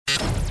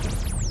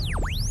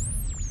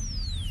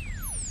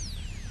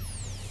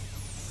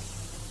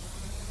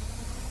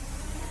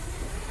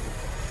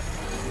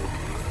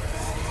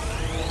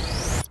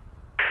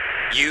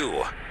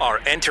You are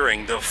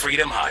entering the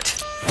Freedom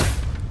Hut.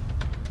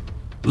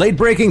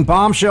 Late-breaking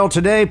bombshell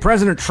today.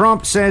 President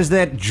Trump says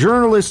that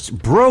journalists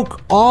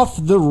broke off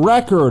the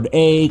record,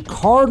 a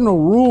cardinal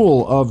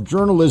rule of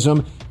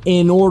journalism,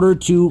 in order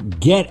to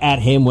get at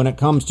him when it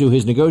comes to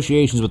his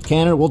negotiations with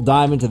Canada. We'll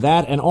dive into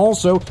that. And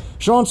also,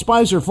 Sean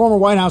Spicer, former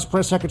White House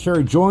press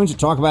secretary, joins to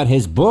talk about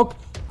his book.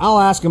 I'll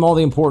ask him all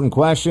the important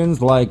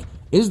questions like,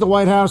 is the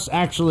White House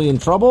actually in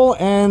trouble?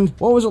 And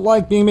what was it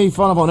like being made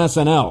fun of on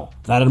SNL?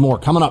 That and more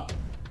coming up.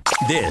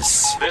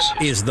 This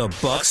is the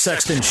Buck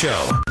Sexton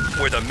Show,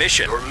 where the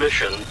mission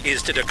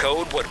is to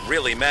decode what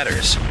really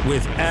matters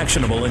with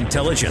actionable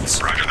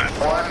intelligence. Roger that.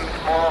 One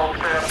small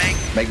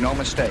step. Make no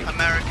mistake.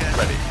 America.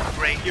 Ready.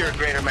 Great. You're a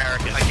great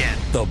American. Again.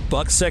 The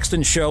Buck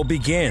Sexton Show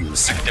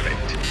begins. Activate.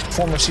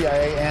 Former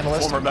CIA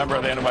analyst. Former member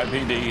of the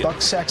NYPD.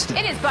 Buck Sexton.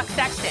 It is Buck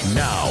Sexton.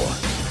 Now.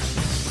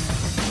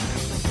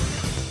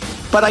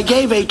 But I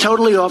gave a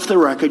totally off the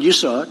record, you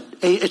saw it.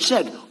 It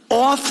said,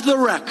 off the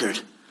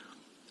record.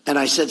 And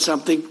I said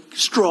something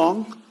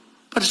strong,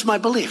 but it's my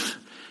belief.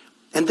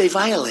 And they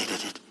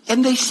violated it.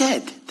 And they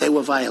said they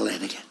were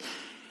violating it.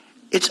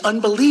 It's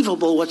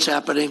unbelievable what's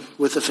happening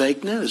with the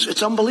fake news.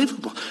 It's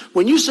unbelievable.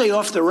 When you say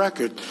off the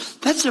record,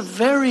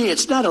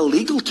 it's not a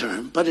legal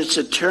term, but it's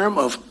a term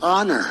of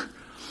honor.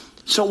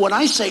 So when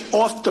I say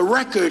off the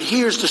record,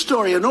 here's the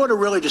story, in order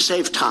really to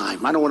save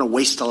time. I don't want to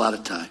waste a lot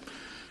of time.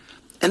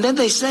 And then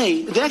they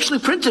actually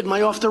printed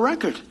my off the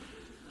record.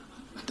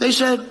 They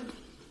said,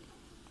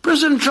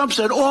 President Trump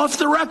said, off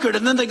the record,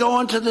 and then they go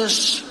on to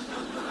this.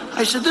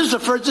 I said, this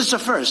is a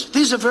first.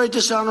 These are very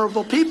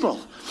dishonorable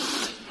people.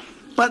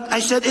 But I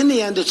said, in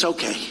the end, it's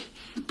okay,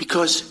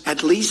 because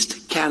at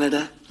least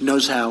Canada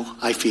knows how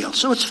I feel,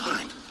 so it's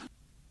fine.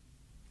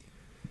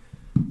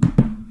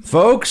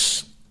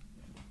 Folks,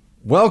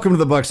 welcome to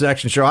the Buck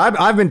Sexton Show.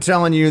 I've been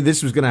telling you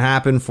this was going to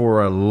happen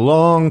for a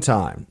long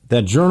time,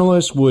 that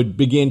journalists would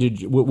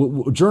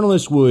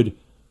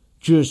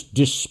just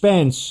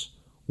dispense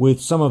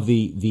with some of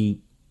the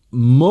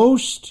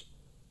most,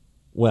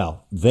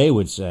 well, they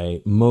would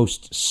say,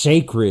 most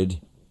sacred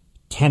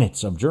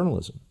tenets of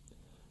journalism.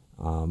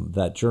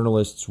 That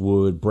journalists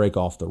would break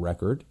off the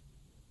record.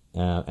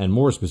 And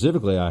more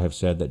specifically, I have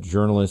said that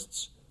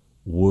journalists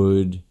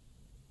would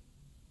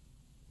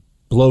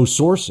blow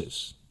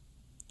sources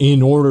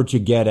in order to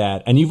get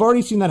at, and you've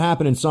already seen that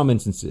happen in some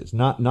instances,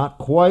 not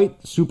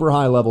quite super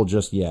high level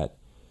just yet,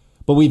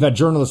 but we've had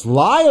journalists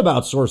lie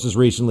about sources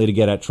recently to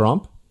get at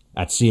Trump,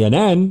 at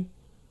CNN,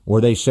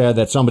 where they said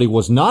that somebody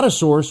was not a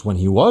source when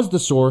he was the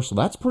source. So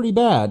that's pretty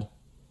bad.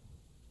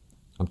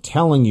 I'm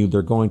telling you,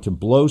 they're going to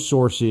blow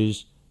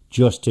sources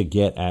just to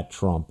get at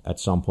Trump at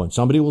some point.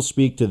 Somebody will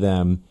speak to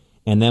them,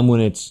 and then when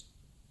it's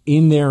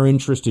in their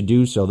interest to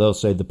do so, they'll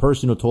say, the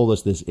person who told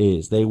us this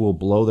is. They will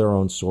blow their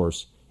own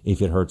source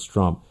if it hurts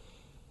Trump.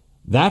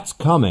 That's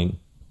coming.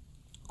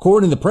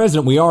 According to the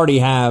president, we already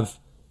have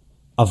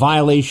a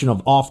violation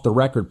of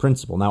off-the-record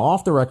principle. Now,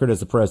 off-the-record, as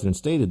the president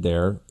stated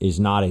there, is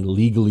not a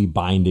legally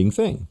binding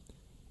thing.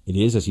 It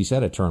is, as he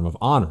said, a term of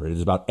honor. It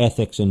is about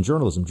ethics in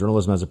journalism.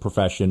 Journalism as a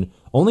profession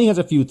only has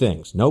a few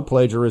things. No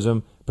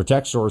plagiarism,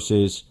 protect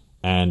sources,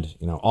 and,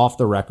 off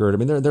the record. I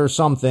mean, there are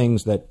some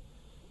things that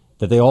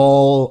they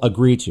all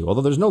agree to.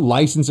 Although there's no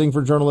licensing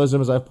for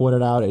journalism, as I've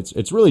pointed out.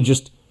 It's really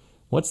just,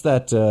 what's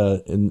that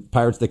in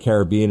Pirates of the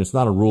Caribbean? It's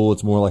not a rule.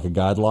 It's more like a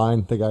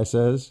guideline, the guy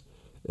says.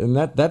 And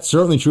that's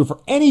certainly true for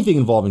anything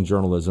involving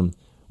journalism,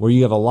 where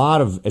you have a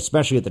lot of,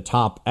 especially at the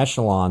top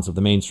echelons of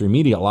the mainstream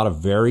media, a lot of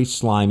very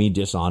slimy,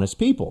 dishonest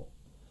people.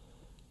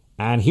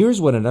 And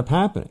here's what ended up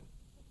happening.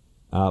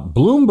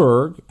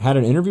 Bloomberg had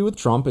an interview with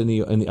Trump I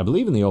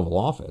believe in the Oval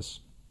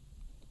Office,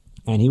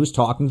 and he was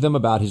talking to them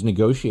about his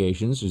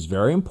negotiations, his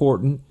very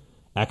important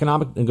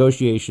economic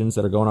negotiations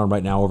that are going on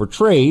right now over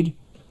trade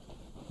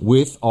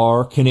with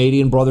our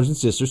Canadian brothers and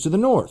sisters to the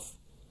north.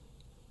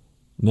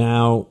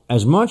 Now,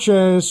 as much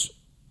as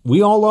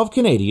we all love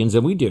Canadians,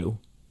 and we do,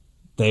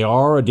 they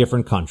are a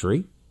different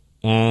country,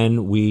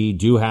 and we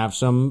do have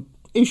some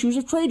issues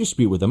of trade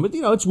dispute with them. But,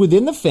 it's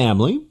within the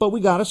family, but we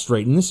got to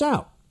straighten this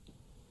out.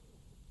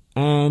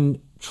 And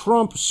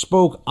Trump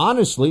spoke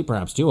honestly,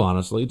 perhaps too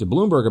honestly, to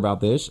Bloomberg about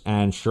this,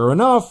 and sure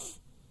enough,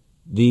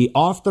 the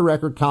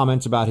off-the-record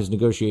comments about his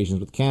negotiations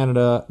with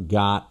Canada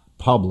got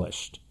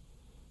published.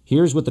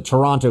 Here's what the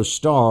Toronto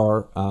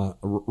Star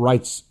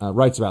writes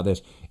about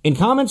this. In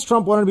comments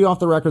Trump wanted to be off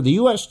the record, the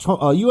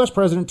U.S.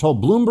 president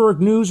told Bloomberg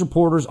News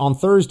reporters on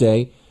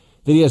Thursday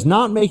that he is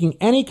not making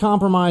any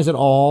compromise at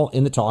all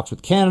in the talks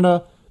with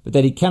Canada, but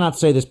that he cannot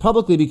say this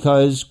publicly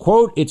because,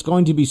 quote, it's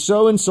going to be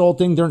so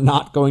insulting they're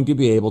not going to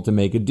be able to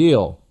make a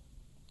deal.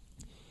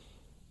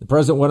 The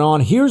president went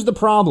on, here's the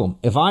problem.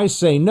 If I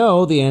say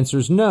no, the answer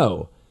is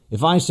no.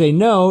 If I say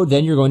no,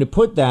 then you're going to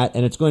put that,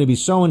 and it's going to be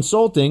so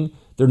insulting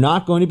they're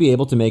not going to be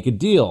able to make a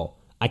deal.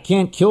 I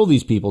can't kill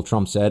these people,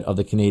 Trump said of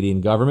the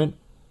Canadian government.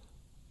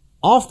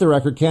 Off the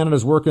record,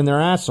 Canada's working their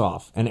ass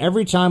off. And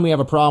every time we have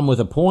a problem with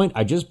a point,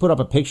 I just put up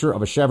a picture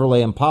of a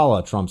Chevrolet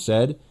Impala, Trump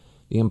said.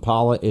 The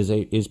Impala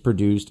is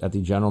produced at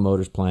the General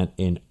Motors plant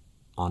in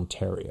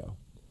Ontario.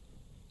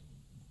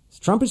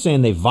 Trump is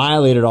saying they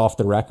violated off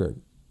the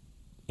record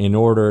in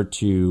order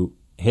to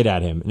hit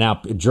at him.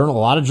 Now, a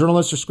lot of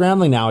journalists are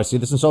scrambling now. I see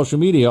this in social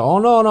media. Oh,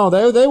 no,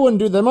 they wouldn't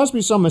do. There must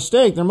be some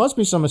mistake. There must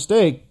be some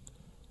mistake.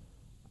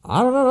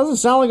 I don't know. It doesn't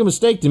sound like a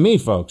mistake to me,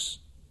 folks.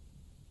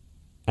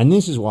 And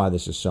this is why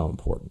this is so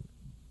important.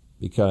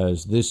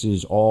 Because this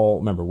is all,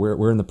 remember,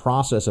 we're in the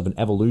process of an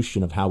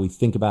evolution of how we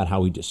think about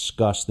how we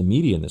discuss the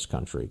media in this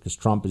country. Because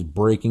Trump is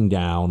breaking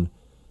down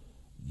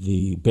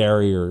the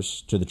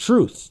barriers to the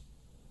truth.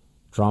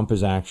 Trump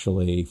is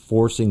actually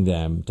forcing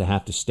them to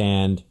have to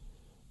stand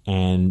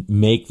and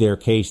make their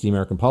case to the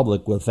American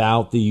public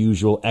without the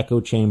usual echo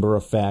chamber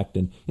effect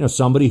and,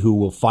 somebody who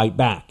will fight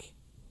back.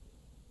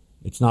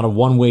 It's not a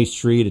one-way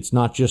street. It's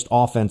not just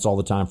offense all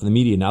the time for the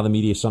media. Now the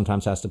media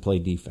sometimes has to play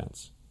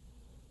defense.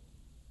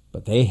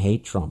 But they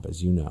hate Trump,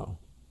 as you know.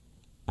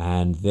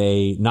 And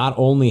they not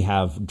only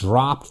have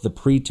dropped the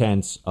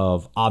pretense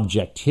of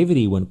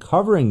objectivity when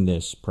covering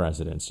this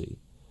presidency,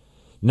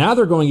 now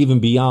they're going even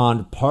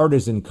beyond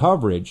partisan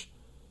coverage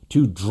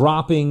to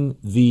dropping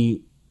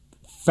the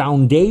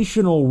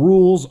foundational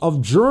rules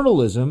of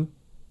journalism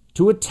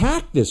to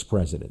attack this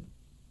president.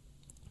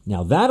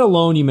 Now, that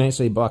alone, you may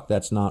say, Buck,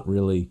 that's not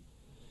really,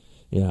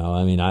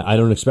 I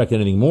don't expect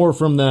anything more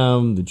from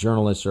them. The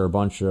journalists are a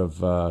bunch of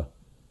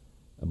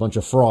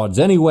frauds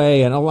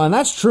anyway, and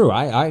that's true.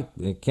 I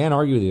can't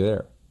argue with you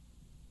there.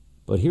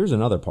 But here's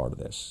another part of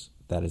this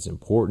that is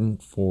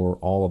important for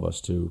all of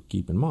us to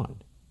keep in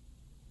mind.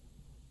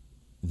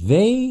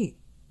 They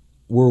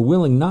were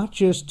willing not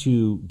just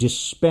to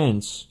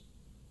dispense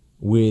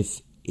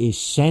with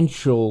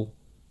essential,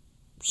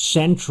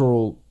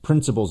 central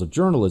principles of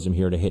journalism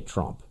here to hit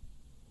Trump.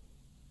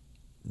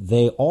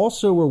 They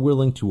also were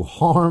willing to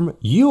harm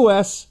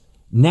U.S.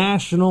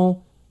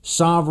 national,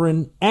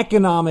 sovereign,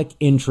 economic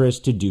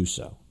interest to do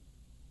so.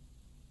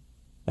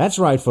 That's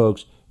right,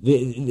 folks.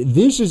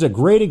 This is a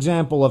great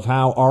example of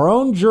how our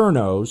own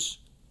journos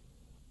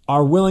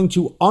are willing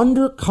to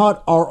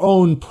undercut our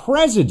own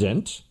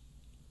president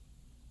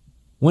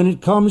when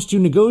it comes to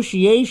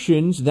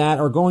negotiations that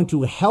are going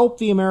to help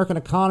the American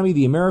economy,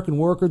 the American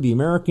worker, the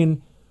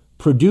American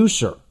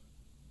producer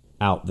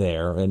out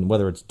there, and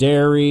whether it's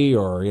dairy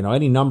or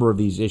any number of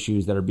these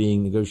issues that are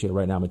being negotiated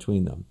right now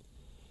between them.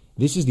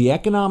 This is the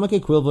economic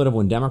equivalent of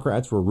when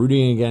Democrats were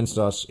rooting against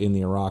us in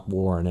the Iraq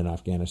War and in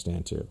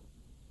Afghanistan too.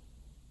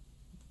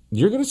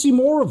 You're going to see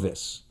more of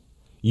this.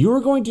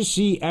 You're going to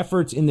see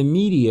efforts in the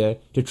media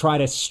to try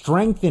to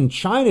strengthen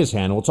China's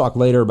hand. We'll talk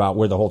later about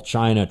where the whole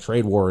China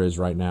trade war is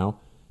right now.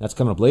 That's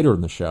coming up later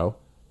in the show.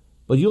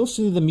 But you'll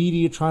see the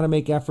media try to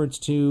make efforts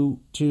to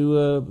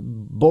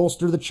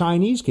bolster the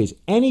Chinese case.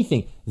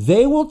 Anything.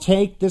 They will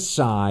take the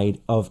side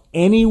of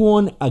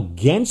anyone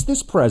against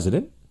this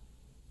president.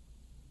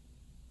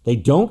 They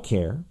don't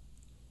care.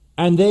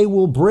 And they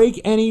will break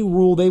any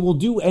rule. They will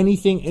do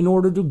anything in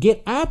order to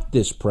get at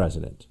this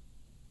president.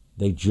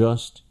 They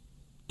just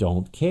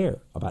don't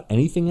care about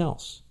anything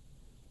else.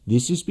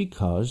 This is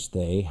because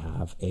they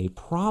have a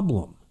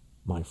problem,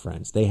 my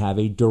friends. They have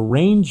a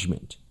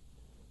derangement.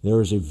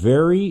 There is a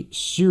very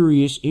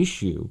serious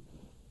issue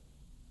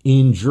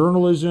in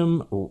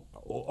journalism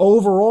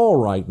overall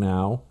right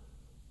now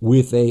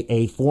with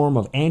a form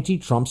of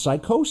anti-Trump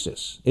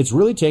psychosis. It's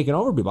really taken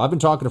over people. I've been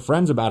talking to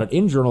friends about it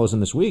in journalism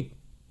this week.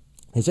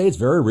 They say it's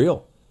very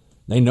real.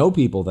 They know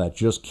people that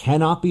just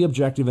cannot be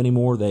objective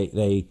anymore.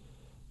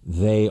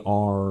 They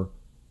are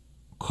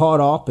caught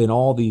up in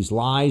all these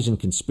lies and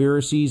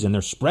conspiracies, and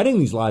they're spreading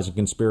these lies and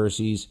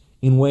conspiracies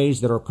in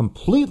ways that are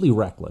completely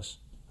reckless,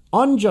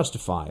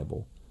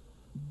 unjustifiable.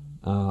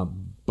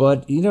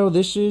 But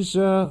this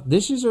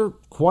is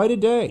quite a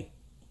day.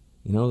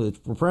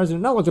 The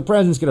president. No, look, the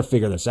president's going to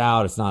figure this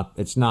out. It's not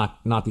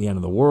the end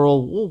of the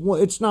world.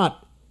 Well, it's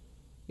not.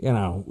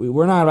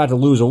 We're not about to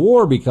lose a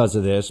war because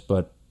of this.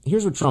 But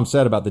here's what Trump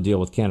said about the deal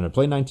with Canada.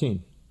 Play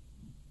 19.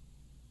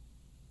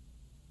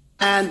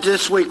 And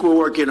this week we're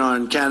working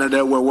on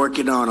Canada. We're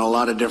working on a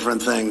lot of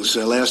different things.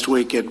 Last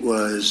week it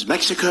was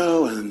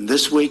Mexico, and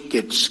this week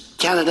it's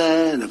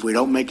Canada. And if we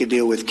don't make a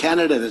deal with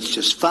Canada, that's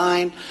just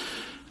fine.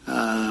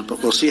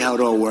 But we'll see how it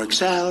all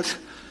works out.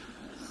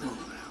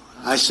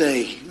 I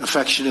say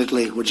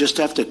affectionately, we'll just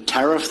have to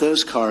tariff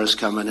those cars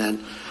coming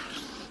in.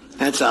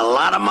 That's a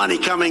lot of money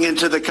coming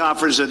into the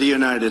coffers of the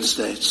United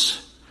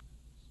States.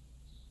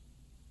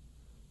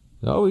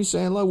 Oh, he's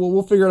saying, look,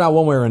 we'll figure it out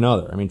one way or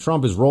another. I mean,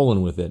 Trump is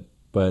rolling with it.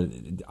 But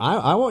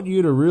I want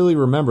you to really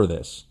remember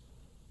this.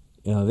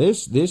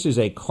 This is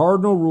a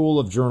cardinal rule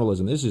of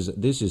journalism. This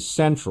is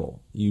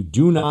central. You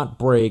do not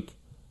break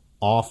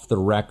off the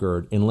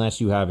record unless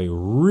you have a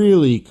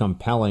really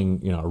compelling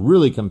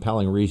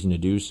reason to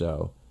do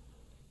so.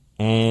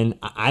 And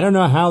I don't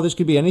know how this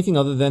could be anything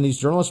other than these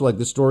journalists are like,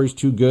 this story's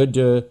too good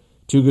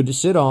to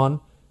sit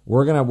on.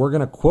 We're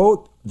gonna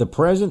quote the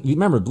president.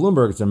 Remember,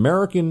 Bloomberg, it's an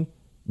American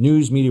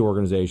news media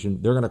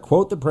organization. They're going to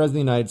quote the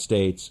president of the United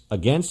States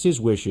against his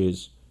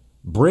wishes,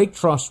 break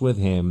trust with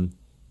him,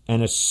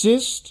 and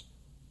assist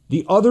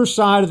the other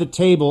side of the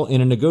table in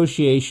a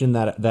negotiation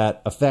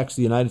that affects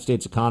the United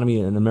States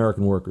economy and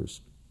American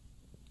workers.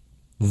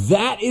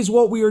 That is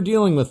what we are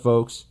dealing with,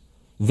 folks.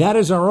 That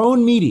is our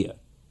own media.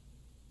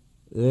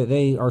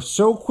 They are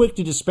so quick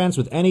to dispense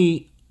with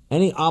any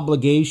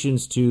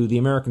obligations to the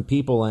American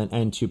people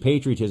and to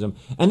patriotism.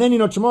 And then,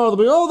 tomorrow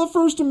they'll be, the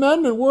First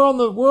Amendment, we're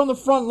on the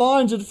front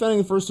lines of defending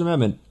the First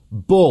Amendment.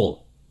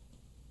 Bull.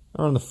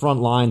 They're on the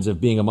front lines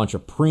of being a bunch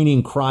of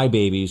preening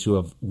crybabies who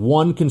have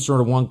one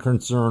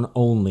concern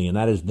only, and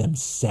that is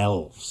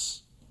themselves.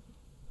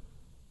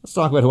 Let's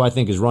talk about who I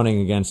think is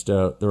running against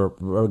Trump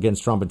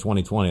in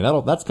 2020.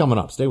 That's coming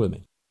up. Stay with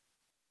me.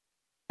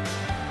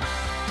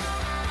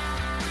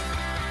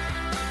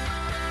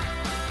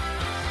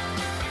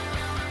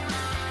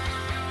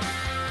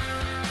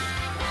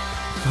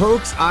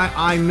 Folks,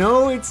 I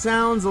know it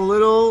sounds a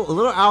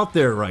little out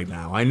there right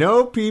now. I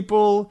know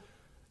people,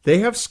 they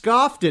have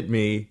scoffed at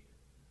me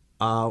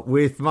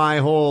with my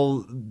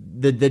whole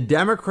the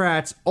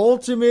Democrats'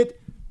 ultimate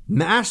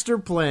master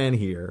plan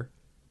here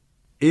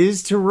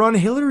is to run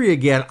Hillary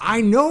again.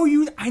 I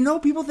know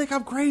people think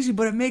I'm crazy,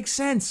 but it makes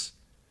sense.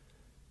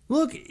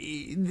 Look,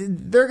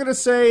 they're going to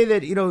say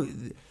that,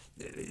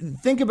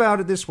 think about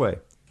it this way.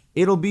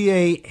 It'll be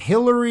a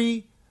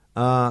Hillary,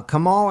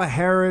 Kamala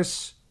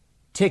Harris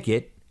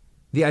ticket.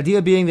 The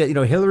idea being that,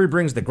 Hillary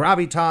brings the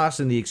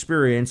gravitas and the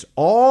experience.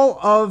 All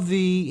of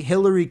the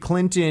Hillary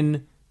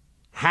Clinton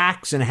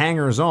hacks and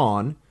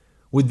hangers-on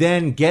would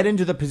then get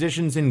into the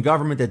positions in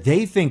government that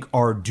they think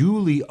are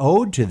duly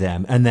owed to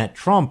them and that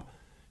Trump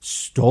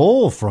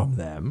stole from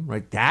them,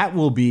 right? That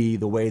will be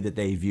the way that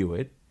they view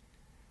it.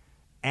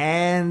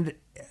 And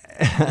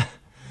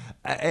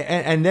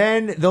and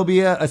then there'll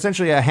be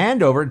essentially a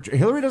handover.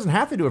 Hillary doesn't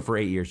have to do it for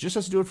 8 years, just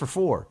has to do it for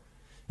 4.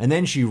 And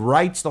then she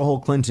rights the whole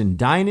Clinton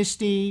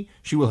dynasty.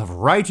 She will have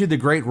righted the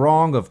great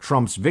wrong of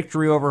Trump's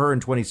victory over her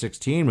in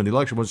 2016 when the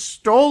election was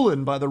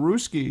stolen by the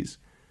Ruskies.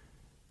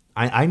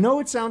 I know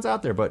it sounds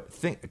out there, but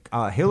think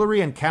Hillary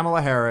and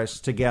Kamala Harris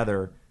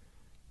together,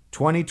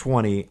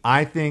 2020,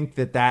 I think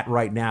that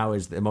right now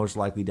is the most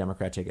likely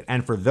Democrat ticket.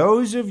 And for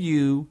those of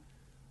you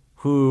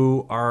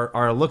who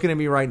are looking at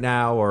me right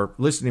now or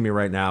listening to me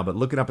right now, but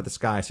looking up at the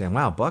sky saying,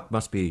 wow, Buck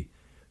must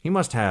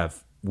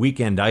have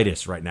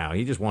weekenditis right now.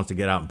 He just wants to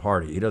get out and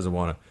party. He doesn't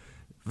want to.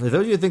 For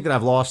those of you who think that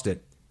I've lost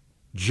it,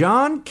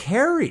 John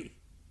Kerry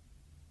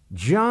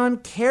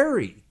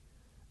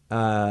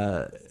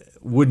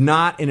would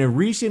not, in a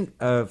recent,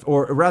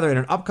 or rather in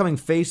an upcoming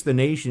Face the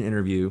Nation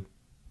interview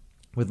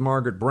with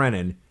Margaret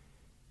Brennan,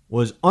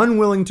 was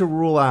unwilling to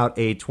rule out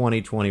a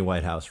 2020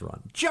 White House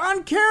run.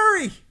 John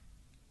Kerry!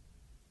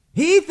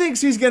 He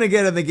thinks he's going to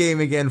get in the game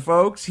again,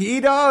 folks. He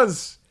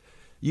does.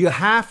 You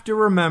have to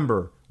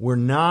remember, we're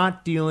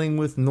not dealing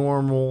with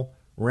normal,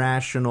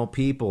 rational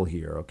people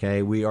here,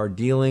 okay? We are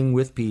dealing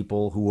with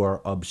people who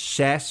are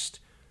obsessed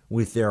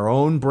with their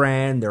own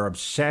brand. They're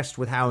obsessed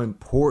with how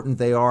important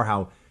they are,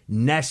 how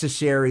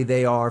necessary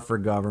they are for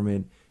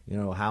government,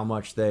 how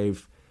much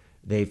they've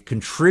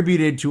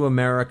contributed to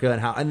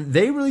America and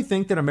they really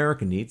think that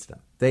America needs them.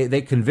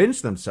 They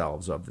convince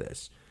themselves of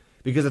this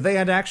because if they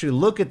had to actually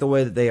look at the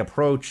way that they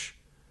approach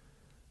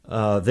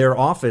their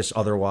office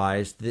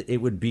otherwise, it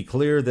would be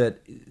clear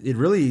that it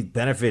really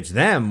benefits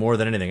them more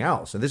than anything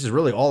else. And this is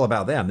really all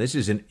about them. This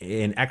is an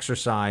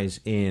exercise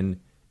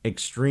in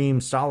extreme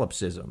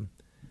solipsism.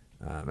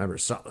 Remember,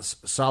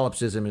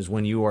 solipsism is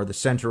when you are the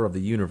center of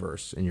the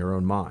universe in your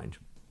own mind.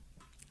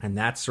 And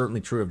that's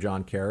certainly true of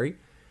John Kerry.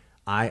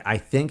 I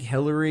think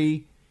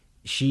Hillary,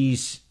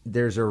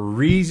 there's a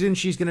reason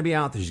she's going to be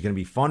out there. She's going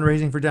to be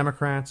fundraising for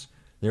Democrats.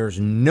 There's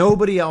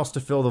nobody else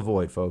to fill the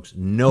void, folks.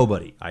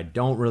 Nobody. I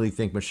don't really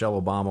think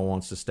Michelle Obama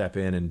wants to step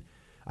in. And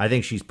I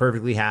think she's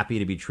perfectly happy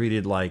to be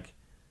treated like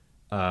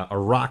a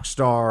rock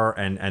star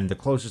and the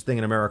closest thing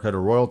in America to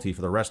royalty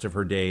for the rest of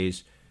her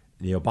days.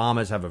 The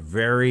Obamas have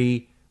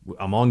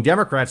among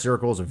Democrat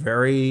circles, a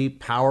very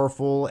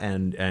powerful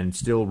and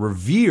still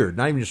revered,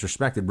 not even just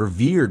respected,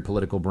 revered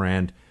political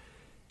brand.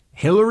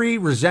 Hillary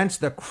resents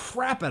the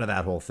crap out of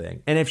that whole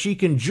thing. And if she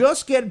can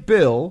just get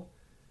Bill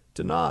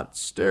to not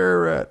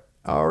stare at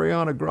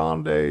Ariana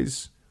Grande,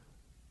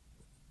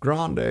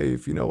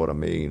 if you know what I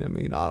mean.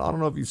 I don't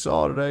know if you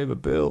saw today,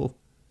 but Bill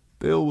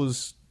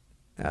was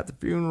at the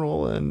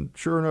funeral, and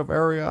sure enough,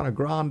 Ariana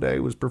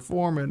Grande was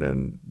performing,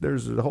 and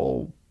there's a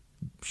whole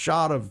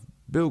shot of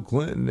Bill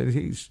Clinton, and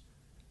he's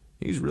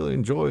really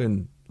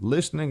enjoying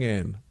listening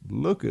and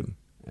looking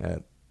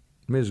at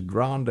Miss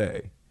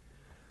Grande.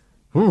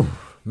 Whew,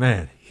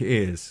 man, he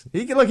is.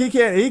 He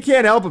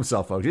can't help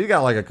himself, folks. He's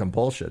got like a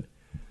compulsion.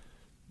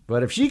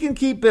 But if she can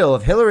keep Bill,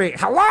 if Hillary,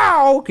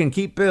 can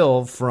keep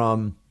Bill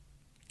from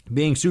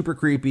being super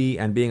creepy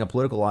and being a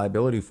political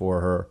liability for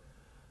her,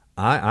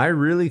 I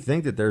really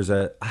think that there's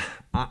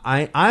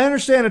I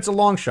understand it's a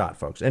long shot,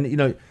 folks.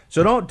 And,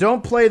 so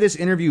don't play this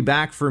interview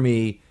back for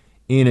me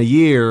in a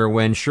year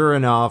when sure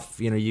enough,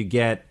 you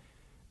get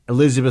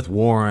Elizabeth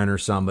Warren or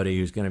somebody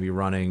who's going to be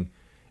running.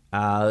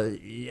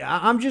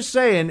 I'm just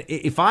saying,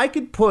 if I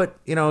could put,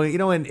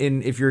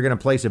 if you're going to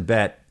place a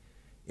bet,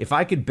 if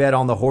I could bet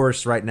on the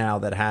horse right now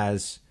that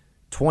has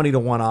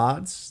 20-1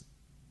 odds,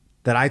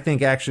 that I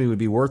think actually would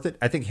be worth it.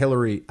 I think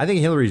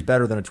Hillary's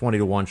better than a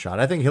 20-1 shot.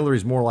 I think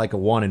Hillary's more like a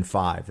 1 in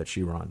 5 that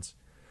she runs.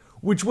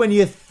 Which, when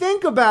you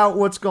think about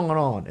what's going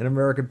on in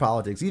American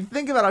politics, you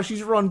think about how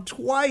she's run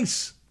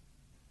twice,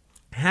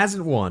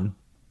 hasn't won,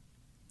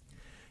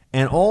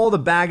 and all the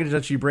baggage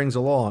that she brings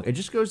along. It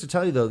just goes to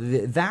tell you, though,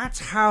 that's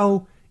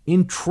how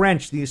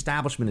entrenched the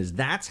establishment is.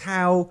 That's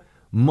how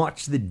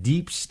much the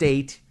deep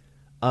state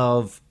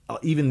of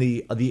even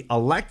the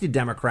elected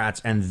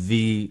Democrats and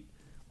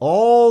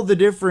all the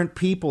different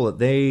people that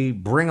they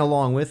bring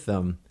along with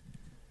them,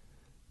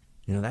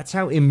 that's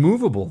how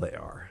immovable they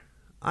are.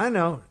 I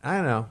know.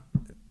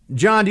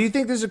 John, do you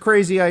think this is a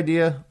crazy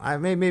idea?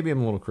 Maybe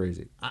I'm a little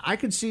crazy. I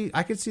could see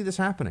this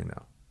happening,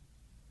 though.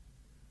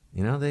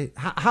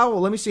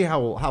 Let me see how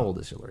old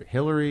is Hillary?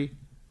 Hillary,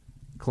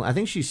 I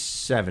think she's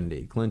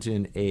 70.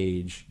 Clinton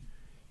age,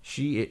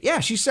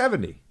 she's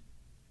 70.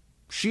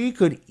 She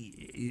could,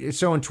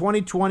 so in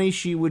 2020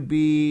 she would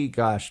be,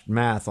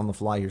 math on the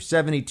fly here,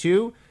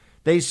 72.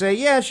 They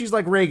say, she's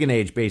like Reagan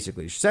age,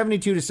 basically.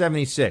 72 to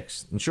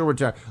 76. I'm sure we're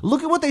talking.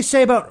 Look at what they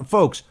say about,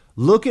 folks,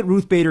 look at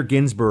Ruth Bader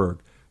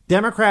Ginsburg.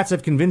 Democrats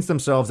have convinced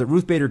themselves that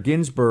Ruth Bader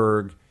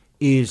Ginsburg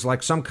is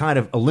like some kind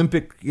of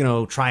Olympic,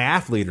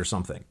 triathlete or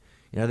something.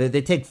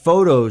 They take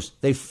photos.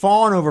 They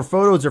fawn over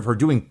photos of her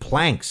doing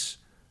planks.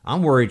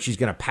 I'm worried she's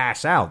going to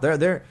pass out.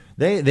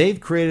 They've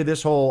created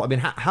this whole. I mean,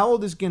 how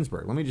old is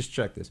Ginsburg? Let me just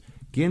check this.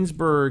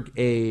 Ginsburg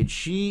age.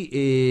 She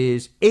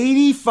is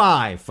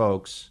 85,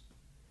 folks.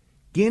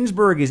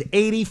 Ginsburg is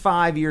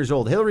 85 years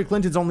old. Hillary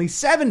Clinton's only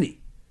 70.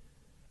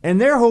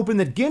 And they're hoping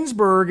that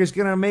Ginsburg is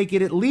going to make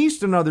it at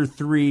least another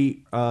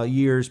 3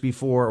 years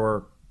before,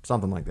 or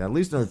something like that, at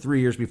least another 3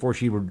 years before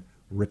she would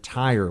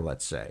retire,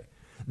 let's say.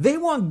 They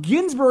want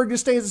Ginsburg to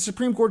stay as a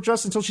Supreme Court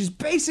justice until she's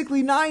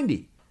basically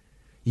 90.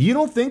 You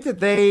don't think that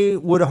they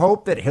would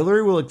hope that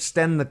Hillary will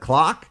extend the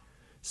clock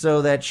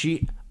so that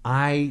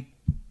I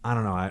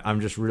don't know. I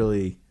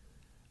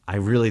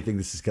really think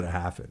this is going to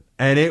happen.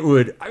 And it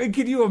would,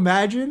 can you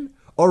imagine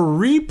a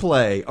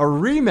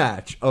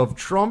rematch of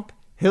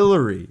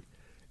Trump-Hillary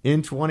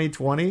in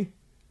 2020?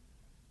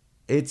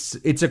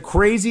 It's a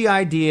crazy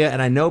idea,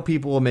 and I know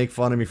people will make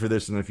fun of me for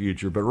this in the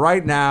future. But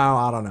right now,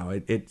 I don't know.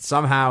 It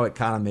somehow it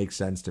kind of makes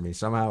sense to me.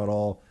 Somehow it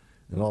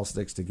all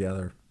sticks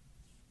together.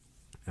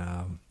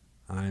 I'm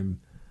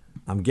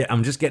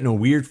just getting a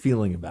weird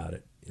feeling about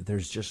it.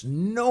 There's just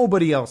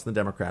nobody else in the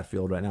Democrat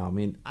field right now. I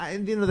mean,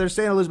 they're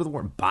saying Elizabeth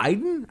Warren.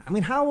 Biden? I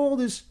mean, how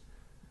old is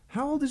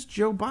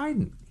Joe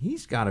Biden?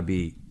 He's got to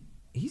be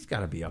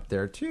up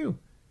there too.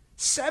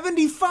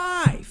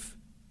 75.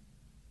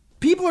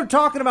 People are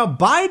talking about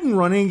Biden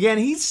running again.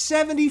 He's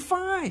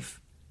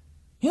 75.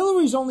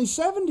 Hillary's only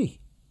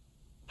 70.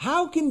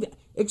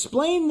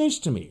 Explain this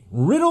to me.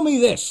 Riddle me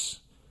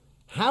this.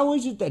 How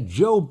is it that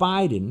Joe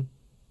Biden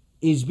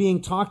is being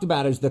talked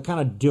about as the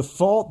kind of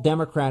default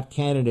Democrat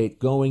candidate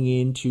going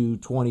into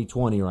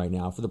 2020 right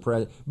now for the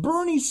president?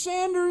 Bernie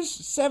Sanders,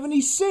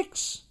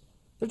 76.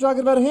 They're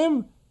talking about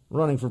him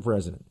running for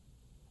president.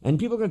 And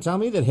people are going to tell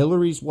me that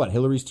Hillary's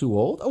too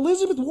old?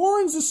 Elizabeth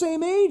Warren's the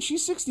same age.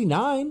 She's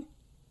 69.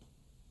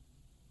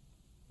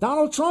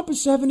 Donald Trump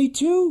is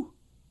 72.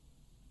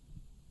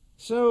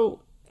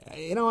 So,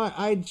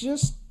 I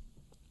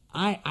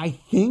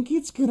think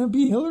it's going to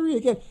be Hillary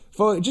again.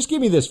 Just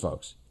give me this,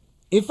 folks.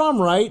 If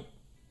I'm right,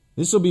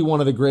 this will be one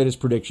of the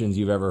greatest predictions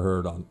you've ever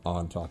heard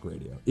on talk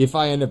radio. If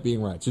I end up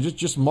being right. So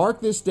just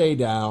mark this day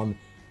down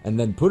and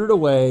then put it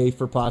away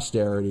for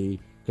posterity,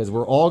 because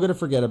we're all going to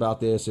forget about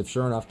this if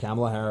sure enough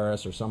Kamala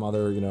Harris or some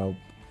other, kind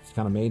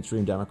of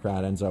mainstream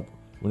Democrat ends up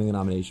winning the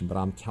nomination. But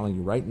I'm telling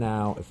you right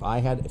now, if I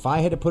had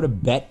to put a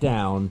bet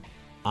down,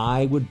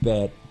 I would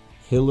bet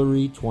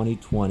Hillary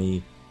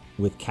 2020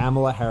 with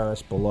Kamala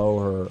Harris below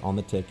her on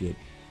the ticket.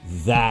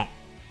 That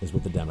is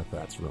what the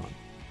Democrats run.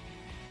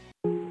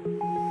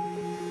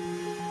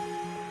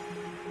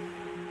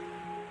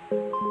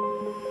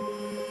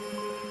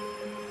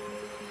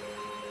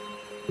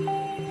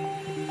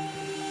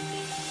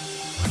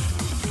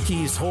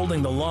 He's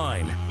holding the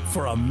line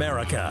for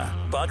America.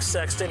 Buck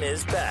Sexton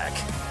is back.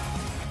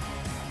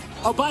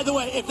 Oh, by the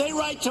way, if they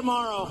write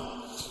tomorrow,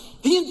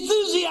 the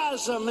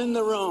enthusiasm in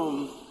the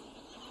room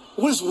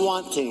was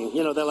wanting.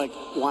 They're like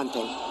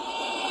wanting.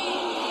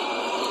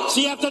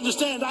 So you have to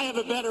understand, I have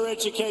a better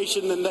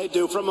education than they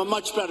do from a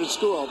much better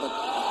school.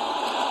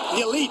 But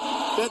the elite,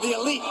 they're the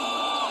elite.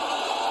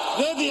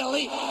 They're the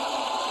elite.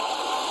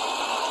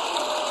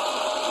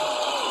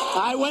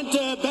 I went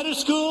to better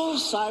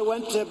schools. I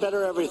went to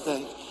better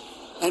everything.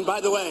 And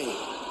by the way,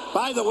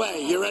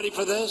 you ready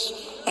for this?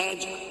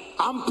 And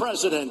I'm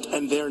president,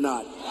 and they're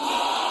not.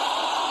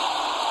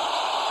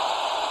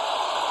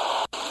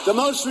 The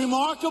most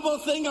remarkable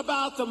thing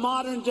about the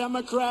modern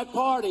Democrat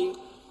Party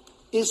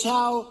is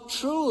how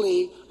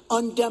truly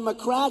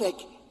undemocratic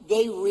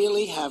they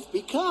really have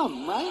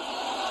become,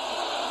 right?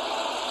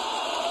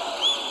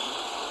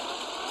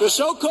 The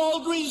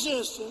so-called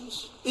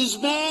resistance is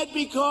mad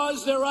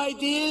because their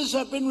ideas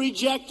have been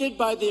rejected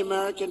by the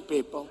American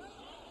people.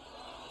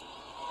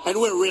 And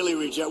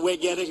we're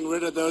getting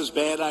rid of those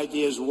bad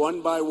ideas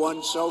one by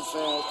one so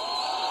fast.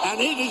 And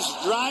it is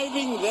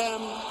driving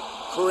them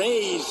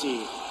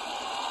crazy.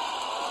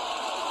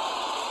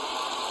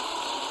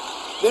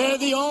 They're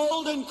the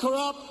old and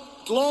corrupt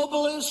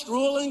globalist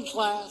ruling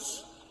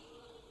class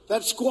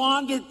that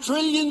squandered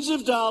trillions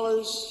of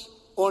dollars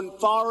on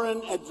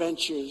foreign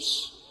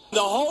adventures. The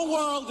whole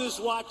world is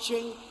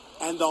watching,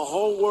 and the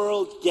whole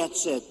world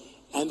gets it,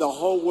 and the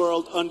whole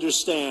world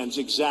understands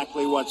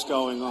exactly what's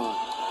going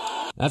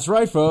on. That's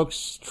right,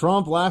 folks.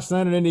 Trump last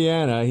night in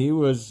Indiana, he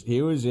was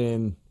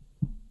in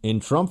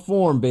Trump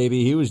form,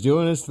 baby. He was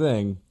doing his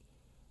thing.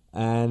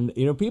 And,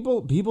 you know,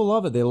 people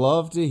love it. They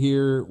love to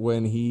hear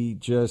when he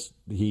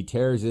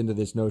tears into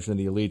this notion of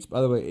the elites. By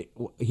the way,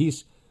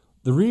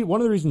 one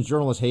of the reasons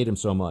journalists hate him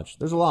so much.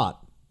 There's a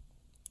lot.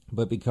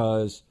 But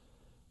because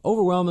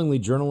overwhelmingly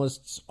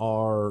journalists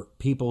are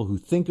people who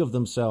think of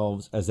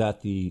themselves as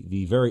at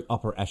the very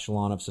upper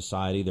echelon of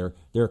society.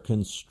 They're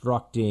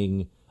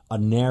constructing a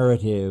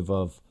narrative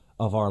of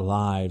our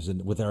lives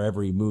and with our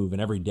every move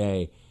and every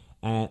day.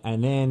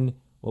 And then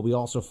what we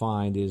also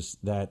find is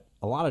that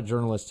a lot of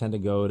journalists tend to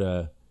go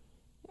to,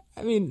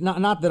 I mean,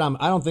 not that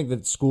I don't think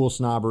that school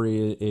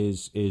snobbery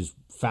is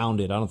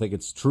founded. I don't think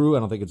it's true. I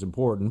don't think it's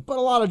important. But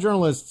a lot of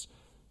journalists,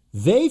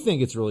 they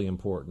think it's really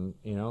important.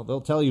 You know,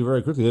 they'll tell you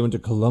very quickly they went to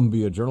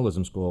Columbia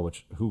Journalism School,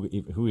 which who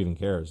even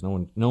cares?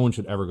 No one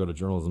should ever go to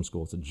journalism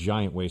school. It's a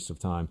giant waste of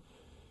time.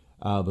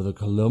 But the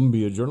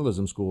Columbia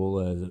Journalism School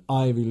is an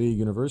Ivy League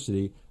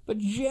university. But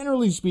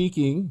generally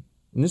speaking,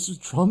 and this is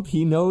Trump,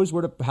 he knows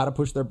how to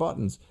push their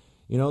buttons.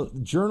 You know,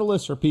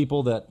 journalists are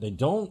people that they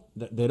don't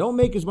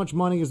make as much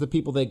money as the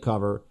people they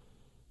cover,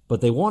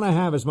 but they want to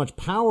have as much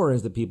power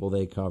as the people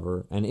they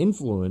cover and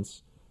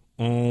influence.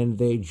 And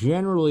they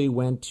generally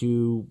went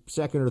to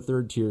second or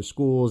third tier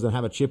schools and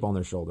have a chip on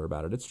their shoulder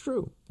about it. It's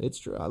true. It's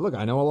true. Look,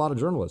 I know a lot of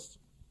journalists.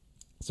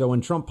 So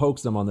when Trump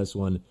pokes them on this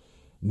one,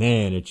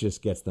 man, it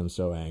just gets them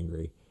so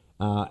angry.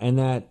 And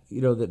that,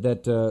 you know,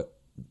 that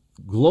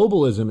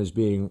globalism is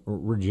being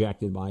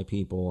rejected by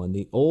people, and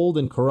the old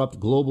and corrupt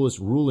globalist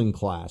ruling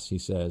class, he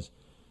says,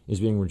 is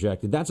being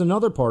rejected. That's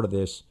another part of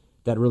this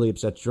that really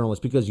upsets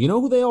journalists, because you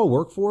know who they all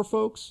work for,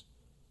 folks?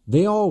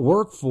 They all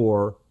work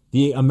for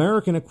the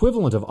American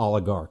equivalent of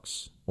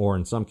oligarchs, or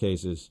in some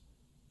cases,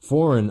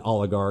 foreign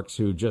oligarchs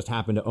who just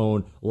happen to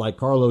own, like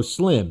Carlos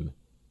Slim,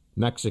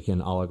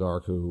 Mexican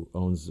oligarch who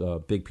owns a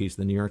big piece of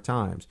the New York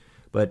Times.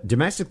 But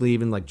domestically,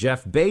 even like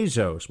Jeff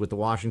Bezos with the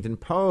Washington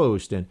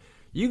Post, and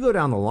you go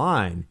down the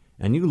line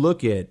and you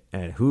look at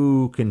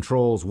who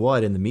controls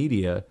what in the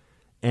media,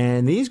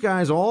 and these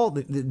guys, all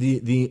the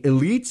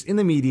elites in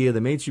the media, the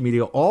mainstream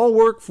media, all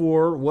work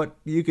for what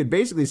you could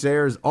basically say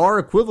is our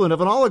equivalent of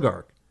an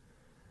oligarch.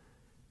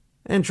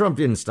 And Trump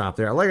didn't stop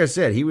there. Like I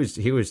said, he was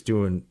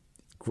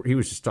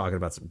just talking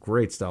about some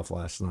great stuff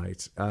last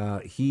night.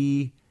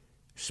 He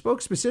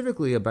spoke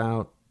specifically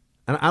about,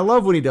 and I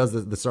love when he does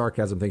the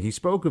sarcasm thing. He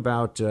spoke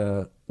about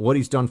what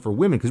he's done for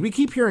women, because we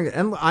keep hearing it.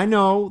 And I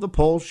know the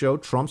polls show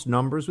Trump's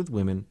numbers with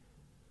women,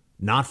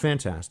 not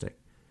fantastic.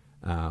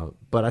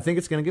 But I think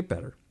it's going to get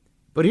better.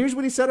 But here's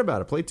what he said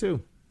about it. Play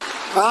 2.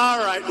 All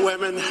right,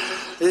 women,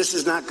 this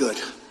is not good.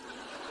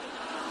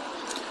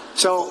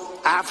 So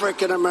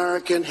African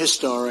American,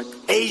 historic.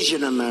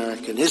 Asian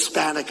American,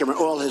 Hispanic,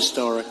 all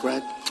historic,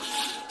 right?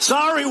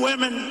 Sorry,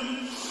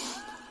 women,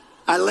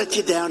 I let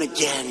you down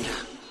again.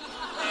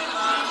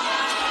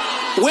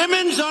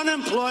 Women's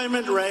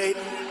unemployment rate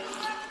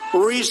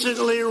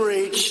recently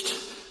reached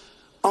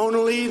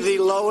only the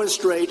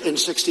lowest rate in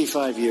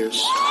 65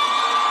 years.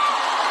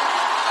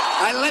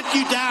 I let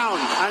you down.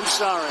 I'm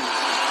sorry.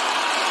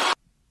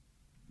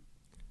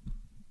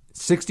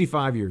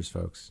 65 years,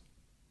 folks.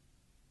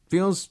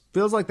 Feels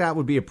like that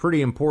would be a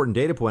pretty important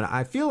data point.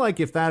 I feel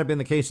like if that had been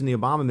the case in the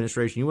Obama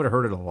administration, you would have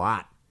heard it a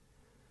lot.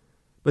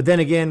 But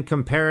then again,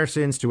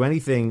 comparisons to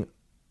anything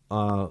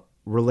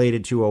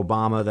related to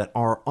Obama that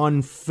are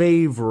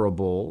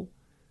unfavorable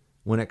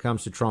when it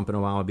comes to Trump and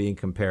Obama being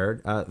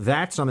compared,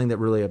 that's something that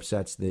really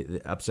upsets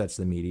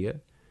the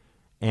media.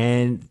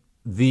 And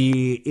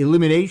the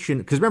elimination,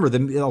 because remember,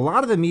 a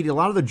lot of the media, a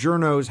lot of the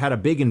journos had a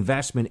big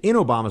investment in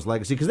Obama's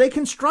legacy because they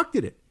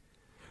constructed it.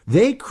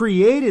 They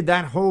created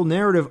that whole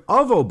narrative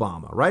of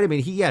Obama, right? I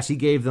mean, he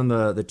gave them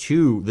the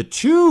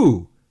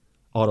two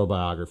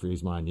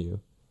autobiographies, mind you.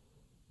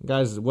 The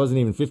guy wasn't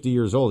even 50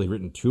 years old. He'd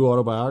written 2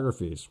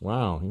 autobiographies.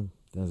 Wow,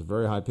 he has a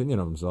very high opinion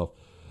of himself.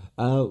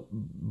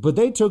 But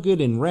they took it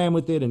and ran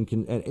with it. And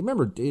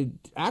remember,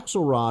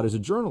 Axelrod is a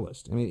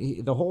journalist. I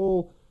mean, the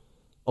whole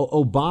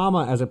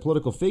Obama as a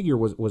political figure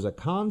was a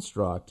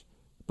construct,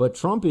 but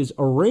Trump is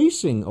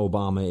erasing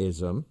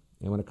Obamaism,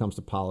 and when it comes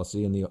to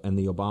policy and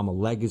the Obama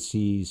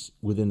legacies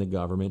within the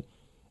government,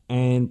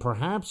 and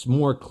perhaps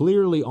more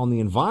clearly on the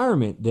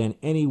environment than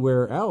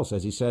anywhere else,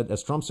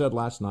 as Trump said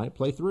last night.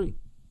 Play 3.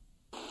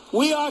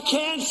 We are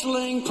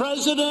canceling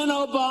President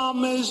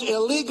Obama's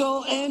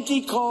illegal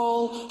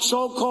anti-coal,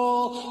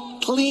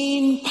 so-called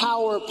clean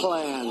power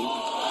plan.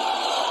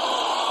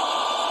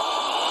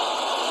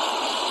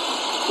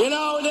 You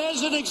know,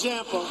 there's an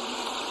example.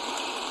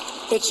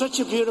 It's such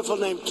a beautiful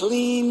name.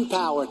 Clean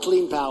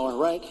power,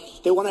 right?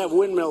 They want to have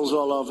windmills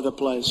all over the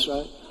place,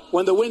 right?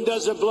 When the wind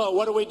doesn't blow,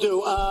 what do?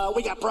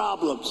 We got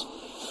problems.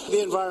 The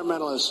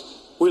environmentalists,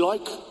 we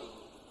like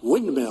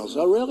windmills.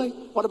 Oh, really?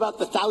 What about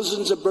the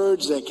thousands of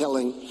birds they're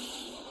killing?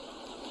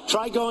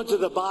 Try going to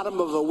the bottom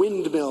of a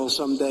windmill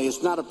someday.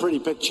 It's not a pretty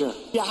picture.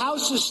 Your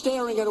house is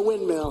staring at a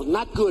windmill.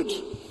 Not good.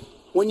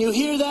 When you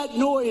hear that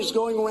noise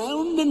going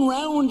round and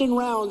round and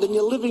round and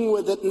you're living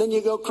with it and then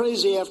you go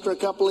crazy after a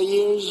couple of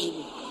years,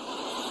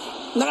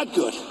 not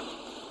good.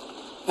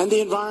 And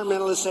the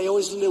environmentalists say, oh,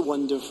 isn't it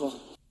wonderful?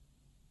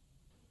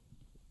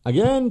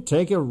 Again,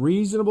 take a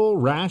reasonable,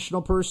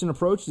 rational person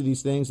approach to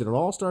these things and it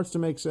all starts to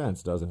make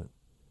sense, doesn't it?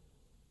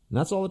 And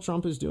that's all that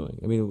Trump is doing.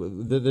 I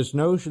mean, this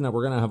notion that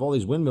we're going to have all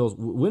these windmills.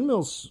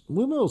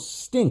 Windmills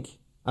stink.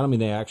 I don't mean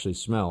they actually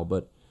smell,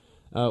 but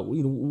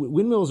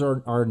windmills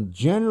are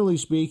generally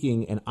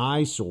speaking an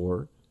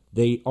eyesore.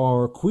 They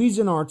are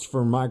Cuisinarts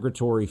for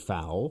migratory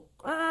fowl.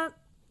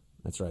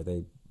 That's right.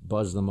 They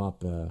buzz them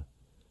up.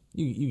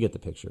 You get the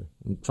picture.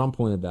 And Trump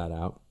pointed that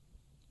out.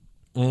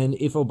 And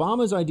if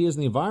Obama's ideas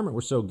in the environment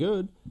were so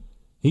good,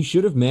 he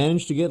should have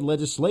managed to get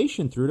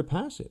legislation through to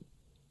pass it.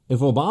 If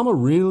Obama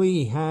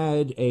really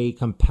had a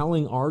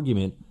compelling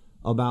argument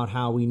about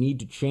how we need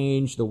to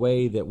change the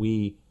way that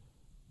we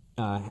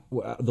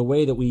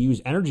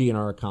use energy in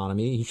our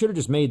economy, he should have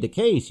just made the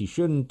case. He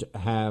shouldn't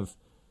have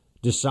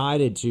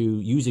decided to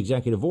use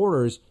executive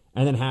orders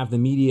and then have the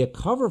media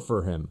cover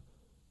for him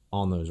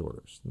on those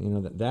orders. You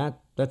know,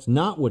 that's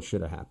not what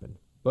should have happened,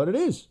 but it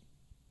is.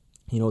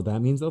 You know what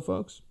that means, though,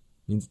 folks?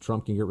 It means that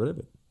Trump can get rid of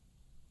it.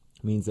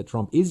 It means that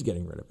Trump is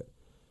getting rid of it.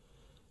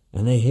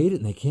 And they hate it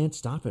and they can't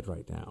stop it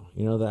right now.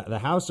 You know, the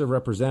House of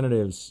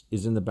Representatives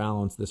is in the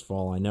balance this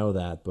fall. I know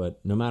that. But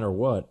no matter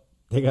what,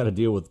 they got to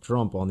deal with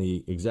Trump on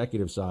the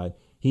executive side.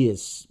 He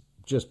is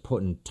just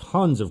putting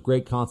tons of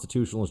great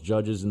constitutionalist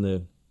judges on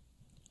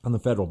the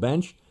federal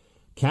bench.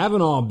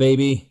 Kavanaugh,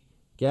 baby.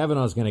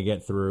 Kavanaugh's going to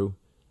get through.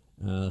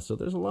 So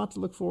there's a lot to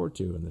look forward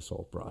to in this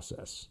whole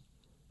process.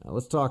 Now,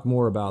 let's talk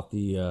more about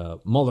the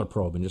Mueller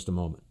probe in just a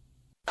moment.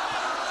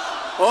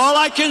 All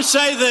I can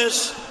say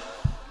this,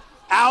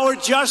 our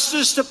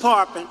Justice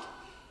Department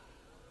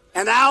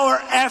and our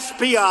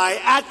FBI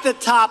at the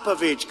top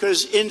of each,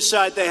 because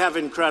inside they have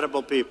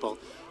incredible people,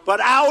 but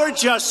our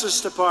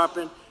Justice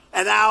Department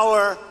and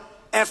our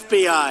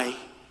FBI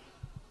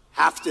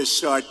have to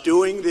start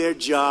doing their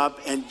job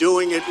and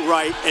doing it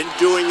right and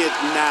doing it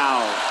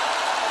now.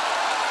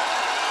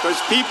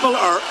 Because people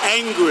are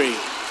angry.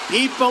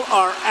 People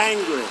are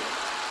angry.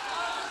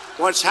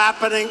 What's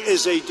happening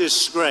is a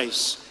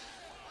disgrace.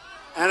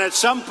 And at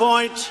some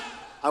point,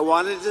 I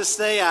wanted to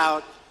stay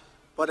out,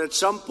 but at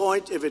some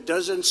point, if it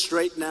doesn't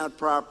straighten out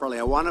properly,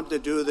 I want them to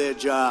do their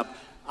job.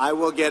 I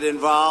will get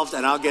involved,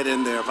 and I'll get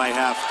in there if I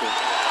have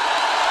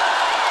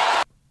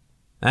to.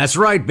 That's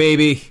right,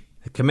 baby.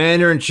 The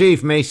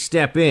commander-in-chief may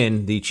step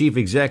in, the chief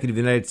executive of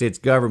the United States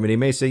government. He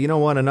may say, you know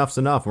what, enough's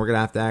enough. We're going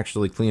to have to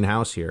actually clean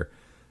house here.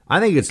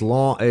 I think it's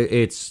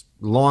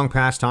long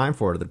past time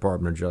for it at the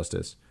Department of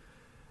Justice.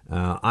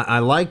 I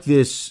like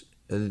this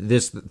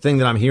thing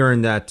that I'm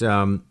hearing that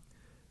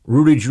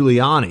Rudy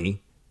Giuliani,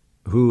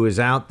 who is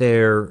out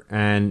there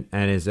and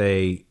is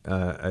a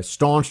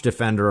staunch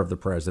defender of the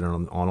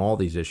president on all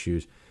these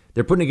issues,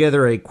 they're putting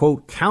together a,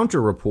 quote, counter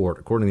report,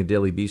 according to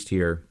Daily Beast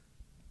here,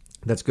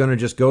 that's going to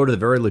just go to the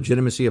very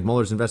legitimacy of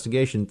Mueller's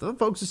investigation.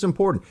 Folks, it's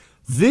important.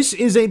 This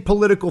is a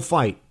political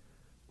fight.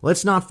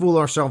 Let's not fool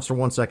ourselves for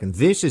 1 second.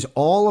 This is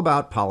all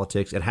about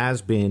politics. It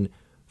has been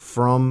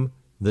from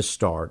the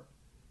start.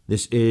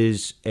 This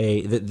is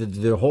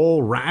the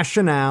whole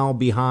rationale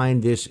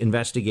behind this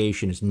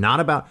investigation is not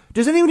about,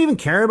 does anyone even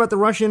care about the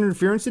Russian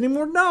interference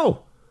anymore?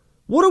 No.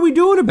 What are we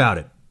doing about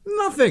it?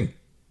 Nothing. It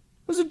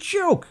was a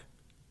joke.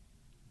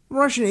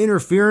 Russian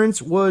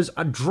interference was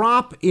a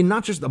drop in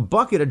not just the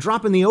bucket, a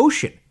drop in the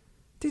ocean.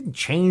 It didn't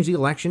change the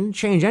election, didn't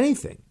change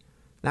anything.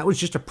 That was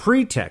just a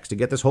pretext to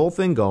get this whole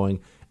thing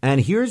going.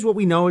 And here's what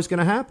we know is going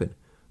to happen.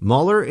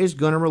 Mueller is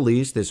going to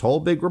release this whole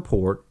big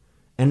report.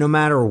 And no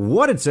matter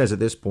what it says at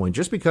this point,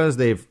 just because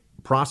they've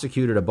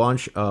prosecuted a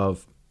bunch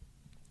of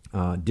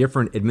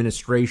different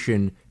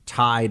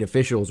administration-tied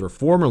officials or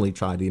formerly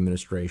tied to the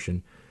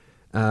administration,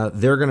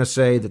 they're going to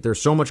say that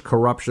there's so much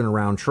corruption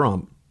around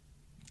Trump.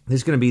 This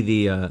is going to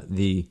be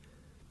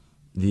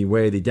the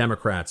way the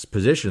Democrats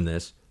position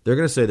this. They're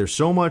going to say there's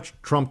so much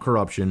Trump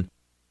corruption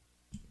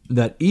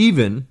that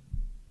even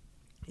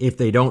if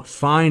they don't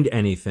find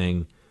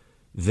anything,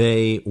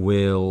 they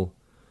will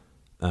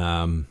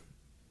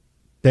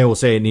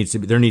say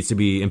there needs to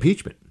be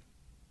impeachment.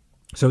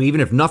 So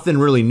even if nothing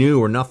really new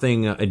or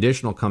nothing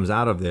additional comes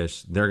out of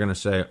this, they're going to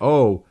say,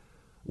 oh,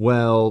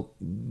 well,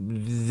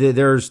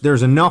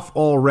 there's enough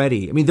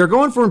already. I mean, they're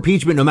going for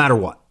impeachment no matter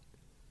what.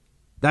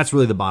 That's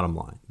really the bottom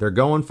line. They're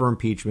going for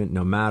impeachment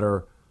no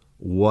matter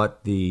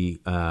what the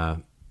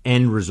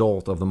end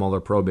result of the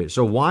Mueller probe is.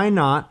 So why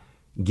not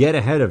get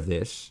ahead of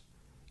this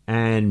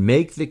and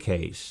make the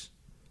case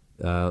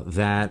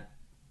that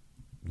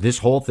this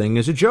whole thing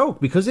is a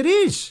joke? Because it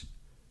is.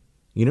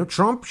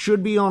 Trump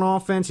should be on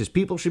offense. His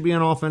people should be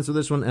on offense with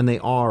this one, and they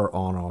are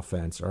on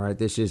offense. All right,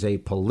 this is a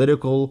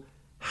political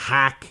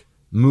hack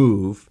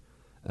move,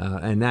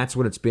 and that's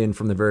what it's been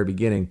from the very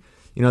beginning.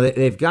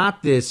 They've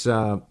got this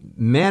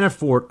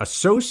Manafort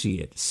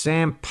associate,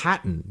 Sam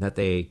Patton, that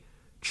they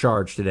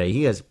charged today.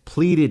 He has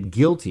pleaded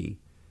guilty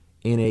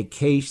in a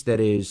case that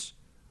is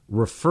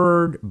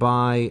referred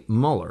by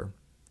Mueller.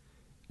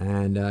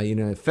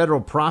 And,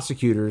 federal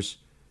prosecutors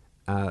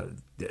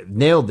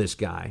nailed this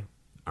guy.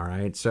 All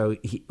right. So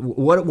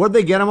what did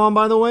they get him on,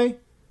 by the way?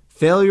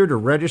 Failure to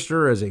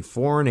register as a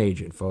foreign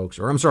agent, folks.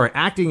 Or, I'm sorry,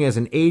 acting as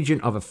an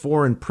agent of a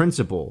foreign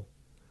principal.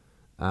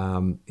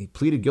 He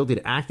pleaded guilty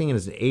to acting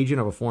as an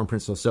agent of a foreign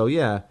principal. So,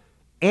 yeah.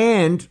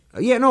 And,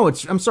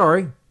 I'm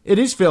sorry. It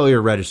is failure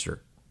to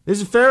register. This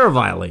is a FARA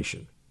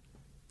violation.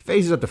 He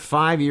faces up to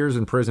 5 years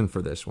in prison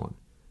for this one.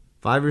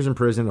 5 years in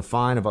prison, a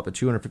fine of up to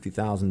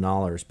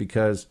 $250,000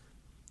 because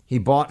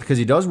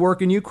he does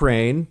work in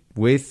Ukraine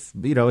with,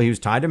 he was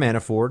tied to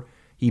Manafort.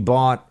 He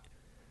bought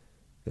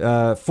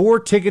 4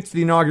 tickets to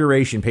the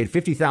inauguration, paid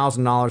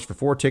 $50,000 for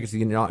 4 tickets to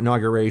the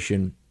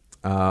inauguration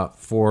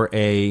for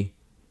a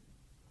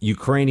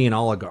Ukrainian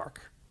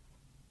oligarch.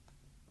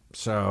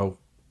 So,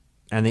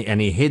 and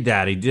he hid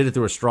that. He did it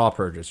through a straw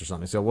purchase or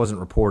something, so it wasn't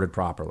reported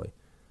properly.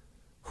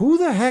 Who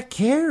the heck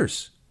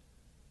cares?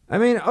 I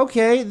mean,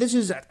 okay, this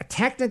is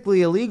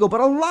technically illegal, but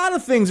a lot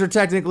of things are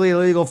technically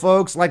illegal,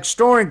 folks, like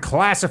storing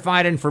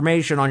classified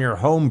information on your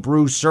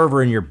homebrew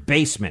server in your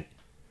basement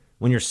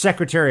when you're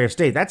Secretary of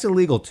State. That's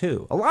illegal,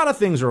 too. A lot of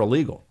things are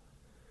illegal.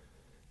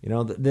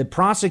 The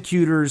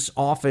prosecutor's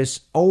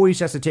office always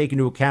has to take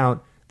into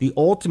account the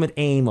ultimate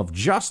aim of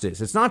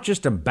justice. It's not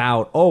just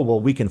about,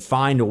 we can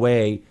find a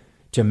way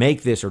to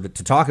make this or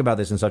to talk about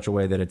this in such a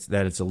way that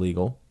it's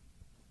illegal,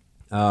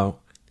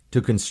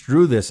 to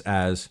construe this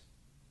as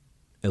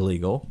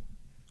illegal.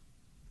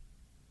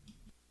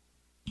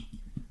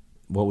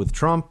 Well, with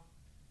Trump,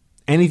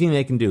 anything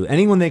they can do,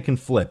 anyone they can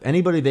flip,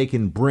 anybody they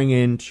can bring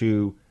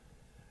into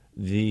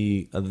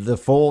the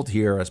fold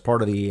here as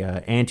part of the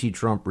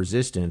anti-Trump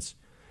resistance,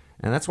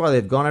 and that's why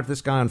they've gone after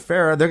this guy on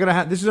FARA. They're gonna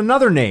have this is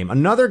another name,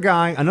 another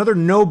guy, another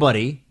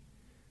nobody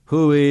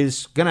who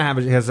is gonna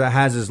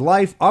has his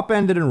life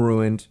upended and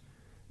ruined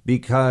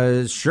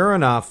because, sure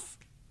enough,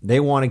 they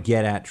want to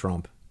get at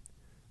Trump.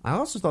 I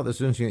also thought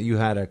this was interesting that you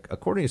had,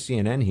 according to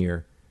CNN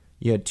here,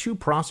 you had 2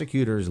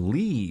 prosecutors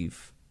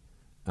leave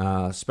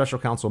Special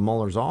Counsel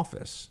Mueller's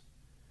office.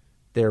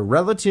 They're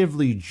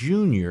relatively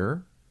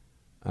junior,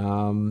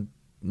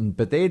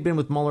 but they had been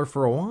with Mueller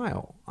for a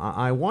while.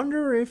 I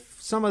wonder if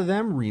some of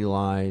them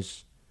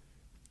realize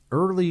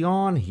early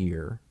on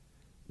here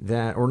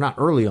that, or not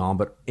early on,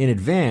 but in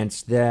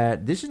advance,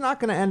 that this is not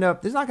going to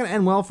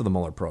end well for the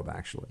Mueller probe,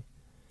 actually.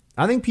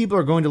 I think people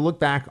are going to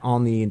look back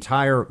on the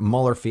entire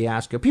Mueller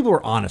fiasco. People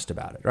are honest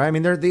about it, right? I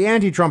mean, they're the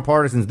anti-Trump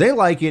partisans. They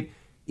like it.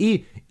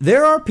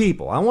 There are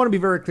people, I want to be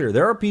very clear,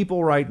 there are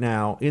people right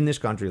now in this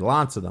country,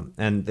 lots of them,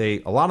 and a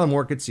lot of them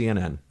work at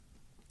CNN.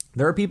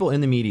 There are people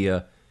in the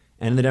media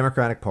and in the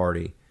Democratic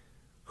Party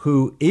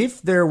who,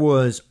 if there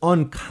was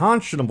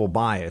unconscionable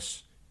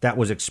bias that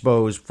was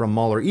exposed from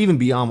Mueller, even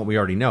beyond what we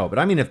already know, but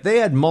I mean, if they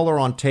had Mueller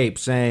on tape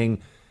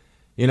saying,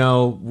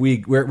 we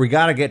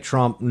got to get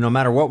Trump no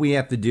matter what we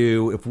have to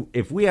do.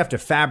 If we have to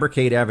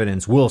fabricate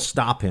evidence, we'll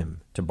stop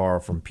him, to borrow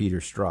from Peter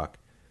Strzok.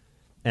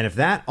 And if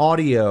that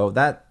audio,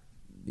 that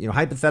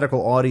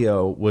hypothetical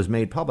audio was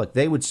made public,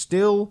 they would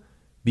still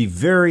be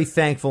very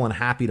thankful and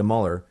happy to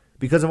Mueller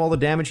because of all the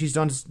damage he's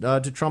done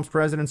to Trump's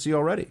presidency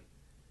already.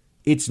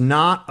 It's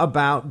not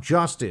about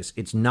justice.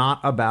 It's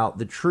not about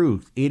the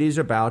truth. It is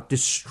about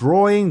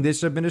destroying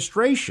this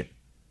administration.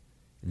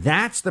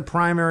 That's the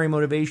primary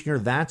motivation here.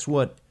 That's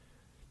what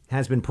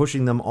has been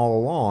pushing them all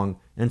along.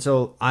 And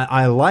so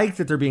I like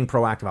that they're being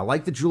proactive. I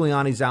like that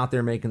Giuliani's out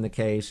there making the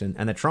case and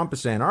that Trump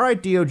is saying, all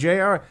right,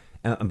 DOJ, all right.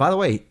 And by the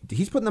way,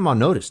 he's putting them on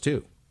notice,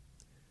 too.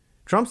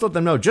 Trump's let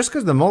them know just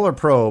because the Mueller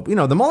probe,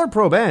 the Mueller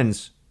probe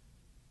ends,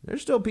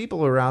 there's still people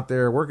who are out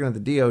there working at the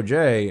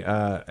DOJ,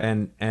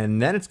 and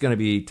then it's going to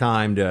be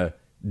time to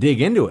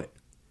dig into it.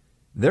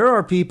 There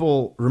are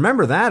people,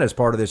 remember that as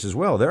part of this as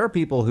well. There are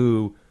people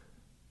who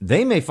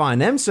they may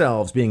find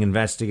themselves being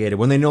investigated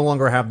when they no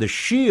longer have the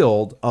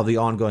shield of the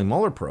ongoing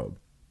Mueller probe.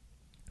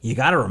 You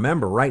got to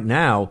remember right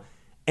now,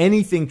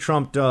 anything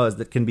Trump does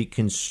that can be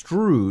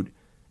construed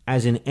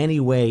as in any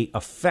way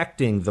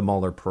affecting the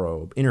Mueller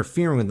probe,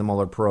 interfering with the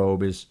Mueller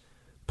probe, is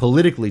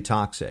politically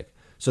toxic.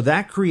 So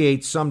that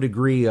creates some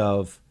degree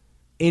of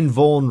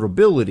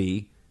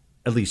invulnerability,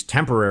 at least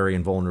temporary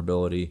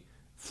invulnerability,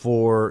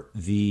 for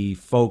the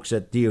folks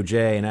at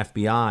DOJ and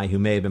FBI who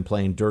may have been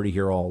playing dirty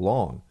here all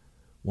along.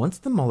 Once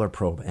the Mueller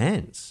probe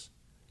ends,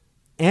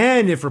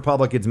 and if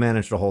Republicans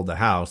manage to hold the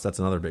House, that's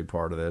another big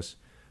part of this.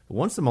 But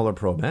once the Mueller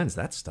probe ends,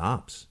 that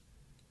stops.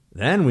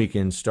 Then we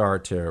can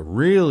start to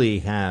really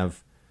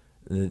have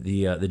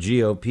the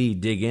GOP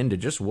dig into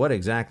just what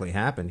exactly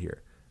happened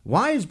here.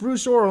 Why is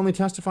Bruce Ohr only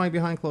testifying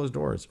behind closed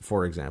doors,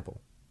 for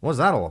example? What's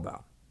that all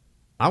about?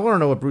 I want to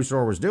know what Bruce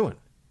Ohr was doing.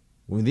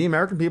 The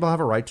American people have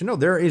a right to know.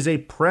 There is a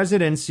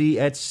presidency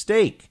at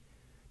stake.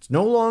 It's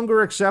no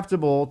longer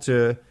acceptable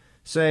to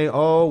say,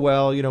 oh,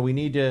 well, we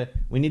need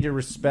to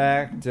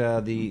respect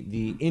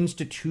the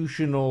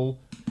institutional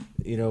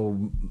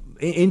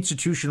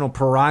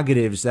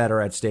prerogatives that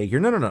are at stake here.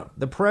 No.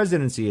 The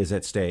presidency is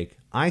at stake.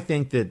 I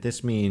think that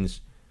this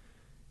means,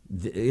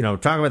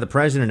 talk about the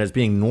president as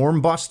being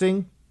norm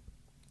busting.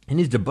 He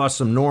needs to bust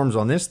some norms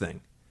on this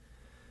thing.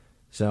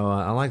 So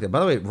I like that. By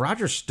the way,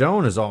 Roger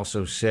Stone has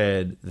also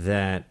said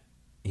that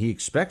he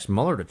expects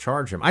Mueller to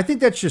charge him. I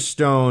think that's just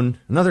Stone,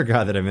 another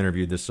guy that I've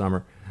interviewed this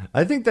summer.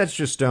 I think that's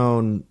just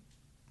Stone,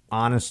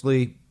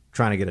 honestly,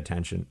 trying to get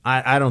attention.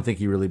 I don't think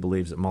he really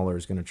believes that Mueller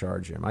is going to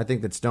charge him. I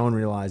think that Stone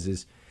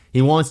realizes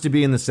he wants to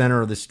be in the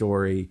center of the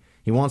story.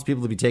 He wants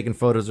people to be taking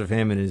photos of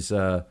him in his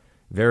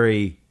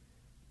very,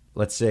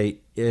 let's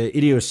say,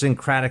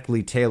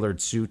 idiosyncratically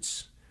tailored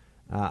suits.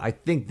 I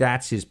think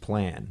that's his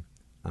plan.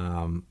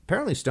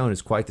 Apparently Stone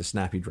is quite the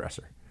snappy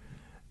dresser.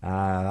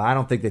 I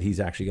don't think that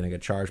he's actually going to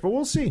get charged, but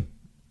we'll see.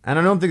 And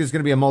I don't think it's going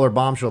to be a Mueller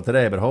bombshell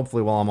today, but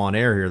hopefully while I'm on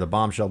air here, the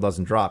bombshell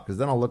doesn't drop, because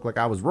then I'll look like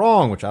I was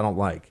wrong, which I don't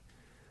like.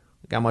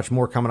 Got much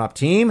more coming up,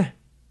 team.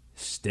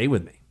 Stay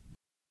with me.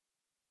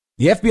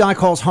 The FBI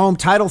calls home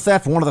title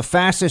theft one of the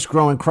fastest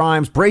growing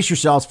crimes. Brace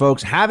yourselves,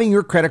 folks. Having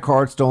your credit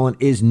card stolen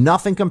is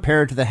nothing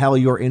compared to the hell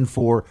you're in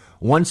for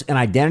once an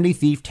identity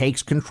thief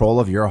takes control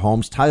of your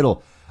home's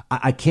title.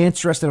 I can't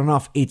stress it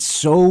enough. It's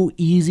so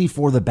easy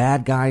for the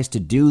bad guys to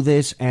do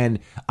this. And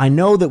I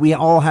know that we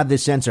all have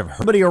this sense of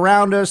everybody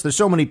around us. There's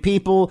so many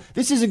people.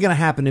 This isn't going to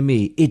happen to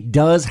me. It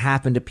does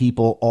happen to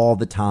people all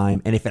the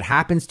time. And if it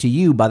happens to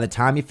you, by the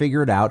time you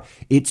figure it out,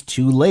 it's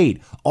too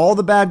late. All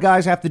the bad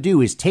guys have to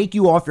do is take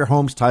you off your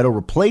home's title,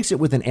 replace it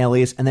with an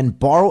alias, and then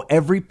borrow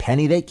every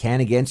penny they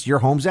can against your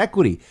home's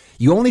equity.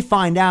 You only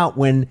find out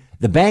when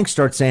the bank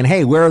starts saying,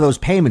 hey, where are those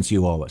payments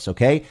you owe us?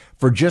 Okay.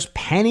 For just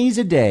pennies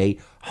a day,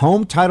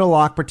 Home Title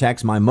Lock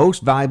protects my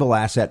most valuable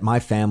asset, my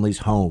family's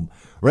home.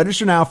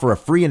 Register now for a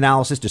free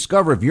analysis.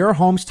 Discover if your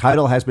home's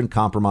title has been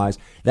compromised.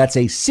 That's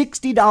a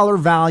 $60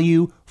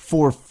 value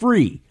for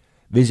free.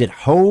 Visit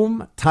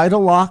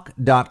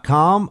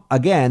HomeTitleLock.com.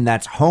 Again,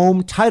 that's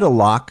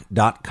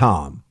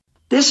HomeTitleLock.com.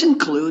 This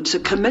includes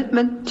a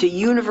commitment to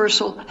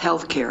universal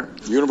health care.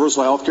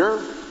 Universal health care?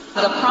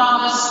 The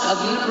promise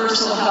of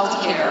universal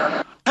health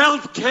care.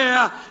 Health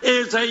care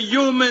is a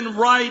human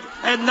right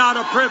and not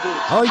a privilege.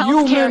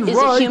 Health care is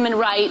a human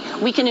right.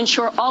 We can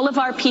ensure all of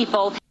our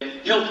people.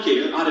 Health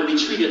care ought to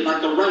be treated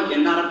like a right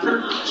and not a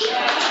privilege.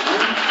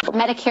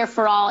 Medicare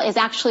for all is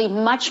actually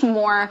much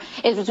cheaper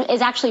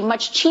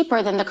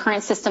than the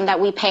current system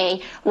that we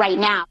pay right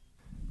now.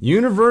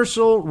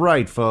 Universal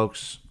right,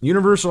 folks.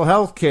 Universal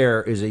health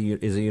care is a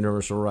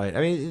universal right. I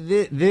mean,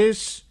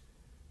 this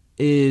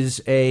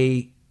isn't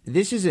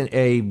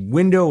a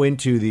window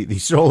into the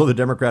soul of the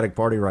Democratic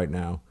Party right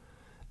now.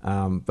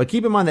 But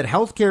keep in mind that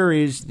healthcare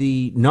is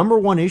the number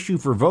one issue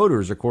for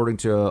voters, according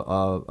to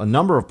a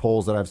number of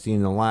polls that I've seen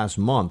in the last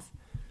month.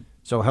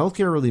 So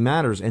healthcare really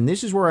matters. And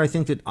this is where I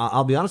think that,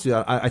 I'll be honest with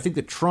you, I think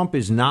that Trump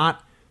is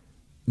not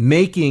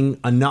making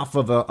enough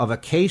of a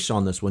case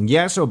on this one.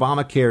 Yes,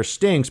 Obamacare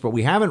stinks, but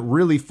we haven't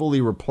really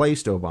fully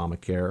replaced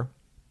Obamacare.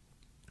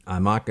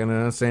 I'm not going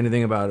to say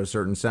anything about a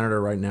certain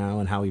senator right now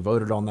and how he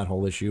voted on that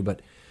whole issue,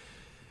 but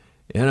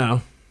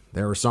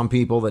there were some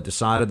people that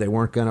decided they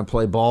weren't going to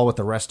play ball with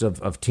the rest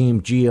of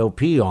Team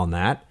GOP on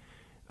that.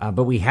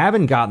 But we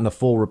haven't gotten the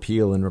full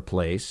repeal and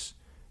replace.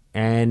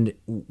 And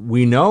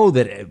we know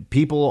that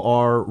people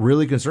are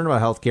really concerned about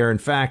health care. In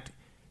fact,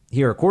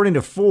 here, according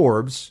to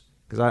Forbes,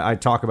 because I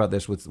talk about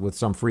this with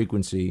some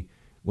frequency,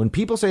 when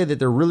people say that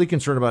they're really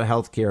concerned about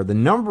health care, the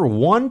number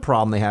one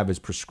problem they have is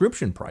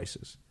prescription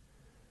prices.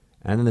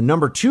 And then the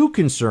number two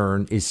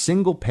concern is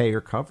single payer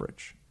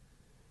coverage.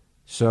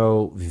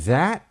 So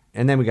that,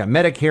 and then we got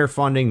Medicare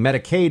funding,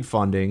 Medicaid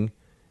funding.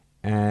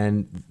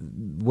 And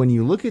when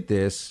you look at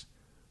this,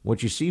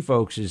 what you see,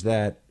 folks, is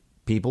that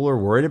people are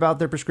worried about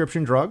their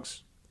prescription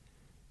drugs.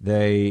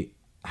 They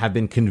have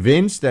been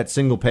convinced that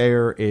single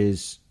payer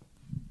is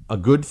a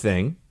good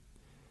thing,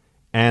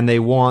 and they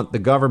want the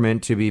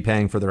government to be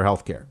paying for their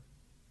health care.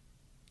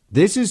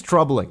 This is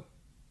troubling.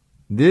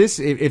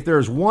 If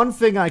there's one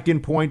thing I can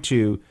point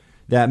to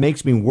that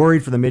makes me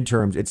worried for the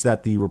midterms, it's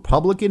that the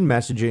Republican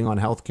messaging on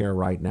health care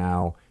right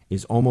now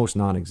is almost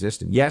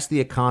non-existent. Yes, the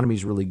economy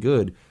is really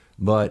good,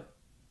 but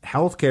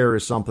healthcare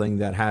is something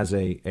that has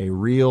a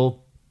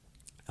real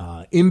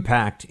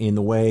impact in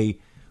the way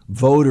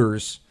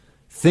voters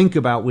think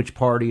about which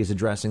party is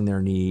addressing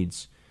their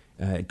needs.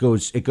 It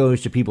goes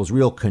to people's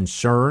real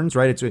concerns,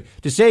 right? It's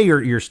to say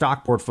your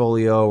stock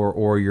portfolio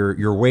or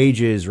your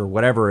wages or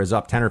whatever is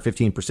up 10 or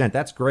 15%.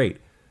 That's great.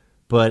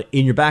 But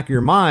in your back of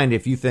your mind,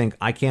 if you think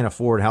I can't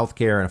afford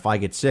healthcare and if I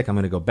get sick, I'm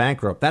going to go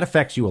bankrupt, that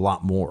affects you a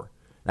lot more.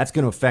 That's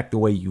going to affect the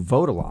way you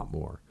vote a lot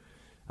more.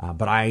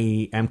 But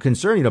I am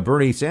concerned,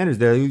 Bernie Sanders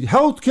there,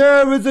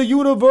 healthcare is a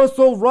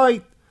universal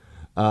right.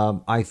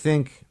 I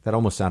think that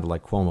almost sounded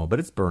like Cuomo, but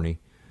it's Bernie.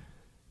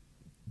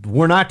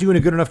 we're not doing a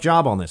good enough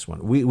job on this one.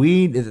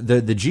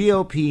 The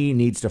GOP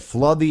needs to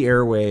flood the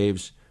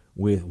airwaves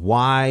with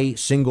why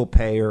single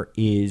payer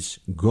is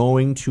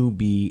going to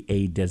be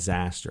a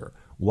disaster,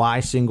 why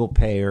single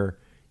payer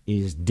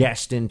is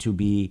destined to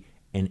be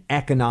an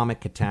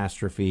economic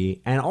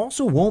catastrophe and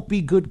also won't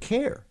be good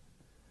care.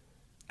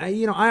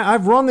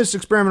 I've run this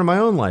experiment in my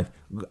own life.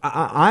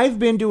 I've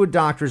been to a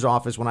doctor's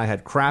office when I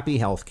had crappy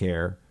health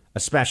care, a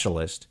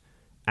specialist,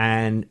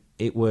 and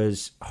it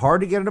was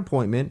hard to get an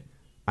appointment.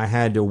 I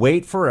had to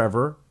wait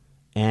forever,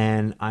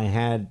 and I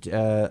had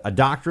a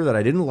doctor that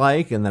I didn't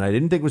like and that I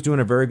didn't think was doing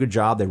a very good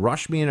job. They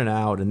rushed me in and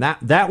out, and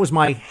that was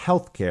my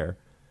health care.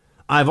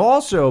 I've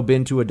also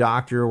been to a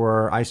doctor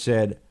where I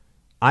said,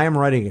 I am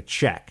writing a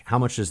check. How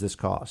much does this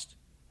cost?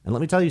 And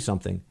let me tell you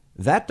something.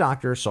 That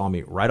doctor saw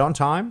me right on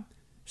time,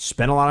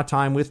 spent a lot of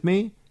time with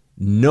me,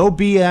 no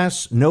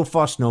BS, no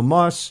fuss, no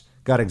muss,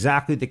 got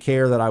exactly the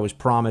care that I was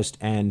promised,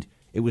 and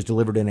it was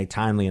delivered in a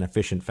timely and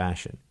efficient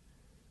fashion.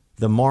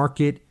 The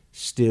market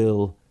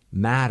still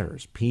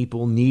matters.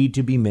 People need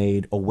to be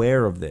made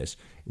aware of this.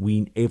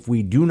 If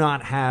we do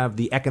not have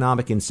the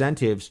economic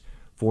incentives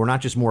for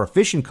not just more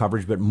efficient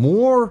coverage, but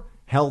more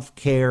health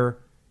care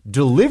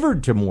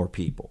delivered to more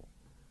people,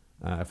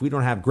 if we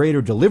don't have greater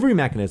delivery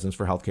mechanisms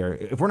for health care,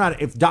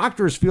 if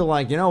doctors feel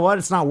like,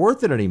 it's not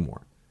worth it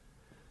anymore,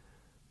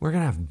 we're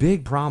going to have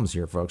big problems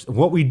here, folks.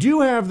 What we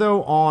do have,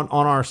 though, on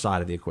our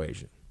side of the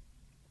equation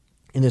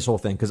in this whole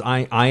thing, because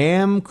I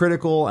am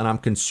critical and I'm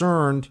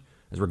concerned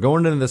as we're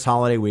going into this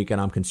holiday weekend,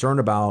 I'm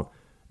concerned about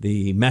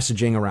the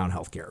messaging around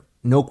healthcare.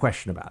 No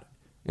question about it.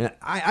 And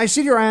I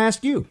sit here, I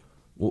ask you,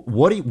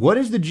 what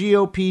is the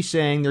GOP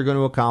saying they're going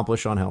to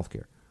accomplish on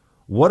healthcare?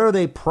 What are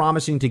they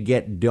promising to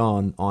get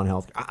done on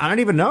healthcare? I don't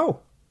even know.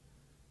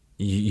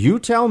 You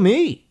tell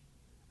me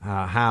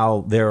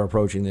how they're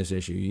approaching this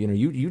issue.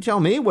 You tell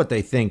me what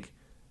they think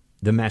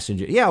the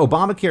message is. Yeah,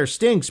 Obamacare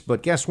stinks,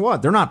 but guess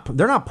what? They're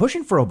not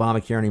pushing for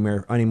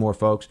Obamacare anymore,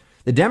 folks.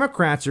 The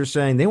Democrats are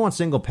saying they want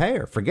single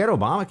payer. Forget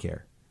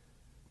Obamacare.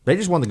 They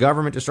just want the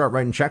government to start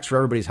writing checks for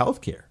everybody's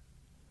health care.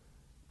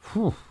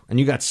 And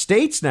you got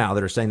states now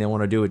that are saying they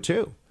want to do it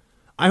too.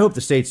 I hope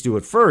the states do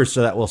it first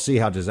so that we'll see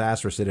how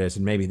disastrous it is,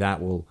 and maybe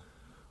that will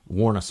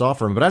warn us off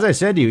from it. But as I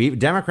said to you,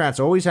 Democrats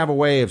always have a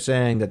way of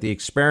saying that the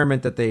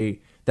experiment that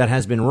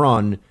has been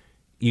run,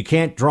 you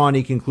can't draw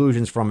any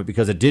conclusions from it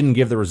because it didn't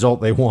give the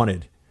result they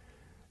wanted.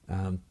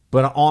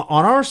 But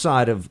on our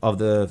side of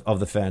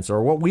the fence,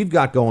 or what we've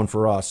got going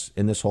for us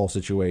in this whole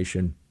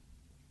situation,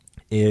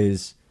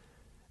 is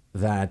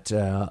that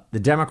the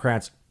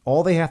Democrats,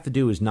 all they have to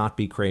do is not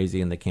be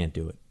crazy, and they can't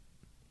do it.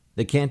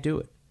 They can't do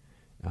it.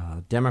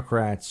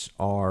 Democrats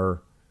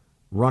are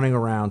running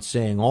around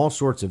saying all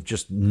sorts of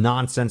just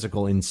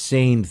nonsensical,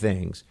 insane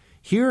things.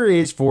 Here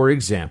is, for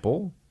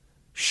example,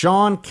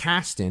 Sean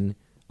Casten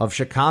of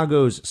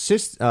Chicago's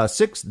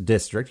 6th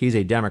District. He's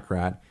a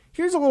Democrat.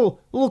 Here's a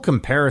little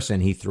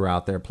comparison he threw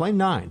out there. Play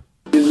 9.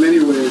 In many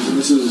ways,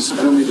 and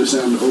I don't mean to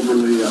sound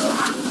overly,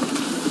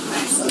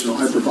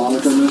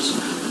 hyperbolic on this,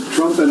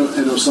 Trump and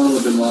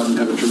Osama bin Laden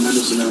have a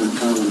tremendous amount in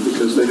common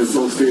because they have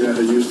both figured out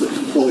how to use the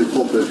holy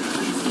pulpit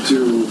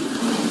to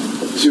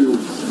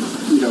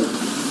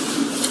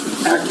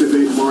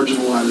activate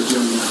marginalized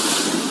young men.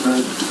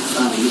 Right?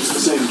 It's the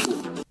same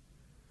tool.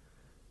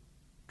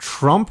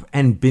 Trump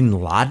and bin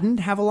Laden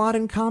have a lot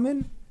in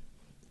common?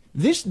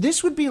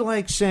 This would be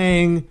like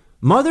saying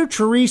Mother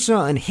Teresa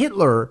and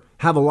Hitler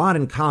have a lot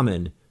in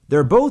common.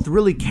 They're both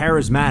really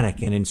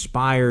charismatic and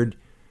inspired,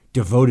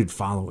 devoted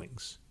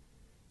followings.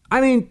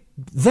 I mean,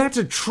 that's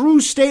a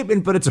true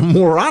statement, but it's a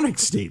moronic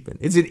statement.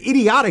 It's an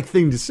idiotic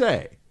thing to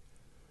say.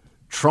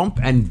 Trump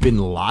and bin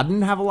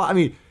Laden have a lot. I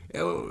mean,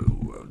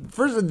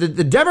 first,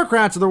 the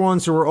Democrats are the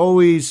ones who are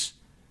always,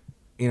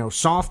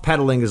 soft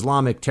peddling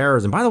Islamic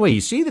terrorism. By the way,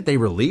 you see that they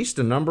released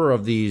a number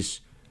of these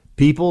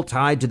people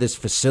tied to this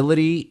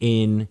facility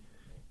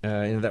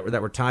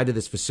that were tied to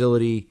this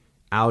facility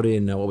out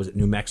in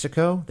New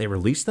Mexico. They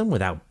released them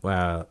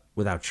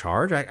without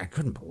charge. I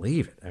couldn't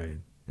believe it. I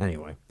mean,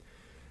 anyway,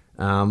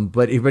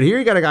 but here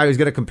you got a guy who's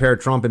going to compare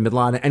Trump and bin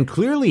Laden, and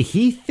clearly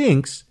he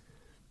thinks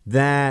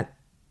that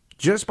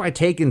just by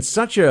taking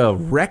such a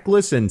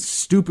reckless and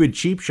stupid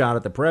cheap shot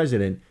at the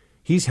president,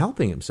 he's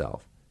helping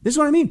himself. This is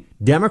what I mean.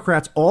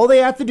 Democrats, all they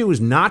have to do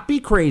is not be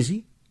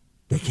crazy.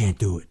 They can't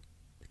do it.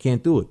 They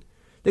can't do it.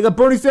 They got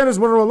Bernie Sanders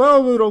running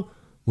around,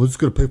 well, it's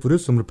going to pay for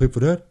this, I'm going to pay for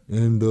that.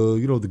 And,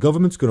 the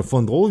government's going to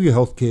fund all your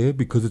health care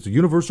because it's a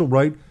universal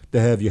right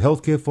to have your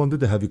health care funded,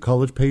 to have your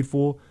college paid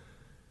for.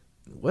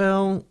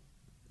 Well,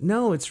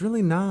 no, it's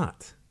really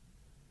not.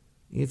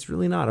 It's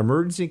really not.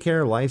 Emergency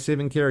care,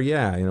 life-saving care,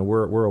 yeah,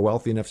 we're a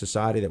wealthy enough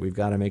society that we've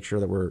got to make sure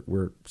that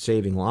we're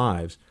saving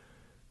lives.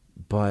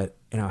 But,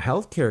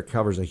 healthcare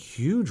covers a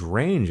huge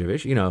range of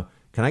issues.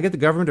 Can I get the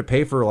government to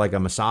pay for like a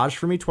massage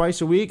for me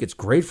twice a week? It's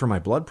great for my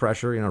blood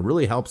pressure. It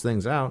really helps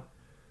things out.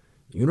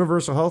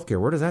 Universal healthcare,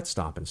 where does that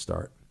stop and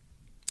start?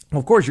 Well,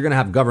 of course, you're going to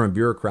have government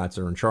bureaucrats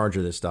that are in charge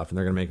of this stuff, and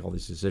they're going to make all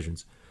these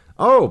decisions.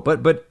 Oh,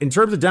 but in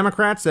terms of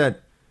Democrats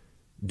that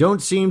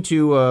don't seem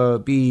to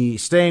be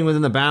staying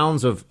within the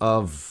bounds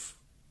of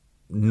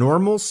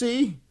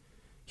normalcy.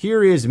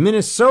 Here is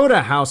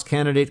Minnesota House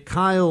candidate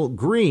Kyle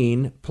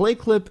Green. Play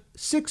clip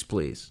 6,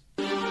 please.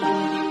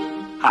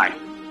 Hi,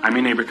 I'm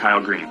your neighbor Kyle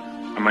Green.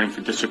 I'm running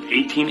for District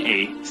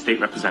 18A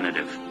State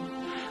Representative.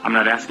 I'm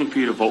not asking for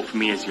you to vote for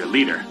me as your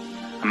leader.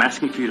 I'm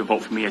asking for you to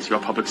vote for me as your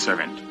public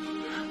servant.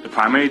 The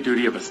primary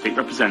duty of a state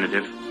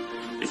representative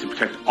is to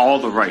protect all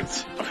the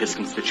rights of his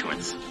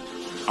constituents.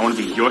 I want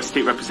to be your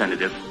state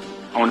representative.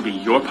 I want to be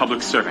your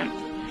public servant.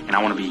 And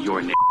I want to be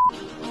your neighbor.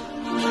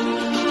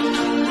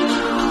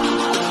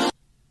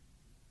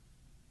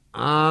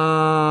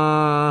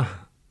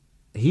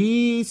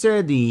 He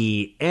said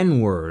the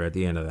N-word at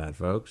the end of that,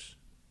 folks.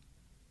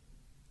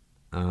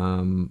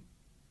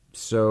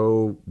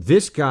 So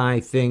this guy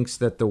thinks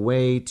that the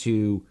way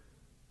to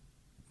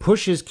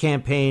push his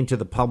campaign to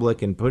the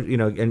public and put,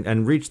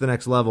 and reach the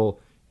next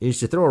level is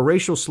to throw a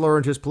racial slur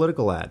into his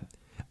political ad.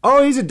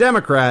 Oh, he's a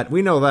Democrat.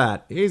 We know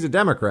that. He's a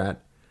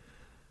Democrat.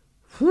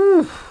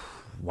 Whew.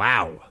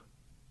 Wow.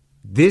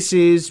 This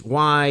is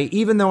why,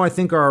 even though I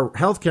think our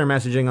healthcare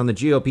messaging on the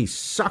GOP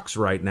sucks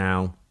right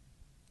now,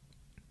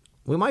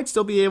 we might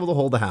still be able to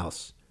hold the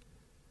House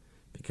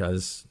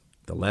because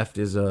the left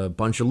is a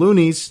bunch of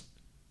loonies.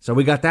 So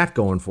we got that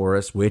going for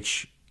us,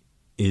 which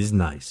is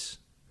nice.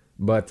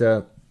 But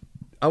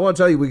I want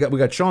to tell you, we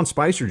got Sean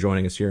Spicer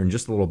joining us here in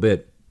just a little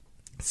bit.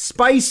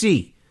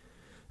 Spicy.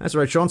 That's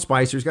right, Sean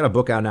Spicer. He's got a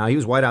book out now. He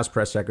was White House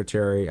press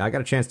secretary. I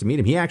got a chance to meet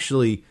him. He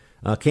actually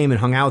came and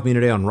hung out with me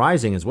today on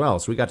Rising as well.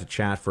 So we got to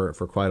chat for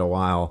quite a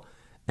while.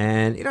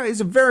 And,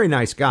 he's a very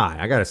nice guy,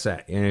 I got to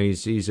say.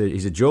 He's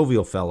a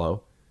jovial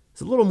fellow.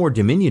 He's a little more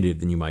diminutive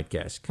than you might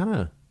guess. Kind of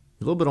a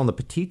little bit on the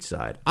petite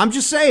side. I'm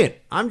just saying.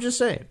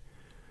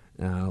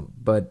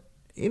 But,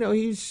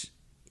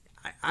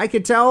 I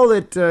could tell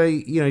that,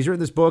 he's written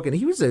this book, and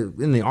he was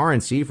in the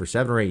RNC for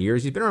 7 or 8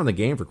 years. He's been around the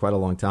game for quite a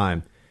long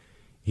time.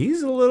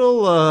 He's a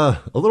little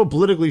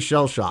politically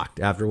shell-shocked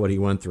after what he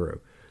went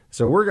through.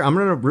 So I'm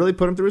going to really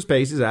put him through his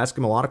paces, ask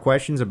him a lot of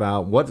questions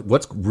about what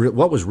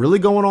was really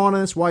going on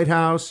in this White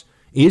House.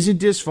 Is it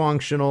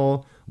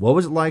dysfunctional? What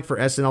was it like for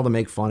SNL to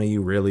make fun of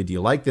you, really? Do you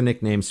like the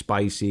nickname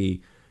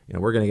Spicy?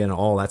 We're going to get into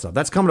all that stuff.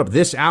 That's coming up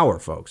this hour,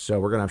 folks. So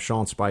we're going to have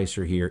Sean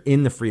Spicer here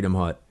in the Freedom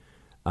Hut.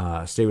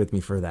 Stay with me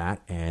for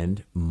that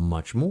and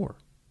much more.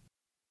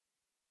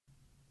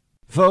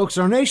 Folks,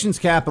 our nation's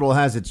capital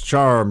has its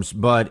charms,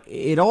 but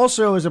it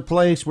also is a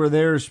place where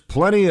there's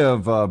plenty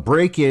of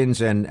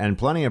break-ins and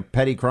plenty of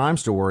petty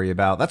crimes to worry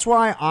about. That's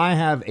why I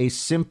have a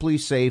Simply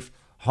Safe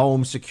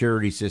home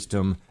security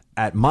system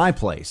at my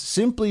place.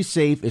 Simply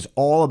Safe is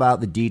all about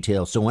the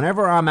details. So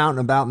whenever I'm out and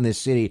about in this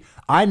city,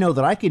 I know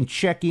that I can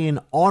check in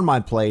on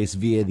my place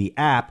via the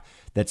app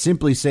that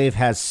Simply Safe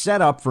has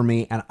set up for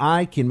me, and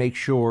I can make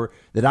sure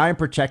that I am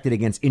protected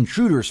against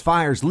intruders,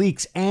 fires,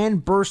 leaks,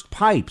 and burst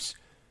pipes.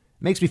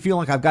 Makes me feel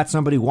like I've got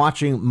somebody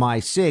watching my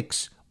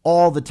 6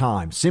 all the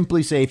time.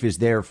 Simply Safe is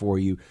there for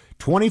you.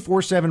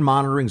 24/7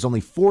 monitoring is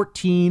only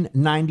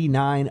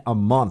 $14.99 a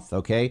month,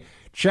 okay?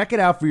 Check it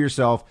out for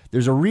yourself.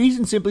 There's a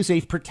reason Simply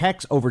Safe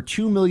protects over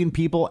 2 million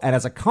people, and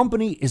as a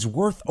company is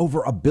worth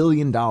over $1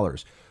 billion.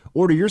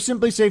 Order your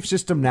Simply Safe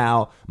system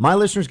now. My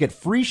listeners get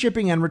free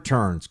shipping and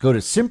returns. Go to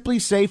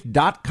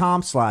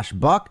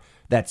simplysafe.com/buck.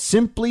 That's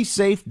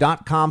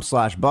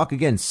simplysafe.com/buck.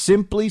 Again,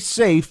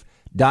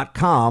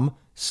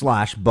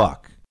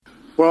 simplysafe.com/buck.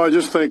 Well, I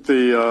just think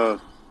the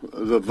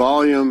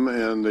volume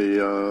and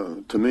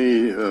the to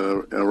me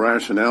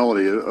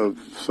irrationality of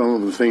some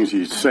of the things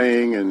he's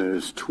saying in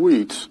his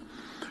tweets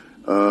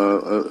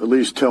at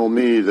least tell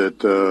me that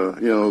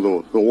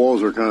the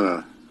walls are kind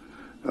of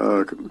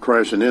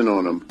crashing in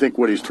on him. I think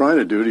what he's trying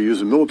to do, to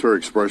use a military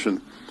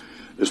expression,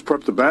 is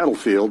prep the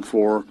battlefield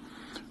for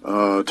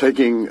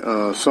taking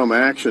some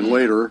action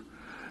later,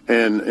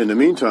 and in the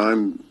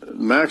meantime,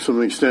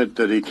 maximum extent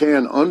that he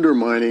can,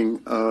 undermining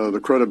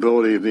the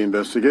credibility of the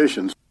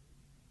investigations.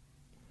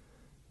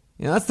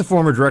 Yeah, that's the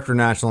former director of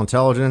national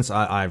intelligence.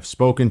 I've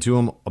spoken to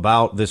him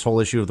about this whole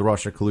issue of the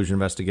Russia collusion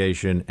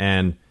investigation,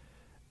 and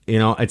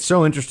it's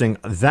so interesting.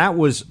 That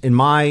was, in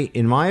my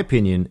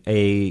opinion,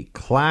 a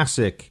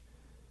classic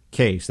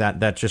case,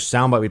 that just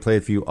soundbite we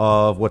played for you,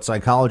 of what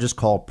psychologists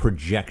call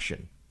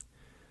projection.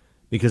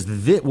 Because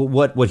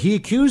what he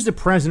accused the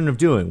president of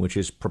doing, which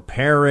is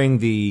preparing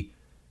the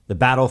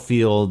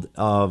battlefield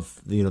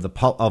of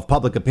of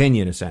public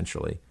opinion,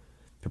 essentially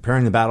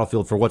preparing the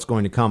battlefield for what's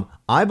going to come.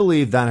 I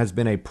believe that has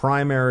been a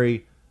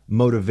primary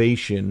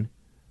motivation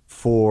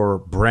for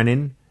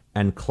Brennan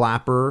and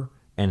Clapper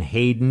and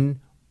Hayden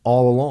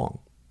all along.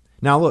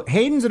 Now, look,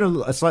 Hayden's in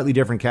a slightly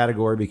different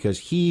category because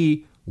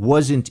he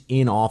wasn't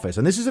in office.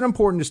 And this is an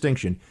important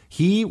distinction.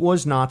 He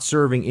was not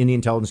serving in the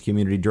intelligence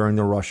community during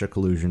the Russia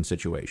collusion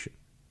situation,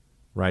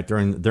 right?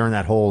 During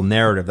that whole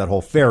narrative, that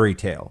whole fairy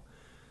tale.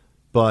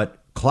 But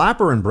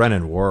Clapper and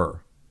Brennan were.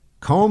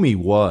 Comey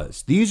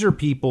was. These are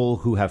people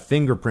who have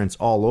fingerprints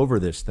all over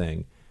this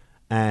thing.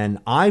 And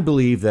I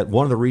believe that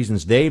one of the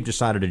reasons they've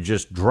decided to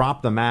just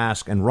drop the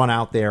mask and run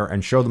out there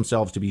and show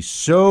themselves to be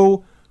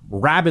so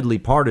rabidly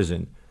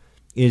partisan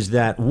is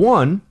that,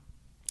 one,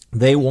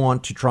 they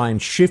want to try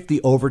and shift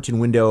the Overton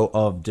window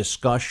of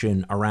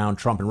discussion around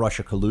Trump and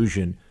Russia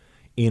collusion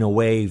in a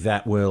way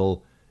that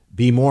will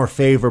be more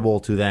favorable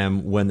to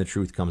them when the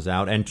truth comes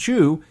out. And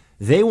two,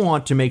 they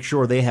want to make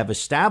sure they have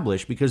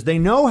established, because they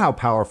know how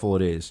powerful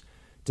it is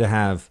to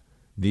have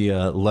the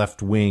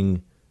left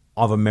wing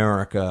of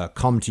America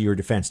come to your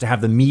defense, to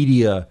have the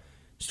media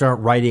start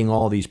writing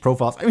all these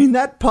profiles. I mean,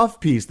 that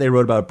puff piece they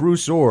wrote about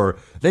Bruce Orr,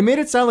 they made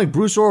it sound like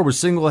Bruce Orr was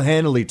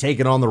single-handedly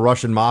taking on the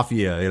Russian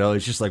mafia. You know,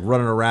 it's just like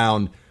running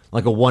around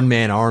like a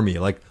one-man army.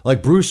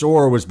 Like Bruce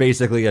Orr was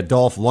basically a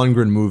Dolph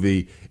Lundgren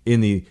movie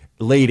in the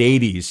late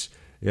 80s.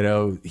 You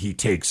know, he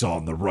takes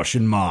on the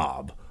Russian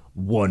mob,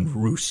 one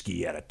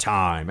Ruski at a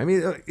time. I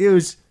mean, it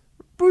was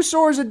Bruce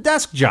Orr is a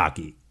desk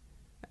jockey.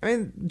 I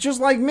mean,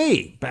 just like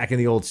me back in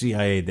the old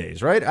CIA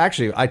days, right?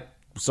 Actually, I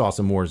saw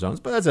some war zones,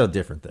 but that's a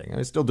different thing.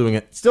 I'm still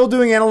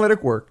doing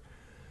analytic work.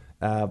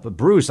 But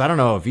Bruce, I don't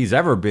know if he's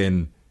ever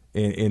been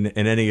in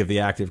any of the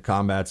active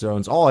combat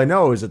zones. All I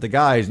know is that the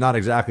guy is not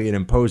exactly an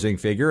imposing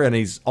figure, and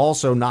he's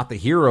also not the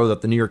hero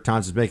that the New York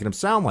Times is making him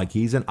sound like.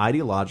 He's an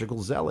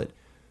ideological zealot.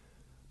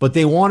 But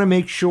they want to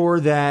make sure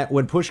that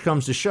when push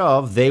comes to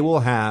shove, they will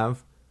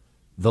have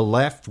the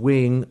left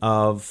wing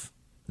of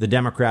the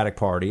Democratic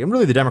Party, and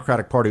really the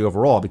Democratic Party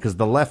overall, because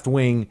the left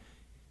wing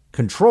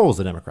controls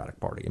the Democratic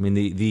Party. I mean,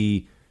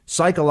 the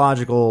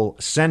psychological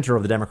center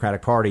of the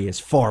Democratic Party is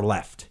far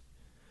left.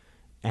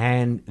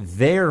 And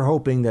they're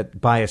hoping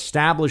that by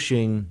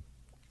establishing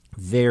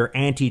their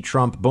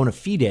anti-Trump bona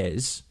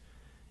fides,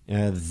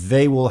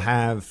 they will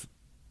have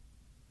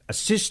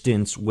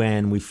assistance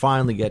when we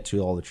finally get to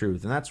all the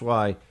truth. And that's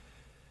why,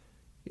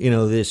 you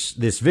know, this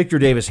Victor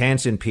Davis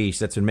Hanson piece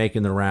that's been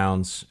making the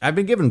rounds. I've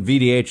been giving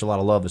VDH a lot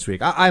of love this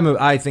week.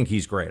 I think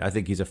he's great. I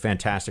think he's a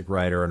fantastic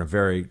writer and a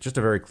very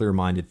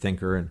clear-minded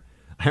thinker. And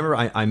I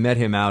remember I met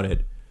him out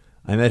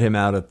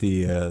at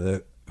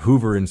the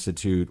Hoover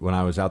Institute when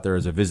I was out there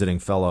as a visiting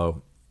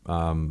fellow.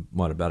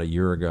 About a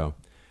year ago,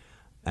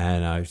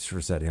 and I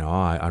sort of said,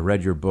 I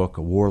read your book,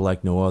 A War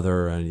Like No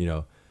Other,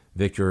 and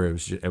Victor,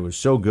 it was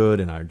so good,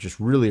 and I just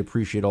really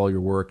appreciate all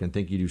your work and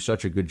think you do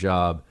such a good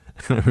job.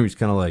 And he was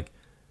kind of like,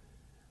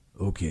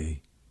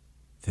 okay,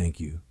 thank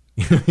you.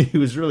 He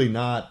was really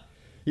not.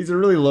 He's a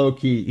really low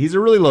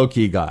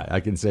key guy.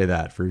 I can say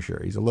that for sure.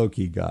 He's a low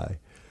key guy.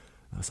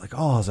 I was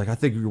like, I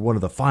think you're one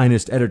of the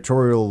finest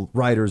editorial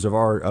writers of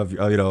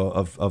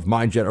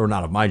my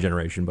not of my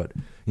generation, but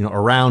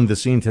around the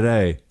scene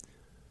today.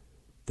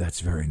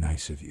 That's very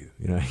nice of you.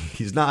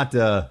 He's not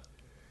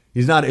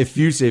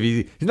effusive.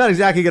 He's not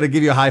exactly going to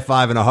give you a high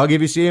five and a hug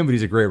if you see him, but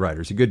he's a great writer.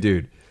 He's a good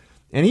dude.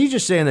 And he's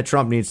just saying that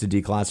Trump needs to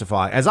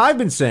declassify, as I've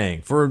been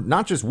saying for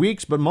not just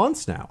weeks, but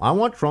months now. I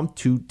want Trump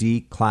to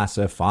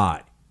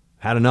declassify.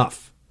 Had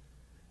enough.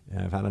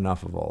 I've had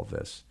enough of all of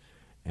this.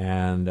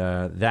 And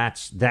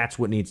that's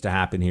what needs to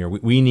happen here.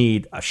 We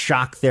need a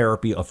shock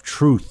therapy of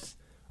truth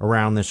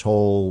around this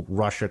whole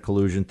Russia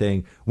collusion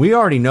thing. We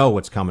already know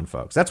what's coming,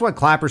 folks. That's why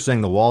Clapper's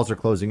saying the walls are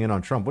closing in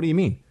on Trump. What do you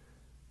mean?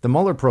 The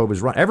Mueller probe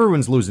is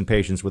everyone's losing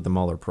patience with the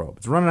Mueller probe.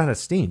 It's running out of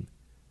steam.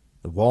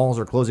 The walls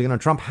are closing in on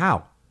Trump.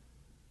 How?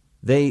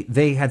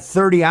 They had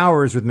 30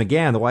 hours with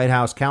McGahn, the White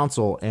House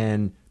counsel,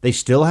 and they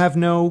still have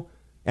no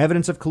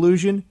evidence of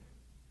collusion.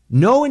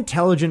 No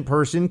intelligent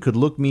person could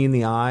look me in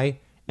the eye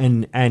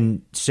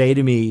and say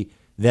to me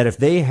that if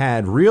they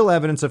had real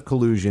evidence of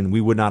collusion, we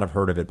would not have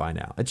heard of it by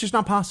now. It's just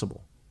not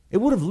possible. It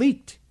would have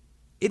leaked.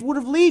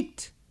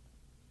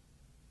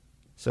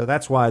 So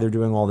that's why they're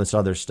doing all this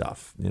other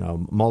stuff.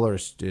 Mueller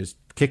is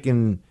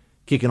kicking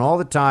all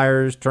the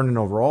tires, turning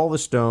over all the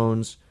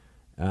stones.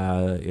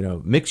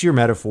 Mix your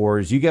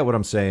metaphors. You get what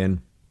I'm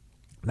saying.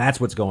 That's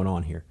what's going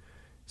on here.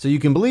 So you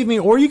can believe me,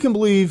 or you can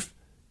believe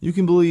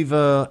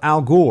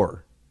Al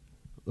Gore,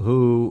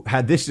 who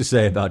had this to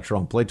say about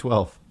Trump. Play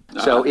 12.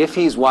 So if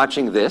he's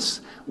watching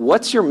this,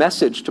 what's your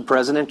message to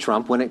President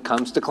Trump when it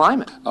comes to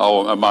climate?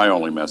 Oh, my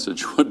only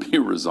message would be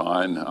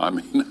resign. I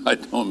mean, I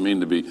don't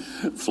mean to be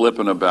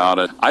flippant about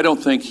it. I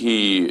don't think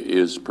he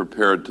is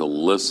prepared to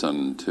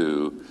listen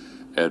to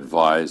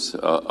advice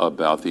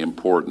about the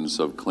importance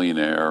of clean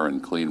air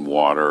and clean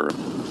water.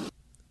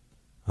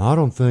 I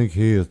don't think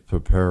he is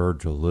prepared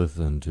to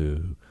listen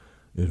to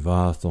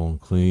advice on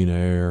clean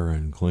air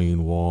and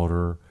clean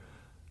water.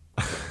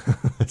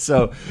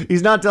 So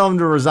he's not telling him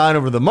to resign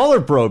over the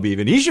Mueller probe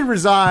even. He should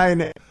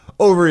resign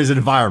over his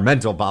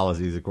environmental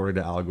policies, according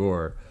to Al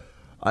Gore.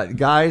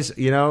 Guys,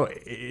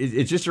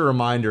 it's just a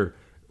reminder.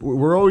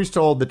 We're always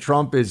told that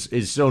Trump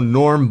is so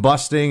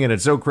norm-busting and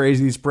it's so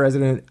crazy he's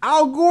president.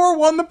 Al Gore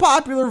won the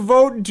popular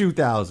vote in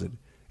 2000.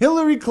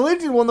 Hillary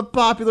Clinton won the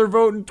popular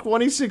vote in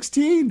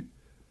 2016.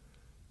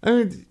 I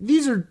mean,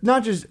 these are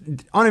not just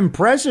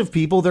unimpressive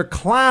people. They're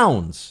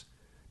clowns.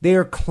 They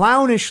are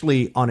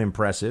clownishly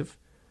unimpressive.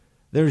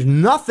 There's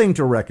nothing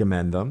to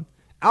recommend them.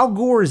 Al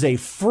Gore is a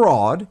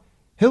fraud.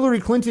 Hillary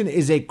Clinton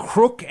is a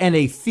crook and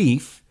a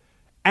thief.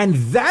 And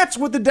that's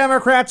what the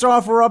Democrats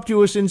offer up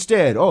to us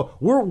instead. Oh,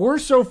 we're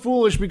so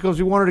foolish because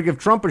we wanted to give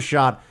Trump a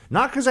shot.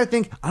 Not because I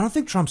don't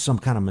think Trump's some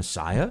kind of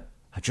messiah.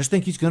 I just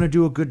think he's going to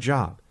do a good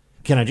job.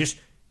 Can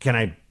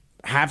I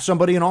have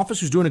somebody in office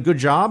who's doing a good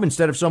job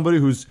instead of somebody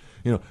who's,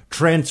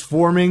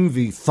 transforming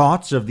the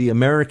thoughts of the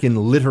American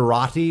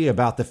literati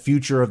about the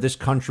future of this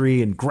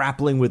country and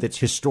grappling with its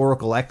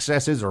historical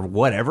excesses or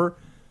whatever?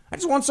 I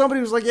just want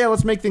somebody who's like, yeah,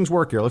 let's make things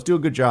work here. Let's do a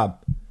good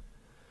job.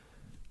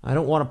 I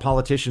don't want a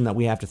politician that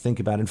we have to think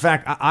about. In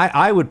fact,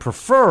 I would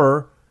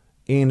prefer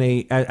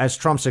as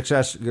Trump's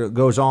success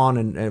goes on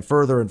and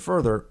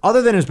further,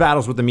 other than his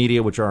battles with the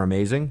media, which are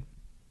amazing,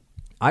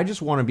 I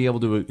just want to be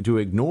able to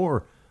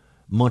ignore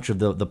much of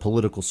the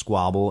political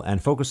squabble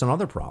and focus on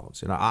other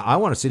problems. I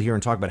want to sit here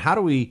and talk about how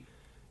do we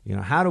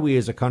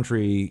as a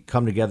country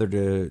come together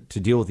to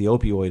deal with the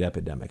opioid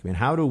epidemic? I mean,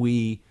 how do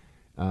we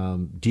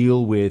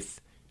deal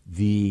with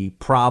the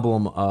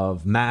problem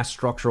of mass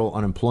structural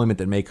unemployment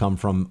that may come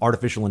from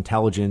artificial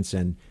intelligence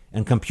and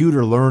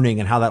computer learning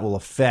and how that will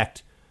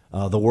affect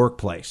the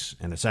workplace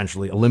and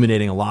essentially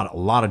eliminating a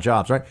lot of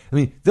jobs, right? I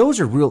mean, those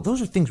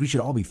are things we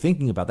should all be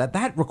thinking about.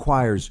 That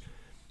requires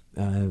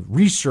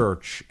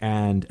research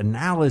and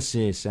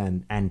analysis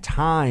and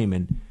time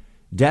and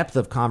depth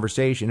of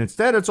conversation.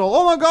 Instead, it's all,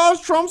 oh my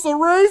gosh, Trump's a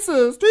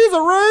racist. He's a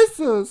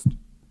racist.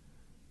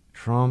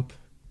 Trump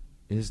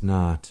is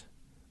not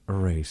a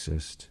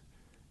racist.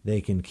 They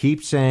can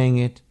keep saying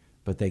it,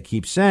 but they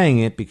keep saying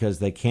it because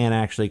they can't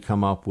actually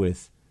come up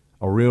with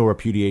a real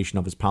repudiation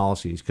of his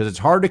policies, because it's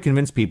hard to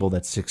convince people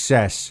that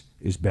success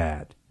is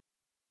bad.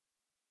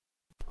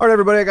 All right,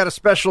 everybody, I got a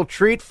special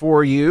treat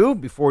for you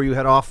before you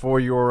head off for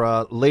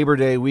your Labor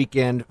Day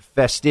weekend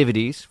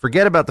festivities.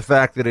 Forget about the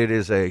fact that it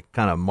is a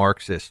kind of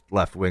Marxist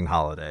left-wing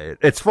holiday.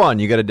 It's fun.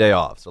 You get a day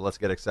off, so let's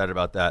get excited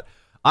about that.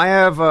 I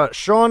have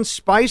Sean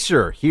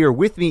Spicer here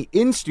with me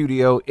in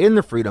studio in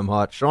the Freedom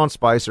Hut. Sean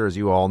Spicer, as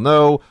you all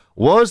know,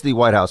 was the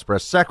White House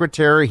press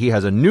secretary. He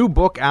has a new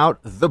book out,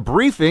 The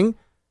Briefing.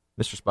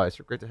 Mr.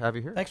 Spicer, great to have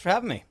you here. Thanks for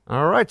having me.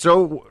 All right,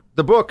 so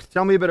the book,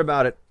 tell me a bit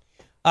about it.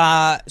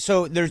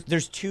 So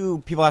there's two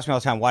people ask me all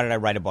the time, why did I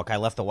write a book? I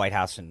left the White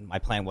House and my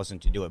plan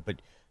wasn't to do it,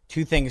 but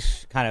two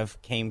things kind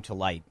of came to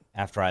light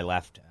after I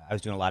left. I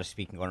was doing a lot of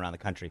speaking going around the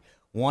country.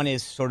 One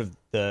is sort of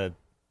the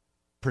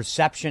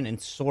perception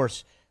and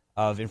source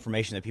of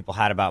information that people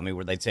had about me,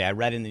 where they'd say, I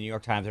read in the New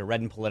York Times, I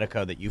read in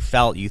Politico that you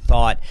felt, you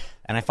thought,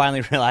 and I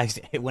finally realized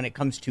when it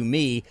comes to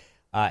me,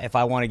 if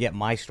I want to get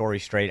my story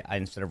straight,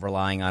 instead of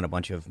relying on a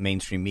bunch of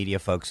mainstream media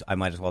folks, I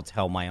might as well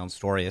tell my own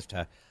story as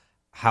to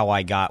how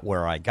I got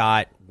where I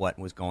got, what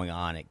was going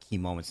on at key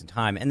moments in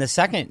time. And the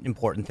second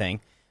important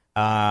thing,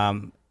 you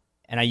and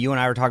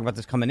I were talking about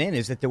this coming in,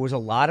 is that there was a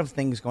lot of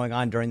things going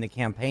on during the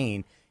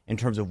campaign in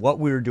terms of what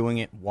we were doing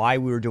it, why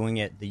we were doing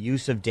it, the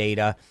use of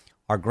data,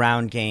 our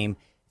ground game,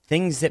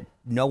 things that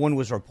no one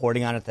was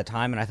reporting on at the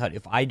time. And I thought,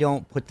 if I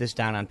don't put this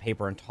down on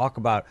paper and talk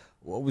about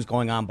what was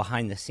going on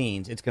behind the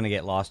scenes, it's going to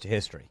get lost to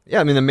history.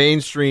 Yeah, I mean, the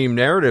mainstream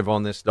narrative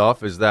on this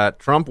stuff is that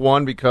Trump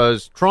won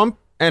because Trump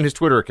and his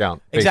Twitter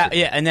account. Basically. Exactly.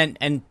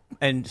 Yeah,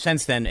 and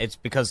since then it's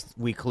because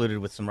we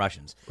colluded with some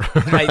Russians.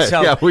 Right.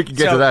 So, yeah, we can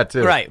get to that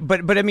too. Right.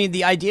 But I mean,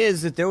 the idea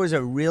is that there was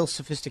a real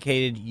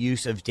sophisticated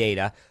use of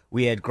data.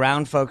 We had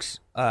ground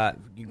folks,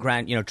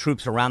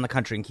 troops around the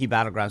country in key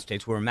battleground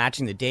states. We were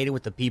matching the data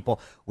with the people.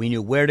 We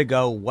knew where to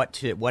go,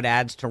 what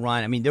ads to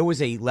run. I mean, there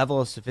was a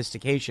level of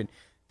sophistication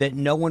that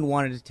no one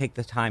wanted to take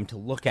the time to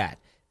look at,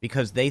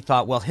 because they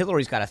thought, well,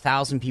 Hillary's got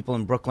 1,000 people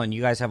in Brooklyn.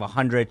 You guys have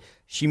 100.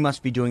 She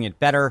must be doing it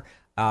better.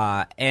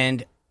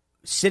 And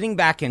sitting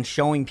back and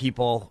showing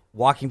people,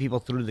 walking people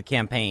through the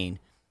campaign,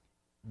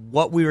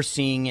 what we were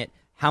seeing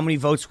how many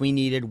votes we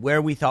needed, where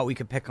we thought we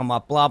could pick them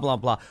up, blah, blah,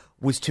 blah,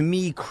 was to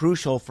me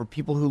crucial for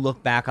people who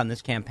look back on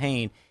this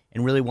campaign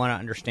and really want to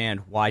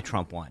understand why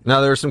Trump won. Now,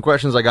 there are some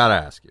questions I got to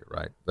ask you,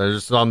 right?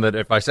 There's some that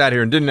if I sat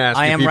here and didn't ask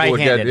you, people would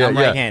get... I'm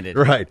right-handed.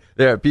 Right.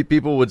 Yeah,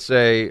 people would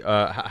say,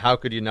 how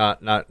could you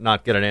not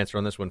get an answer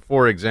on this one?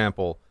 For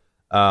example,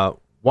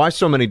 why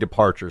so many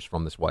departures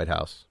from this White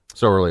House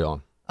so early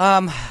on?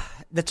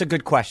 That's a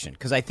good question,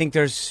 because I think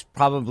there's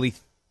probably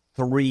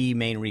three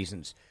main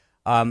reasons.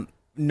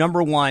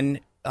 Number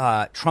one,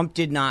 Trump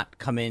did not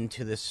come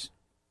into this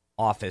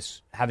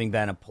office having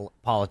been a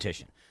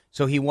politician.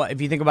 So if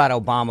you think about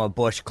Obama,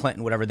 Bush,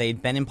 Clinton, whatever, they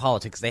had been in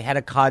politics. They had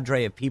a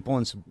cadre of people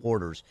and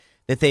supporters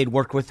that they had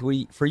worked with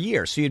for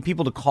years. So you had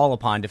people to call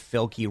upon to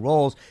fill key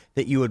roles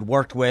that you had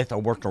worked with or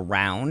worked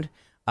around.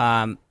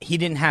 He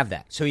didn't have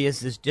that. So he has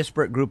this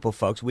disparate group of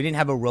folks. We didn't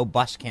have a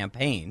robust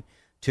campaign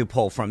to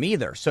pull from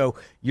either. So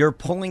you're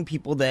pulling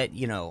people that,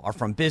 are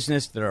from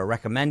business, that are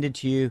recommended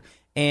to you,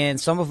 and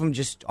some of them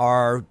just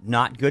are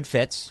not good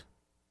fits.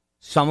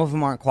 Some of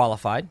them aren't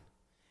qualified.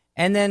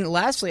 And then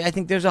lastly, I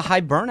think there's a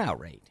high burnout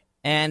rate.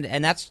 And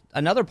that's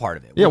another part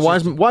of it. Yeah, why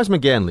is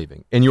McGahn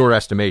leaving, in your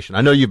estimation?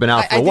 I know you've been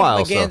out for a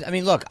while. McGahn, I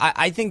mean, look,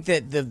 I think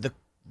that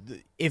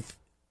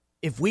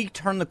if we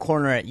turn the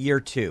corner at year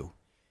 2,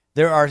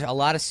 there are a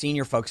lot of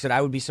senior folks that I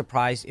would be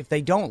surprised if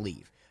they don't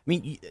leave. I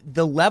mean,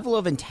 the level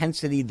of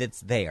intensity that's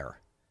there,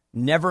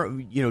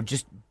 never,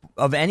 just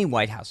of any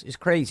White House, is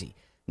crazy.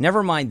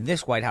 Never mind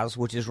this White House,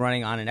 which is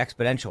running on an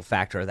exponential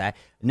factor of that.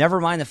 Never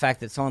mind the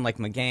fact that someone like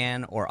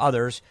McGahn or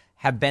others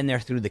have been there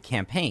through the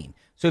campaign.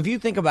 So if you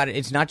think about it,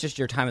 it's not just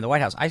your time in the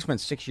White House. I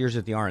spent 6 years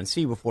at the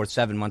RNC before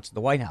 7 months at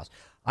the White House.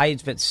 I had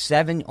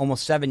spent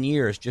almost 7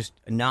 years just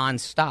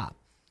nonstop.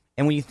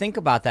 And when you think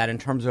about that in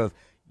terms of,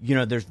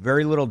 there's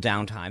very little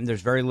downtime.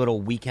 There's very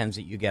little weekends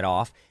that you get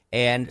off.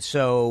 And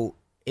so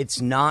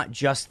it's not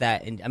just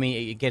that. I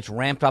mean, it gets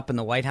ramped up in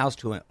the White House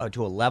to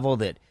a level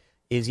that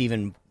is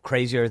even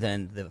crazier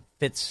than the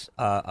fits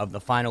of the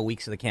final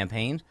weeks of the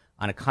campaign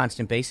on a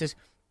constant basis.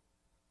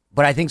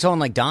 But I think someone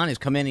like Don has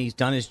come in and he's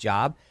done his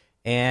job.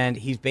 And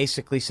he's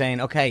basically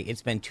saying, okay,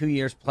 it's been 2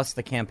 years plus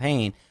the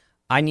campaign.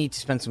 I need to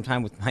spend some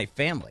time with my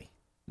family.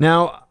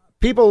 Now,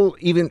 people,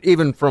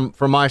 even from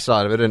my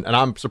side of it, and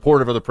I'm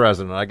supportive of the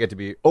president, I get to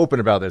be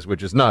open about this,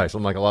 which is nice,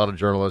 unlike a lot of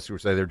journalists who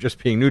say they're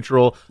just being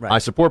neutral. Right. I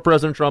support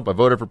President Trump. I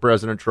voted for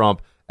President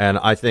Trump. And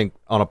I think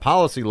on a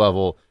policy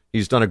level,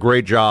 he's done a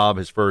great job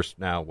his first,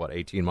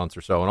 18 months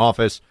or so in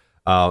office.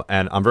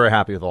 And I'm very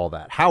happy with all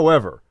that.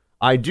 However,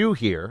 I do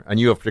hear, and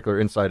you have particular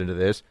insight into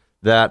this,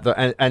 that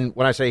and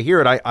when I say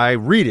hear it, I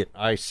read it.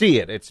 I see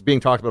it. It's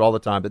being talked about all the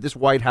time. But this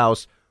White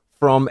House,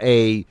 from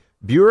a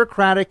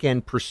bureaucratic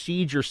and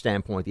procedure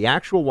standpoint, the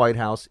actual White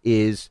House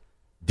is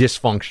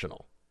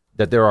dysfunctional,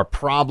 that there are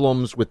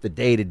problems with the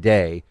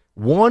day-to-day.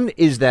 One,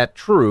 is that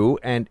true?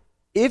 And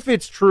if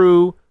it's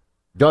true,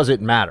 does it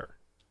matter?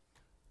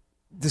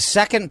 The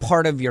second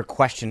part of your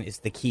question is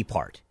the key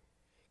part.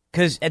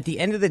 Because at the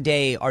end of the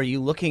day, are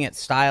you looking at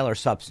style or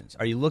substance?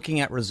 Are you looking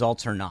at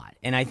results or not?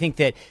 And I think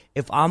that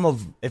if I'm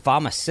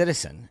a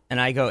citizen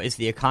and I go, is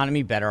the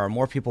economy better? Are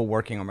more people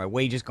working? Are my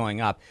wages going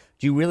up?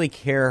 Do you really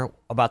care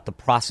about the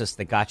process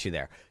that got you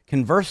there?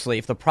 Conversely,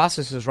 if the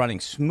process is running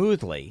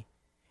smoothly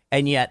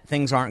and yet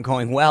things aren't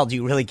going well, do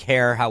you really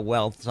care how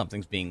well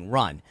something's being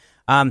run?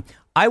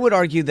 I would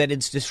argue that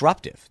it's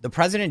disruptive. The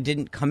president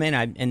didn't come in,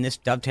 and this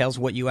dovetails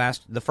what you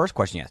asked, the first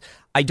question you asked.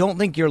 I don't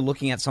think you're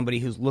looking at somebody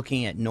who's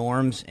looking at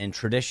norms and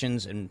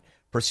traditions and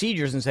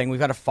procedures and saying we've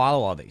got to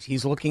follow all these.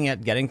 He's looking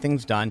at getting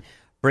things done,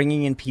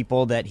 bringing in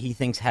people that he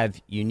thinks have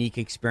unique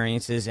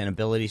experiences and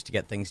abilities to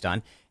get things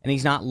done, and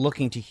he's not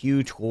looking to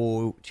hew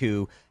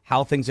to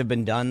how things have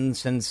been done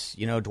since,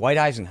 Dwight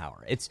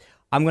Eisenhower. It's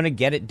I'm going to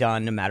get it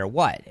done no matter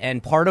what.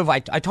 And part of I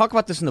talk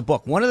about this in the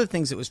book. One of the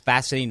things that was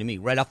fascinating to me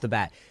right off the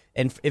bat,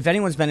 and if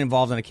anyone's been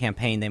involved in a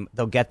campaign,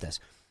 they'll get this.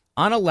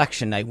 On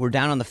election night, we're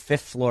down on the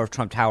 5th floor of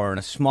Trump Tower in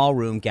a small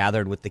room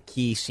gathered with the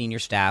key senior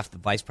staff, the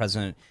vice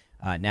president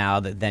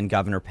then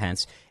Governor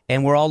Pence,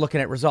 and we're all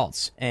looking at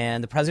results.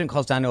 And the president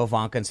calls down to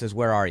Ivanka and says,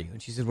 "Where are you?"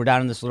 And she says, "We're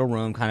down in this little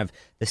room, kind of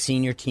the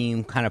senior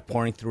team kind of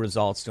pouring through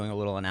results, doing a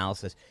little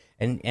analysis.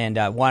 And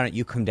why don't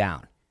you come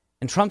down?"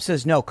 And Trump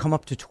says, "No, come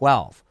up to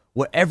 12,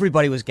 where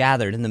everybody was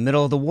gathered in the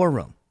middle of the war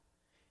room."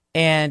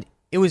 And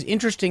it was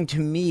interesting to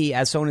me,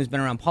 as someone who's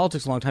been around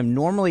politics a long time.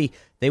 Normally,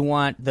 they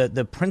want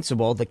the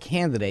principal, the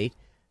candidate,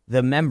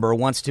 the member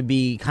wants to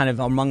be kind of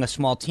among a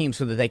small team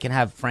so that they can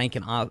have frank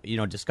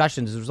and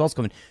discussions as the results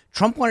come in.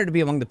 Trump wanted to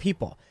be among the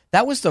people.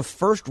 That was the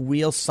first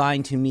real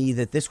sign to me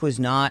that this was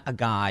not a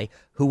guy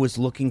who was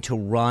looking to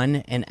run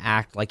and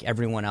act like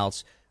everyone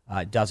else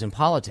does in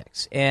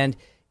politics. And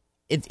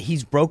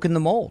he's broken the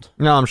mold.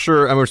 No, I'm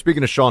sure. And we're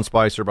speaking to Sean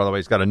Spicer, by the way.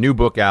 He's got a new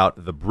book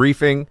out, The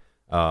Briefing.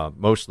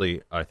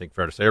 Mostly, I think,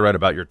 fair to say, right,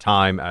 about your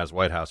time as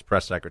White House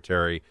press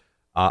secretary.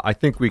 I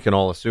think we can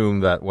all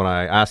assume that when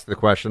I ask the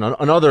question,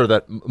 another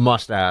that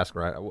must ask,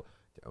 right,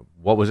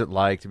 what was it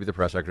like to be the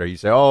press secretary? You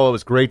say, "Oh, it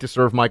was great to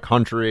serve my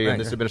country and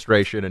this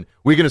administration," and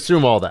we can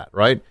assume all that,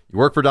 right? You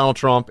work for Donald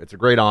Trump. It's a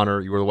great honor.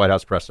 You were the White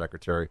House press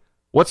secretary.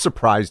 What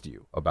surprised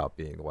you about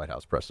being the White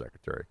House press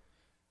secretary?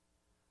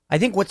 I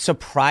think what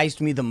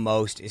surprised me the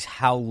most is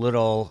how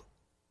little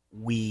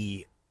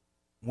we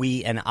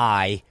and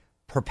I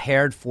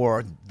prepared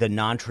for the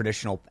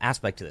non-traditional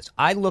aspect to this.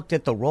 I looked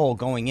at the role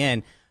going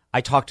in. I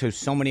talked to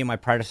so many of my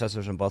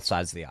predecessors on both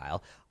sides of the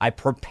aisle. I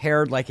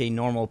prepared like a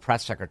normal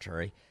press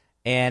secretary.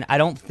 And I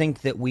don't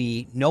think that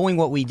knowing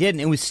what we did, and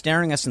it was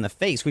staring us in the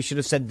face, we should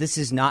have said, this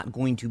is not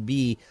going to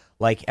be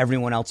like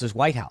everyone else's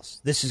White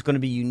House. This is going to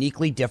be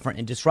uniquely different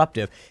and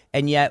disruptive.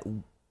 And yet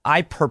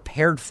I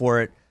prepared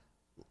for it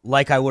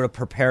like I would have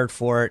prepared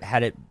for it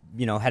had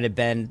it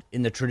been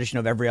in the tradition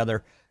of every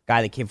other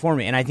guy that came for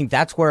me. And I think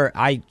that's where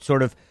I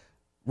sort of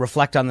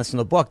reflect on this in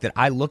the book, that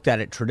I looked at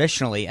it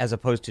traditionally as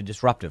opposed to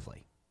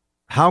disruptively.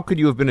 How could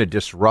you have been a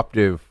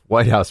disruptive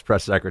White House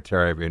press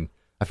secretary? I mean,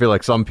 I feel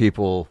like some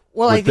people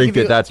would think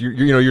that that's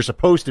you're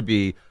supposed to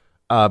be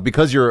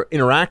because you're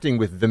interacting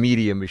with the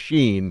media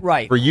machine,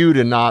 right? For you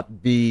to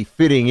not be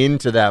fitting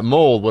into that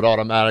mold would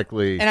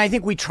automatically. And I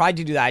think we tried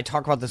to do that. I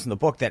talk about this in the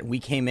book, that we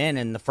came in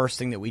and the first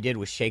thing that we did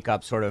was shake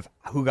up sort of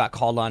who got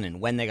called on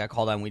and when they got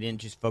called on. We didn't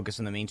just focus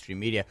on the mainstream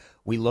media.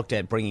 We looked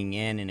at bringing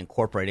in and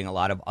incorporating a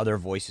lot of other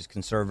voices,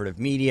 conservative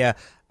media,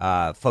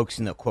 folks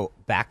in the quote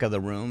back of the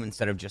room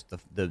instead of just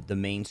the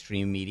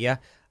mainstream media,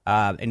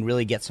 and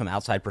really get some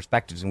outside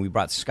perspectives. And we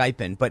brought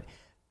Skype in, but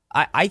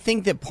I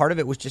think that part of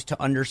it was just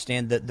to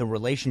understand that the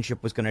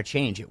relationship was going to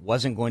change. It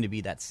wasn't going to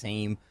be that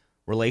same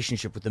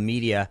relationship with the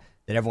media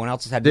that everyone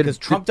else has had, because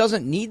Trump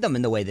doesn't need them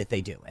in the way that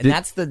they do, and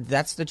that's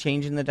the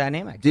change in the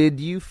dynamic. Did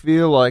you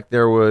feel like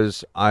there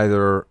was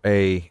either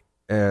a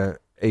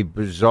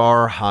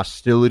bizarre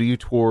hostility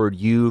toward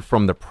you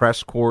from the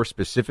press corps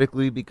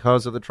specifically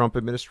because of the Trump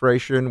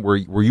administration?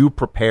 Were you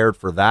prepared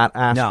for that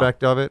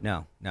aspect of it?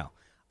 No.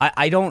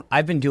 I don't.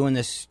 I've been doing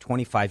this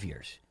 25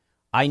 years.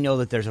 I know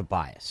that there's a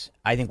bias.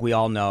 I think we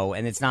all know,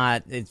 and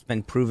it's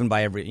been proven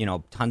by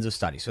tons of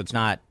studies. So it's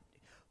not,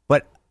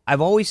 but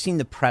I've always seen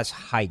the press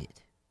hide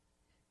it.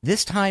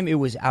 This time it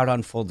was out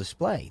on full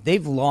display.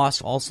 They've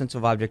lost all sense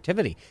of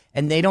objectivity,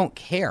 and they don't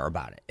care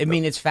about it. I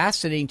mean, it's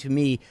fascinating to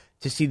me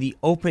to see the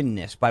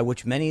openness by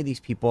which many of these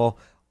people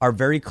are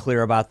very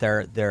clear about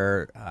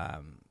their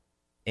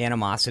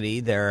animosity,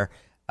 their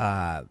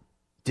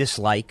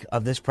dislike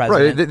of this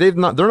president.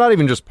 Right. They're not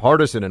even just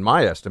partisan in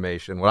my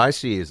estimation. What I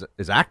see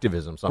is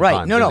activism sometimes.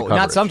 Right. No,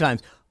 not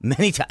sometimes.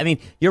 Many times. I mean,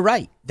 you're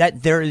right.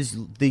 That there is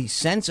the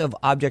sense of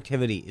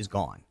objectivity is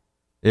gone.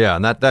 Yeah,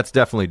 and that's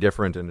definitely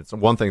different. And it's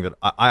one thing that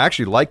I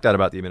actually like that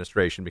about the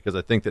administration, because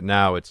I think that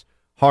now it's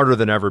harder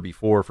than ever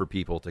before for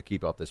people to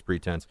keep up this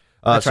pretense.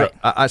 That's right.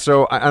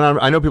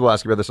 I know people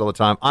ask about this all the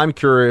time. I'm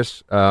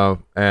curious,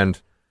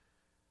 and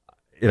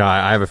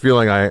I have a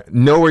feeling I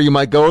know where you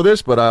might go with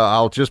this, but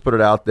I'll just put it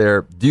out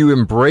there. Do you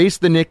embrace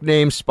the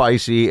nickname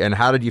Spicy, and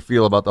how did you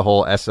feel about the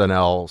whole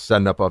SNL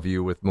send-up of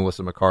you with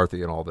Melissa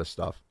McCarthy and all this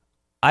stuff?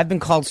 I've been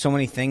called so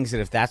many things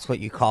that if that's what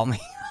you call me,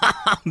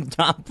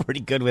 I'm pretty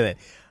good with it.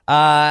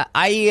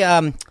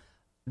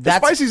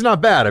 Spicy's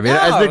not bad. I mean,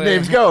 as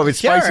nicknames go, sure,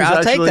 Spicy's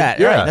I'll take that.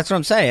 Yeah. Right, that's what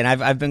I'm saying.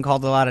 I've been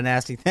called a lot of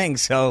nasty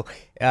things, so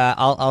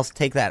I'll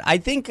take that. I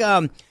think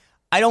I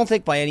don't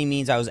think by any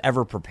means I was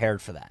ever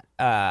prepared for that.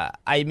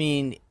 I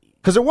mean,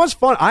 because it was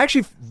fun. I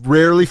actually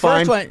rarely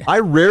find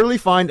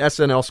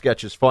SNL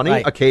sketches funny.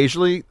 Right.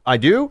 Occasionally, I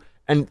do,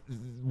 and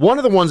one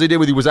of the ones they did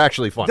with you was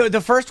actually funny. The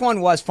first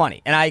one was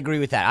funny, and I agree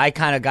with that. I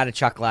kind of got a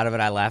chuckle out of it.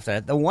 I laughed at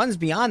it. The ones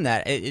beyond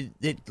that,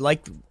 it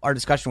like our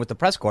discussion with the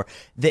press corps,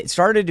 that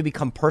started to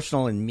become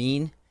personal and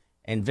mean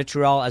and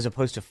vitriol as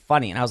opposed to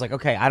funny. And I was like,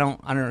 okay, I don't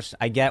understand.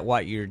 I get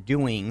what you're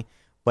doing,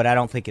 but I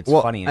don't think it's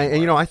funny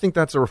anymore. And I think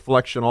that's a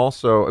reflection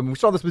also. I mean, we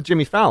saw this with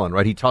Jimmy Fallon,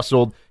 right? He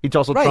tussled right.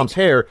 Trump's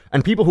hair,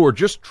 and people who are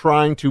just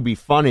trying to be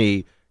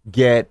funny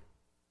get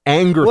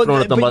anger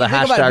thrown at them by the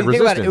hashtag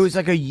resistance. It was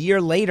like a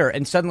year later,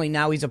 and suddenly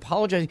now he's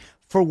apologizing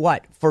for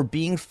what? For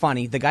being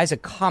funny. The guy's a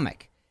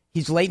comic.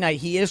 He's late night.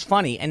 He is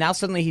funny, and now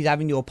suddenly he's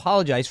having to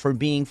apologize for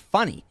being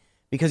funny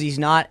because he's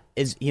not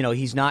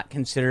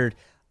considered.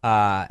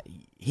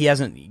 He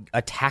hasn't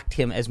attacked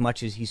him as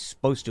much as he's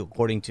supposed to,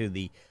 according to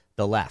the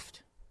left.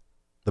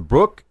 The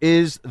book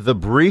is The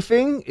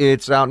Briefing.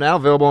 It's out now,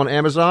 available on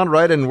Amazon,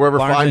 right? And wherever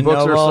fine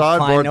books are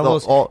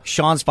sold.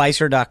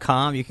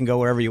 SeanSpicer.com. You can go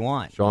wherever you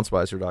want.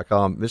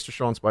 SeanSpicer.com. Mr.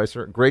 Sean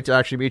Spicer, great to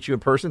actually meet you in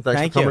person.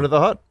 Thanks for coming to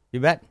the Hut. You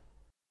bet.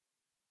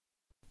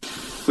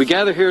 We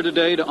gather here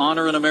today to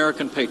honor an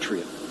American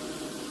patriot,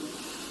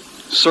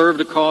 served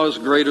a cause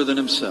greater than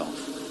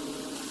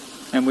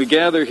himself. And we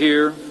gather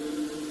here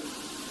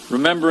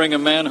remembering a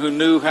man who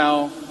knew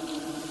how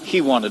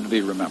he wanted to be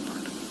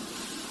remembered.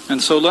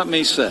 And so let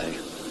me say,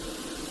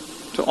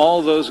 to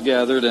all those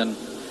gathered and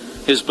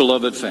his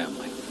beloved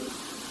family,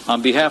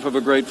 on behalf of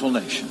a grateful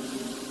nation,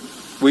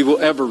 we will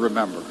ever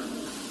remember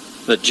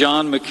that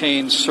John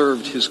McCain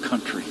served his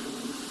country,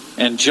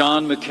 and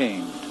John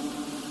McCain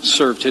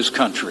served his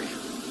country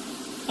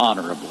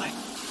honorably.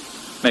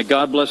 May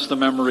God bless the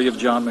memory of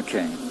John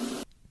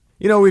McCain.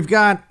 We've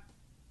got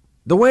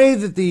the way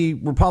that the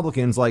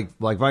Republicans, like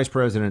Vice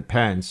President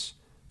Pence,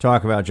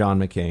 talk about John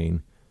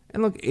McCain.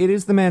 And look, it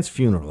is the man's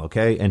funeral,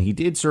 okay? And he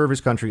did serve his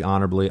country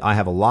honorably. I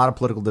have a lot of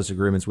political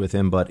disagreements with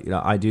him, but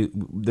I do.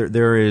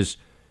 There is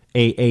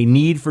a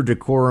need for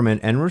decorum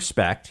and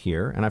respect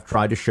here, and I've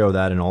tried to show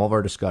that in all of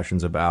our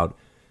discussions about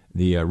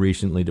the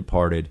recently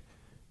departed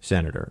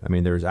senator. I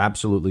mean, there's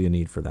absolutely a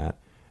need for that.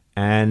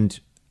 And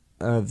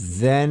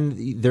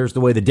then there's the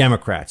way the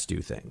Democrats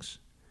do things.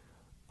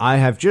 I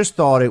have just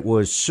thought it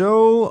was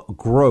so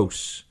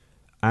gross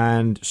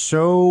and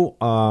so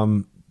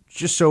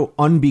just so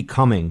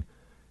unbecoming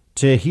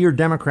to hear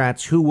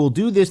Democrats who will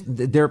do this.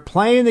 They're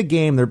playing the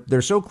game.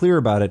 They're so clear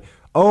about it.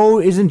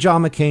 Oh, isn't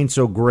John McCain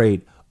so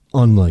great?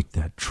 Unlike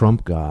that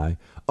Trump guy.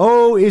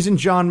 Oh, isn't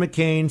John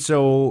McCain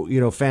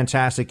so,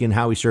 fantastic in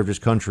how he served his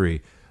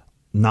country?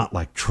 Not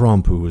like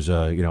Trump, who was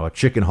a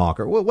chicken hawk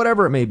or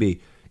whatever it may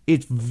be.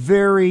 It's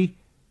very,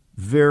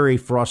 very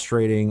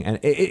frustrating, and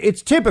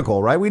it's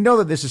typical, right? We know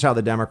that this is how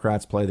the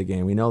Democrats play the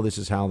game. We know this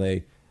is how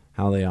they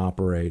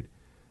operate.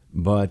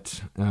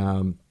 But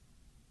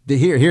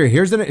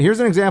here's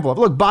an example of,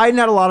 look, Biden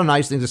had a lot of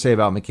nice things to say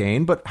about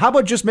McCain, but how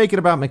about just make it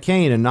about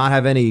McCain and not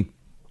have any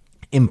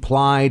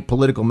implied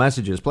political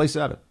messages? Play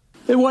 7.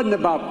 It wasn't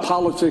about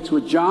politics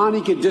with John.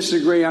 He could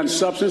disagree on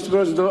substance, but it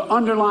was the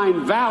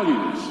underlying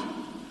values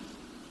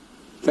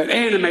that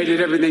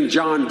animated everything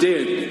John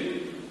did.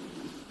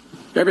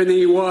 Everything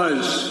he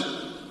was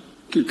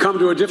could come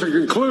to a different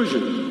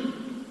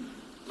conclusion.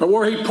 But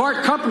where he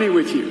part company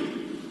with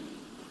you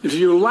if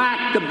you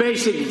lack the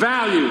basic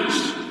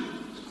values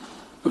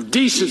of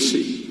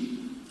decency,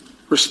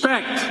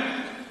 respect,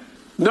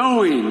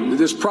 knowing that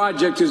this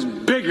project is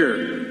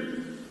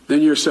bigger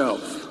than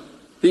yourself,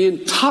 the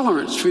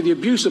intolerance for the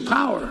abuse of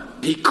power.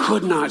 He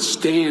could not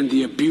stand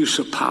the abuse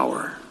of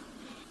power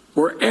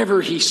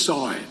wherever he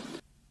saw it.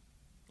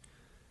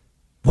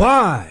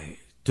 Why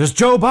does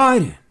Joe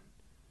Biden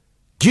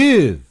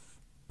give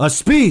a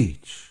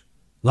speech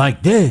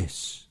like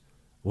this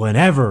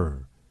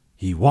whenever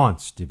he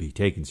wants to be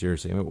taken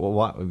seriously?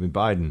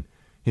 Biden,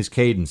 his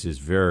cadence is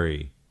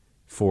very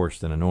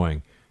forced and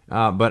annoying.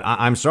 But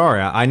I'm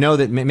sorry. I know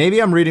that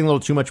maybe I'm reading a little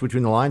too much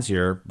between the lines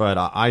here, but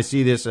I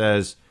see this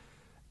as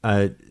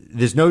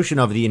this notion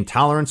of the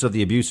intolerance of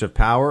the abuse of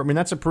power. I mean,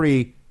 that's a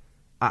pretty,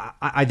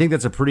 I think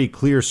that's a pretty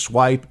clear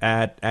swipe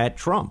at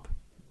Trump.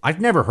 I've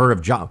never heard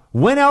of John.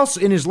 When else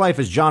in his life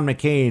has John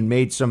McCain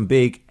made some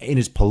big, in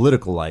his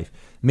political life,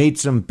 made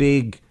some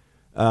big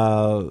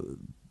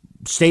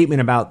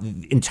statement about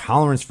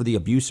intolerance for the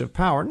abuse of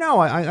power? No,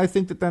 I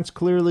think that that's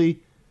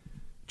clearly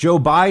Joe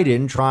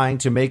Biden trying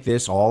to make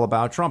this all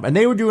about Trump. And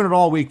they were doing it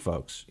all week,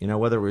 folks. You know,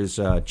 whether it was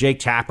Jake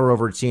Tapper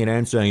over at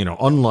CNN saying,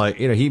 unlike,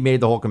 he made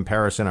the whole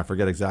comparison. I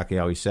forget exactly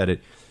how he said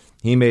it.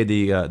 He made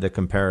the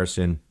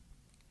comparison.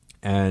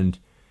 And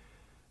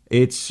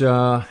it's,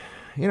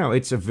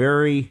 it's a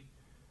very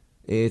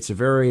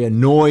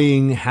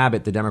annoying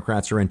habit the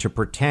Democrats are in to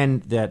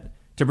pretend that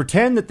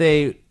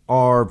they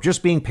are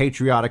just being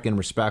patriotic and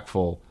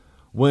respectful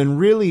when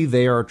really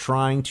they are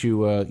trying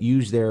to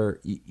use that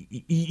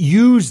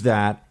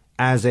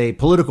as a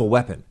political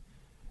weapon.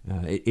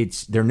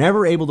 They're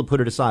never able to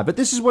put it aside. But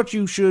this is what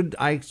you should,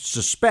 I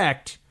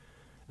suspect,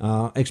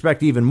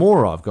 expect even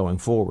more of going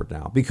forward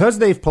now. Because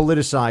they've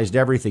politicized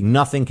everything,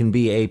 nothing can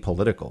be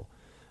apolitical.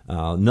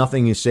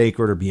 Nothing is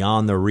sacred or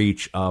beyond the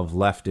reach of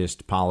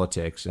leftist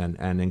politics,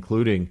 and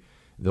including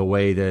the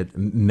way that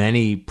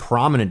many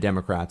prominent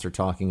Democrats are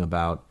talking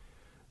about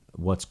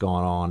what's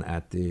going on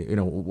at the,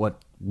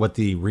 what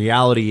the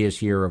reality is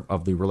here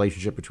of the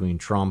relationship between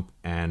Trump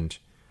and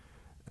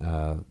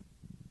the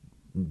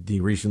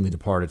recently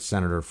departed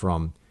senator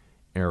from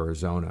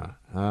Arizona.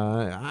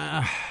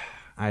 I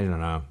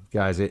don't know,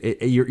 guys.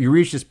 You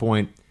reach this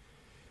point.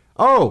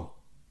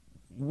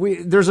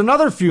 There's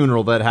another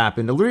funeral that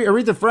happened,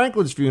 Aretha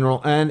Franklin's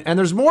funeral, and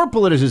there's more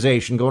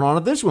politicization going on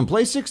at this one.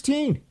 Play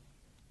 16.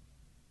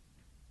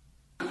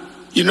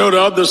 The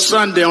other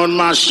Sunday on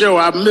my show,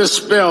 I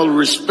misspelled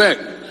respect,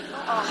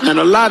 and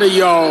a lot of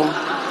y'all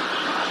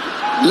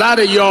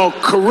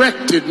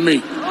corrected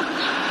me.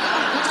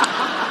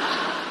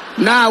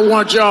 Now I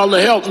want y'all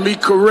to help me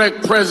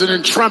correct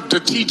President Trump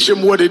to teach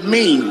him what it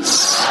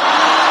means.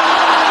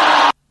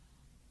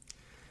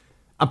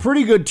 A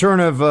pretty good turn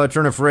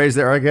of phrase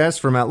there, I guess.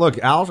 From Al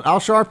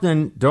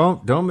Sharpton,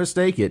 don't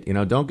mistake it.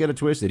 Don't get it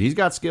twisted. He's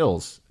got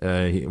skills.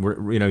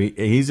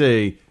 He's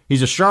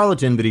a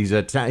charlatan, but he's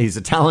a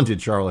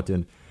talented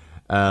charlatan.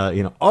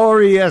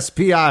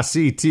 RESPICT.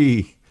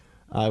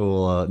 I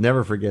will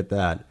never forget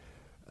that.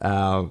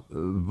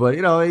 But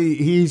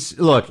he's at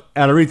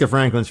Aretha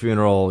Franklin's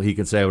funeral, he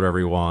can say whatever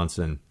he wants,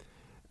 and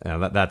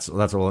that's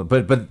all.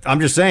 But I'm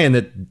just saying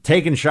that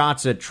taking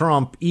shots at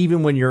Trump,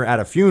 even when you're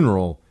at a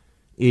funeral,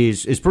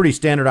 is pretty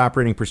standard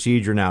operating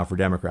procedure now for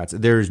Democrats.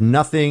 There's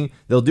nothing.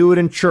 They'll do it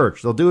in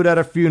church. They'll do it at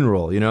a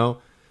funeral.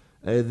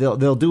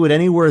 They'll do it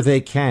anywhere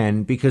they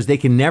can because they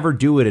can never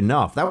do it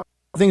enough. That was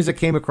things that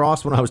came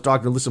across when I was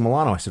talking to Alyssa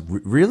Milano. I said,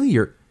 "Really,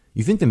 you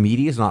think the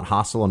media is not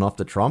hostile enough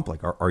to Trump?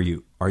 Like, are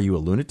you a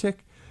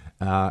lunatic?"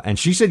 And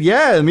she said,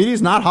 "Yeah, the media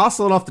is not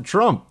hostile enough to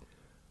Trump,"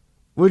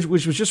 which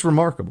was just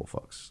remarkable,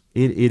 folks.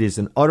 It is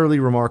an utterly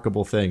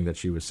remarkable thing that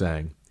she was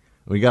saying.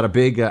 We got a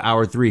big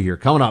hour 3 here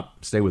coming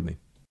up. Stay with me.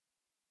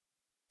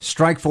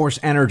 Strikeforce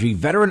Energy,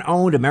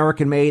 veteran-owned,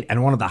 American-made,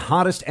 and one of the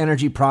hottest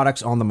energy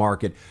products on the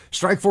market.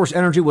 Strikeforce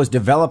Energy was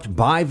developed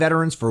by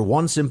veterans for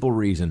one simple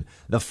reason.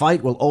 The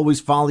fight will always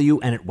follow you,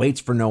 and it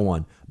waits for no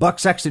one. Buck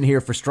Sexton here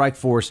for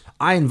Strikeforce.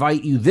 I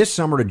invite you this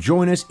summer to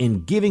join us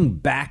in giving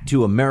back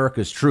to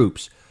America's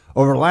troops.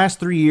 Over the last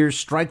 3 years,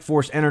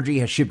 Strikeforce Energy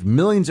has shipped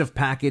millions of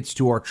packets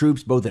to our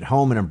troops, both at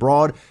home and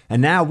abroad,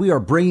 and now we are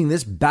bringing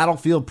this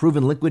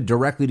battlefield-proven liquid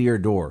directly to your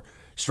door.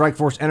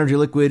 Strikeforce Energy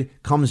Liquid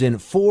comes in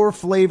 4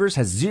 flavors,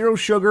 has 0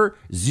 sugar,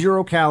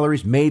 0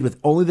 calories, made with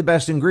only the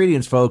best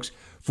ingredients, folks.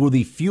 For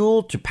the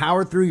fuel to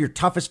power through your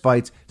toughest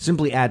fights,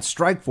 simply add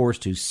Strikeforce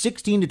to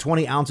 16 to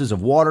 20 ounces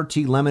of water,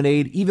 tea,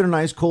 lemonade, even an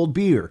ice cold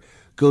beer.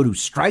 Go to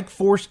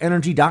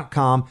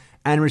StrikeForceEnergy.com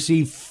and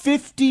receive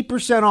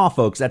 50% off,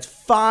 folks. That's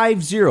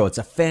 50. It's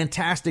a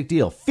fantastic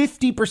deal.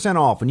 50%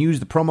 off and use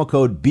the promo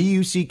code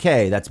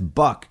BUCK. That's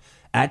Buck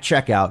at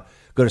checkout.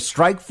 Go to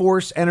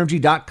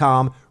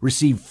StrikeForceEnergy.com,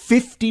 receive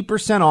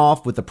 50%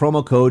 off with the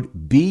promo code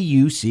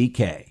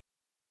BUCK.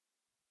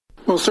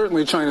 Well,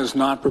 certainly China is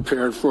not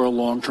prepared for a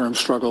long-term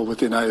struggle with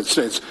the United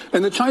States.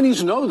 And the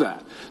Chinese know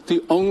that.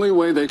 The only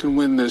way they can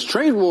win this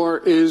trade war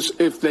is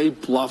if they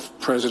bluff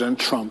President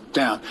Trump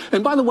down.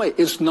 And by the way,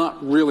 it's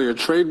not really a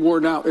trade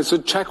war now. It's a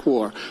tech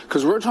war,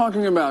 because we're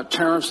talking about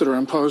tariffs that are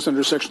imposed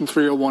under Section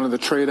 301 of the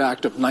Trade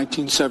Act of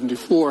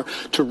 1974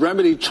 to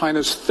remedy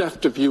China's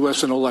theft of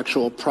U.S.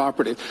 intellectual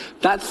property.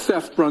 That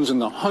theft runs in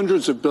the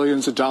hundreds of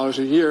billions of dollars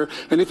a year.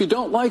 And if you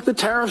don't like the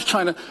tariffs,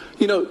 China,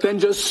 then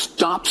just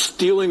stop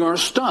stealing our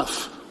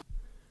stuff.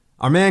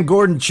 Our man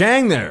Gordon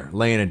Chang there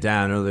laying it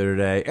down earlier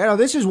today.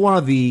 This is one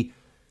of the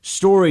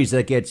stories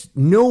that gets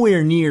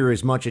nowhere near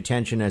as much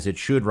attention as it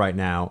should right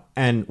now.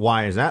 And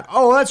why is that?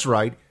 Oh, that's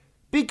right.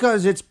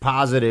 Because it's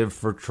positive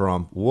for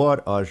Trump.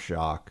 What a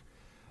shock.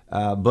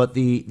 But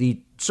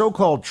the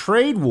so-called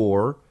trade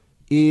war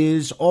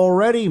is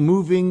already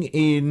moving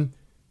in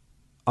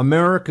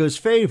America's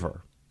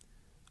favor.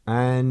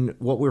 And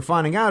what we're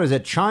finding out is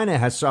that China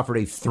has suffered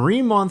a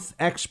 3-month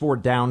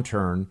export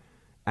downturn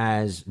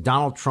as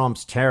Donald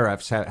Trump's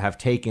tariffs have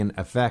taken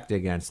effect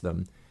against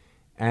them.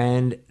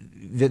 And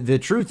the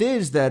truth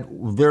is that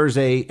there's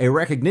a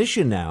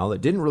recognition now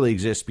that didn't really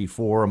exist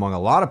before among a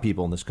lot of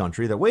people in this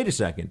country that, wait a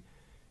second,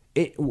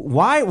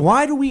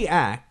 why do we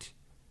act?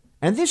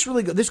 And this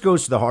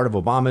goes to the heart of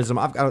Obamism.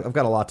 I've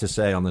got a lot to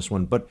say on this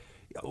one, but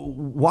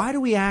why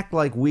do we act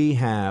like we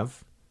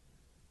have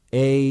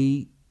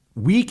a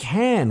weak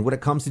hand when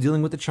it comes to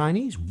dealing with the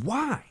Chinese?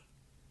 Why?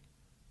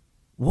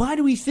 Why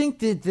do we think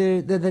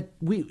that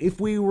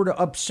if we were to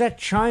upset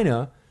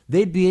China,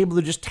 they'd be able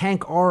to just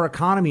tank our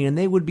economy and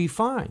they would be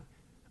fine?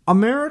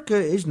 America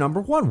is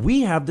number one.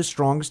 We have the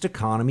strongest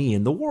economy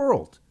in the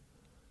world.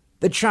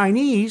 The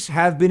Chinese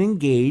have been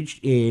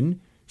engaged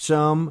in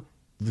some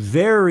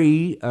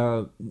very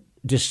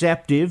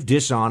deceptive,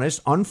 dishonest,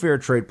 unfair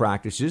trade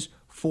practices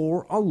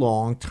for a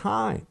long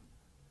time.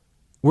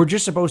 We're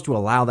just supposed to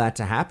allow that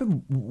to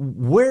happen?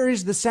 Where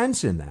is the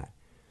sense in that?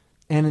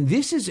 And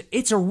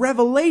it's a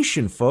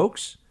revelation,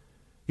 folks.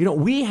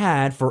 We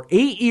had, for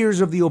 8 years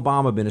of the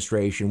Obama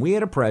administration, we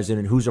had a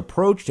president whose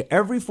approach to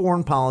every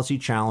foreign policy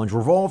challenge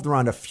revolved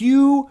around a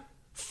few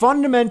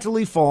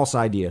fundamentally false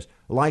ideas,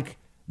 like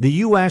the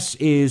U.S.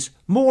 is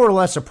more or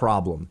less a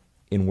problem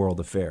in world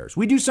affairs.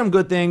 We do some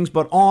good things,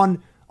 but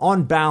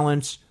on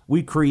balance,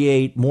 we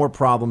create more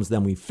problems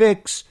than we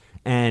fix.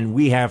 And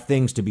we have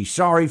things to be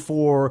sorry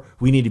for.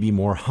 We need to be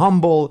more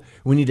humble.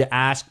 We need to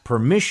ask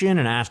permission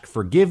and ask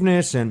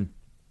forgiveness. And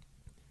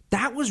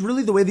that was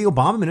really the way the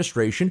Obama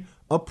administration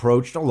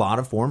approached a lot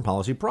of foreign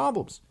policy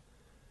problems.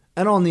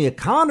 And on the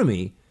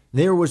economy,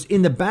 there was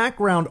in the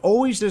background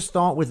always this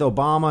thought with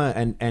Obama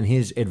and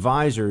his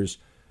advisors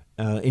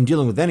in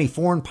dealing with any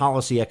foreign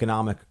policy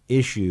economic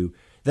issue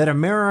that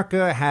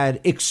America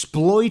had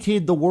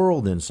exploited the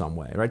world in some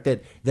way, right?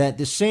 That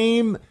the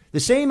same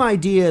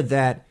idea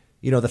that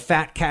the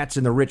fat cats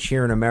and the rich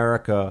here in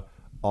America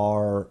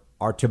are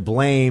to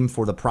blame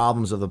for the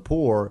problems of the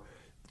poor.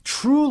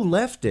 True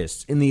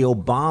leftists in the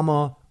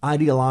Obama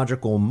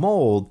ideological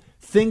mold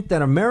think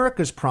that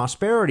America's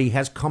prosperity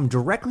has come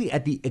directly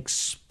at the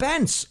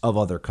expense of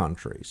other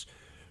countries.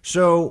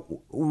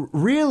 So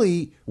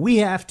really, we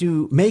have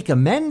to make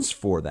amends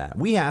for that.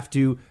 We have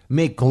to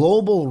make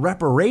global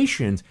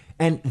reparations.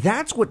 And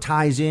that's what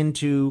ties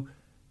into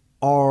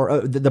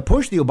the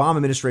push the Obama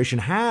administration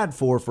had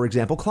for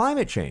example,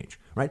 climate change,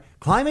 right?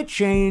 Climate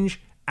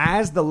change,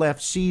 as the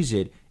left sees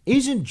it,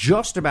 isn't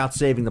just about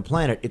saving the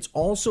planet. It's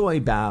also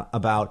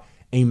about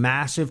a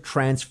massive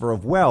transfer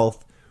of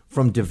wealth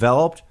from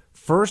developed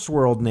first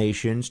world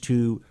nations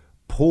to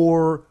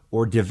poor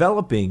or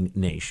developing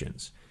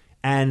nations.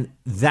 And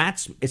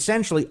that's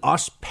essentially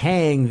us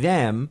paying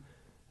them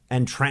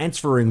and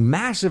transferring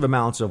massive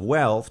amounts of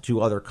wealth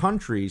to other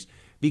countries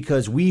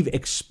because we've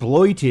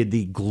exploited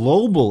the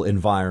global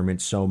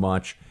environment so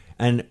much.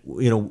 And,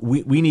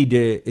 we need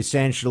to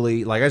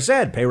essentially, like I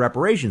said, pay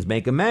reparations,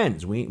 make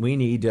amends. We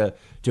need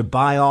to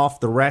buy off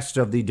the rest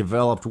of the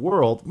developed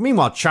world.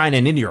 Meanwhile, China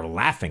and India are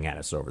laughing at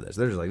us over this.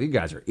 They're just like, these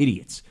guys are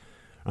idiots.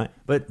 Right?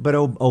 But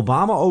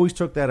Obama always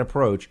took that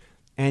approach.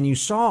 And you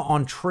saw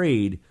on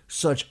trade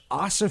such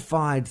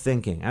ossified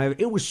thinking.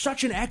 It was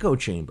such an echo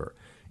chamber.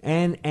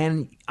 And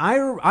I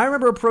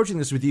remember approaching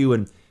this with you,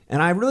 and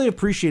I really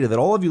appreciated that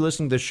all of you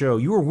listening to the show,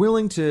 you were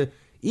willing to,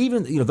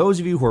 even those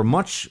of you who are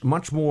much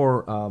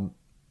more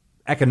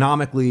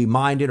economically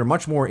minded or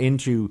much more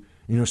into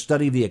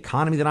study the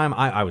economy than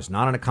I was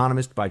not an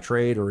economist by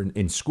trade or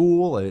in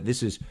school.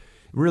 This is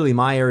really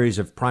my areas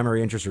of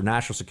primary interest are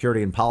national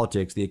security and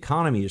politics. The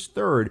economy is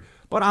third,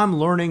 but I'm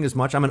learning as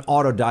much. I'm an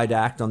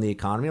autodidact on the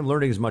economy. I'm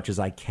learning as much as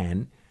I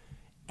can.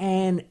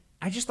 And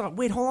I just thought,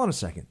 wait, hold on a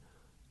second.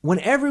 When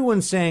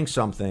everyone's saying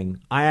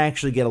something, I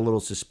actually get a little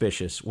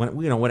suspicious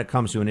when it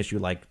comes to an issue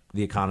like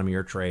the economy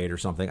or trade or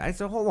something. I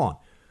said, hold on.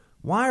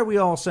 Why are we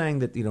all saying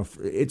that,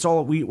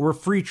 we're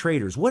free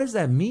traders? What does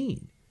that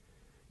mean?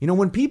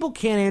 When people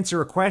can't answer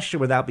a question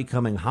without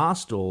becoming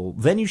hostile,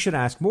 then you should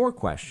ask more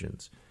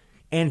questions.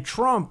 And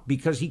Trump,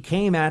 because he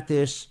came at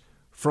this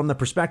from the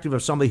perspective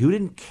of somebody who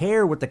didn't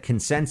care what the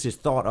consensus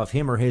thought of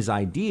him or his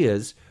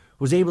ideas,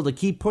 was able to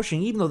keep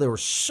pushing, even though there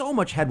was so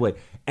much headway.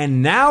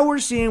 And now we're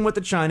seeing what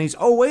the Chinese,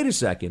 oh, wait a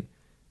second.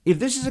 If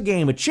this is a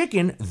game of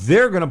chicken,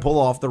 they're going to pull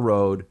off the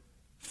road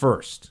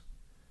first.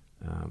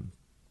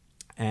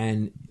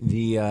 And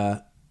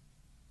the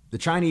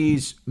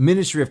Chinese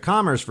Ministry of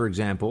Commerce, for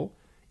example,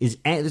 this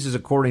is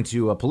according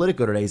to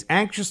Politico today, is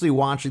anxiously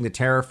watching the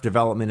tariff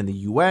development in the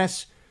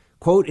U.S.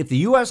 Quote, if the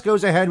U.S.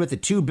 goes ahead with the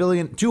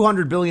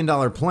 $200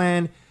 billion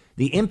plan,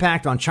 the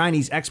impact on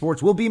Chinese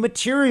exports will be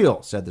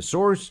material, said the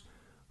source,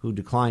 who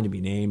declined to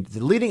be named.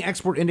 The leading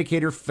export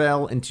indicator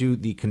fell into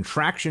the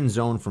contraction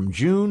zone from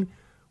June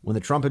when the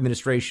Trump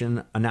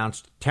administration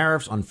announced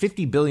tariffs on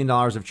 $50 billion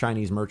of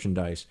Chinese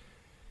merchandise.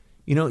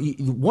 You know,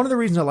 one of the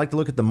reasons I like to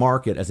look at the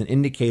market as an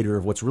indicator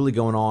of what's really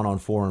going on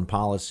foreign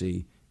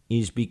policy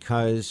is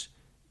because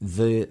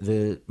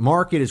the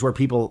market is where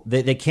people,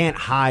 they can't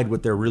hide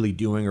what they're really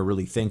doing or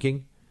really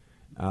thinking.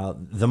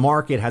 The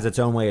market has its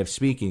own way of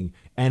speaking.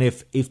 And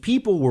if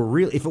people were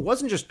really, if it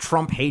wasn't just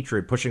Trump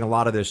hatred pushing a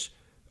lot of this,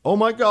 oh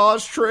my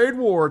gosh, trade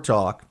war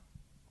talk,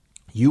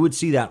 you would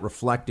see that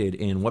reflected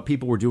in what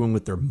people were doing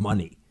with their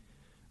money,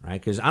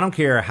 right? Because I don't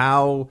care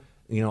how,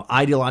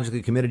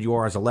 ideologically committed you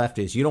are as a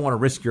leftist, you don't want to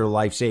risk your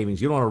life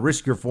savings. You don't want to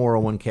risk your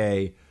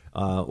 401k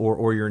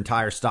or your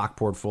entire stock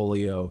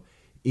portfolio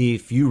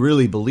if you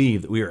really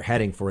believe that we are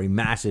heading for a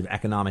massive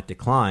economic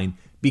decline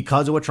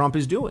because of what Trump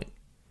is doing.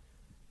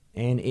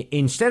 And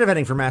instead of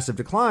heading for massive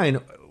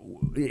decline,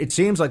 it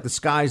seems like the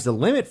sky's the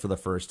limit for the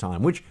first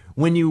time, which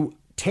when you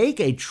take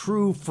a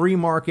true free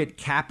market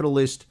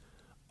capitalist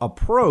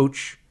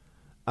approach,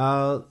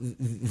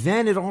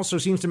 then it also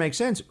seems to make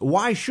sense.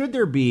 Why should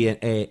there be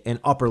an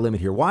upper limit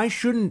here? Why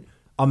shouldn't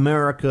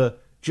America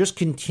just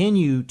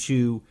continue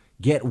to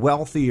get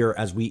wealthier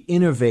as we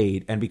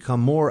innovate and become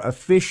more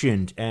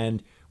efficient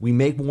and we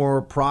make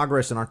more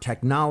progress in our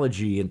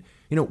technology? And,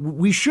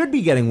 we should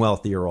be getting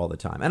wealthier all the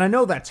time. And I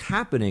know that's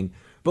happening,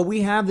 but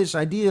we have this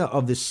idea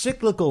of the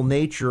cyclical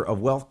nature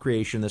of wealth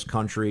creation in this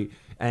country.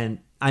 And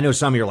I know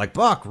some of you are like,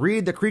 Buck,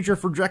 read The Creature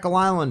from Jekyll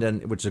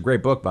Island, which is a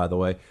great book, by the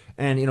way.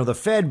 And, the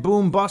Fed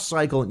boom bust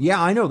cycle.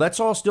 Yeah, I know that's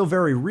all still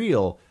very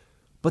real,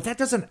 but that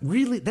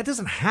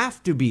doesn't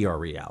have to be our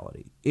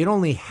reality. It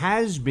only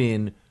has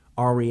been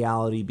our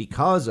reality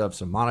because of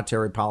some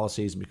monetary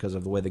policies, because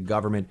of the way the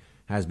government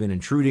has been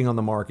intruding on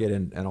the market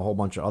and a whole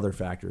bunch of other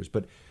factors.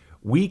 But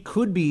we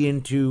could be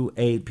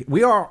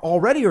we are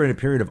already in a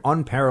period of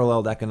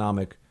unparalleled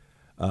economic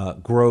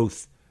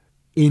growth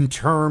in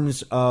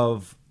terms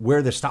of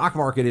where the stock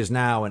market is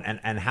now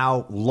and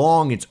how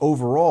long it's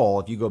overall,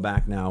 if you go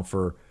back now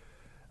for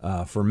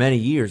many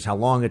years, how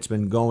long it's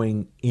been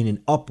going in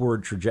an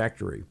upward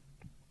trajectory.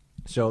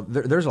 So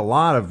there's a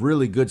lot of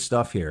really good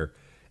stuff here.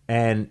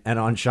 And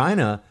on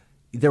China,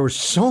 there was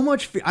so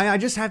much, I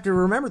just have to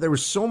remember, there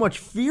was so much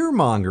fear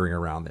mongering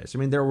around this. I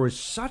mean, there was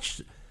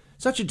such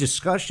a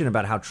discussion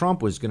about how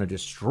Trump was going to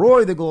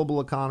destroy the global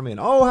economy and,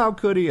 oh, how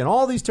could he? And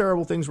all these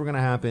terrible things were going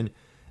to happen.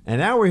 And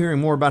now we're hearing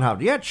more about how,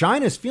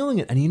 China's feeling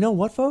it. And you know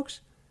what,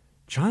 folks?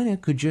 China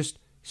could just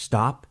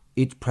stop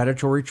its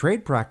predatory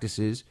trade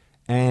practices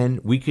and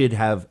we could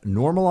have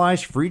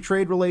normalized free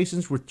trade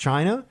relations with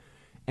China.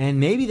 And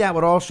maybe that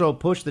would also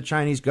push the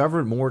Chinese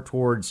government more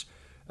towards,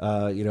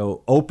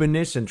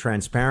 openness and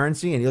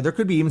transparency. And there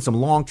could be even some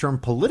long-term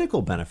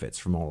political benefits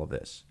from all of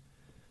this.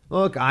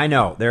 Look, I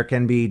know there's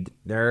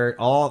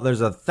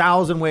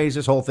 1,000 ways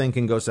this whole thing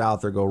can go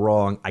south or go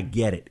wrong. I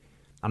get it.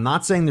 I'm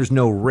not saying there's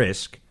no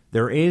risk.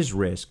 There is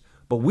risk,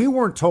 but we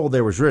weren't told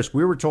there was risk.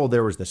 We were told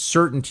there was the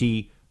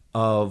certainty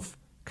of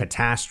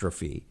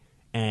catastrophe.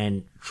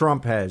 And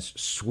Trump has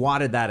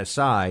swatted that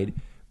aside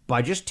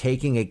by just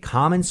taking a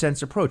common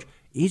sense approach.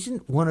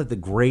 Isn't one of the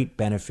great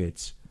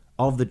benefits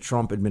of the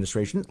Trump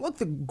administration, look,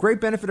 the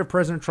great benefit of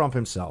President Trump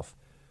himself,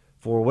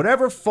 for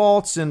whatever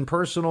faults and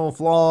personal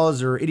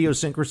flaws or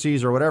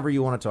idiosyncrasies or whatever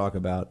you want to talk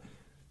about,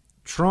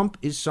 Trump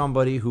is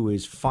somebody who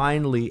is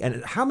finally,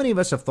 and how many of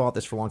us have thought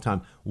this for a long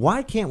time,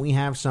 why can't we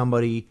have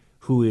somebody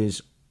who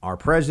is our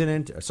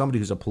president, somebody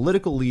who's a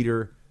political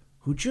leader,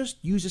 who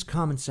just uses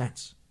common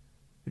sense?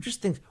 Who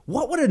just thinks,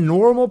 what would a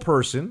normal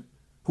person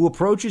who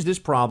approaches this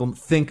problem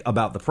think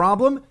about the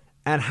problem,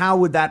 and how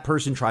would that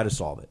person try to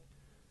solve it?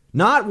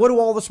 Not what do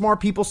all the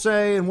smart people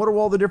say, and what do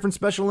all the different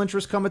special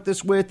interests come at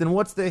this with, and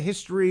what's the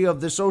history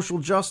of the social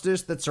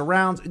justice that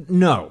surrounds it?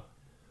 No.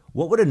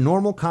 What would a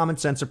normal common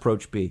sense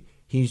approach be?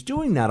 He's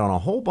doing that on a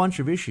whole bunch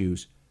of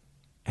issues,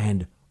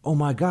 and oh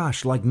my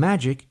gosh, like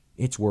magic,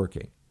 it's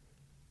working.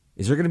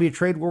 Is there going to be a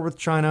trade war with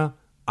China?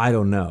 I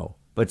don't know.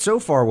 But so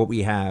far what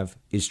we have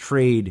is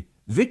trade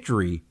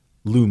victory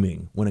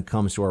looming when it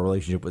comes to our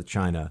relationship with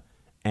China,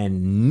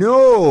 and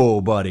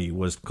nobody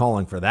was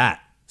calling for that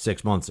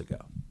 6 months ago.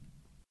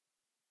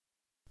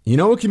 You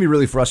know what can be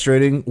really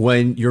frustrating?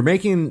 When you're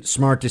making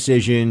smart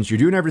decisions, you're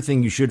doing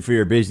everything you should for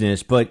your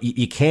business, but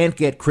you can't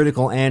get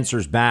critical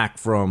answers back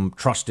from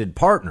trusted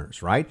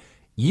partners, right?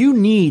 You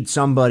need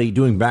somebody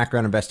doing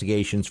background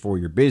investigations for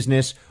your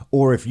business,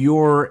 or if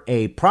you're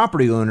a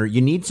property owner, you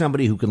need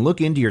somebody who can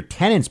look into your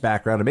tenant's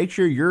background and make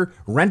sure you're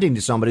renting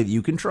to somebody that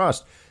you can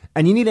trust.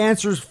 And you need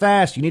answers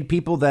fast. You need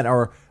people that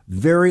are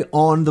very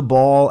on the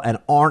ball and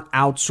aren't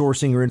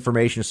outsourcing your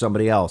information to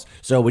somebody else.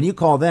 So when you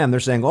call them, they're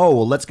saying, oh,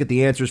 well, let's get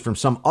the answers from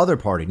some other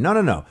party.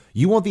 No.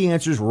 You want the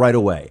answers right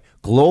away.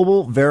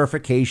 Global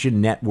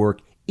Verification Network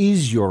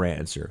is your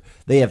answer.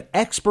 They have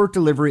expert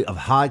delivery of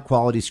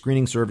high-quality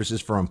screening services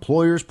for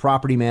employers,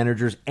 property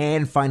managers,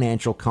 and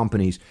financial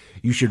companies.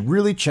 You should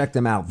really check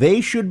them out.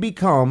 They should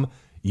become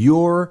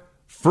your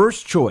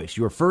first choice,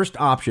 your first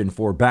option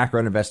for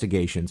background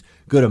investigations.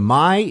 Go to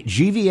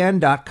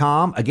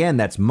mygvn.com. Again,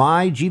 that's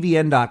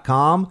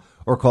mygvn.com,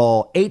 or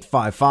call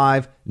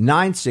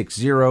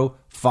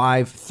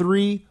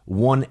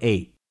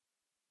 855-960-5318.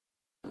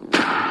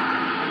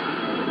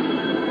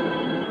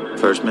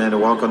 First man to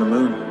walk on the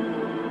moon.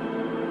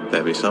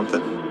 That'd be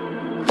something.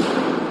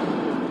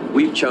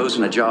 We've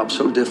chosen a job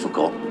so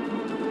difficult,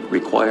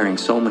 requiring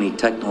so many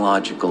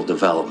technological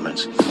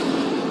developments.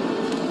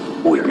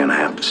 We're going to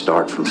have to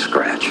start from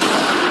scratch.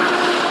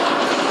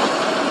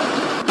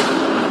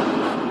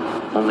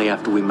 Only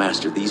after we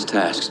master these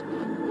tasks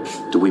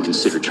do we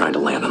consider trying to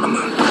land on the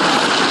moon.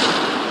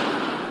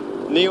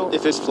 Neil,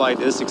 if this flight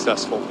is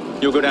successful,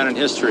 you'll go down in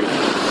history.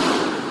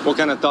 What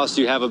kind of thoughts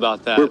do you have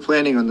about that? We're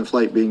planning on the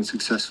flight being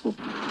successful.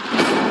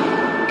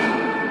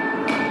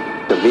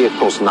 The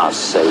vehicle's not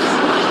safe.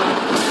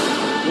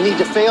 We need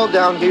to fail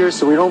down here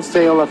so we don't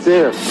fail up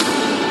there.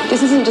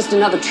 This isn't just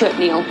another trip,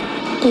 Neil.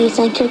 Do you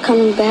think you're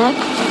coming back?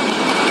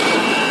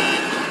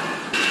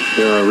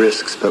 There are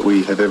risks, but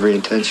we have every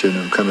intention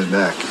of coming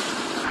back.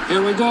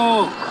 Here we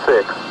go.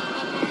 6,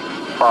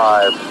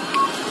 5,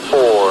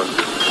 4,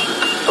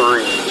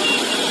 3,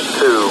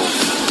 2.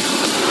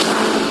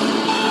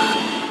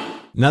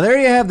 Now there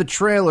you have the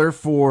trailer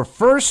for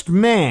First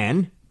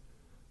Man,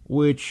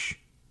 which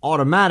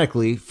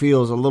automatically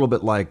feels a little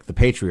bit like the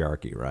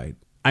patriarchy, right?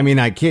 I mean,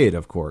 I kid,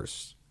 of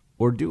course.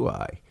 Or do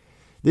I?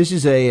 This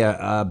is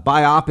a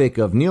biopic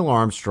of Neil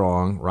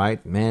Armstrong,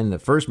 right? Man, the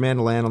first man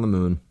to land on the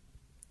moon.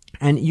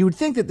 And you would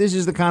think that this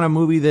is the kind of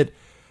movie that,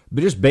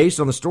 just based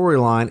on the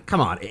storyline, come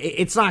on,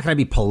 it's not going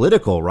to be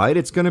political, right?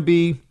 It's going to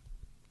be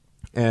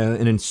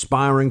an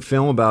inspiring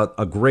film about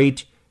a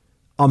great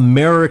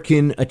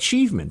American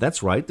achievement.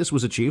 That's right. This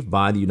was achieved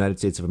by the United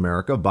States of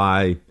America,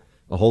 by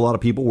a whole lot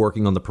of people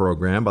working on the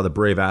program, by the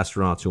brave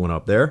astronauts who went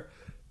up there.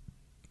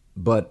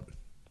 But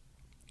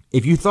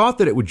if you thought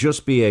that it would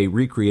just be a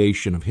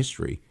recreation of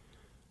history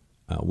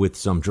with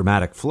some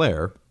dramatic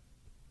flair,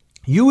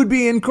 you would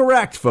be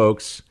incorrect,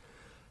 folks.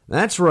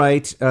 That's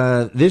right.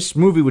 This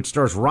movie, which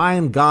stars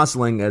Ryan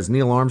Gosling as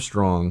Neil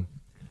Armstrong,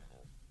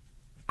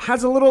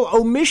 has a little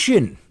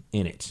omission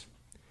in it.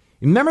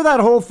 Remember that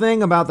whole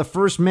thing about the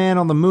first man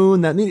on the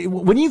moon? That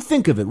when you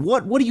think of it,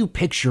 what do you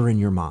picture in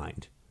your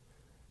mind?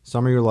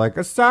 Some of you are like,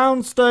 a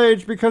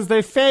soundstage because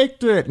they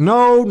faked it.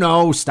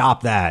 No,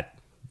 stop that.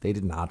 They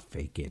did not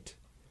fake it.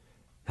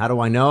 How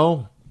do I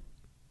know?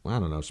 I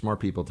don't know. Smart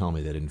people tell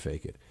me they didn't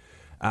fake it.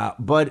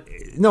 But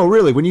no,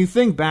 really, when you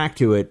think back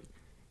to it,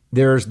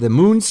 there's the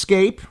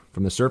moonscape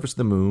from the surface of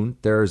the moon.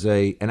 There's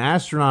an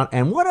astronaut.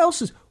 And what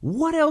else is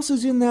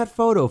in that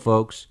photo,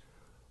 folks?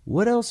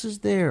 What else is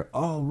there?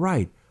 Oh,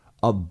 right.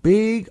 A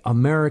big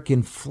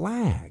American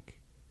flag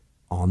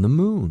on the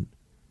moon.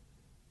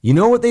 You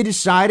know what they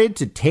decided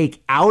to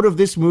take out of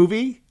this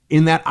movie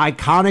in that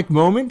iconic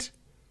moment?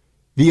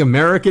 The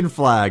American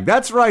flag.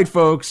 That's right,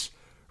 folks.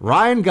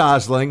 Ryan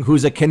Gosling,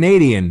 who's a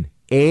Canadian,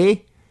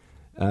 he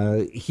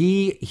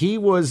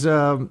was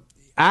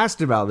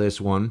asked about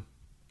this one,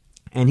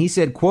 and he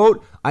said,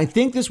 quote, "I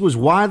think this was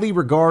widely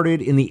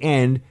regarded in the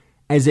end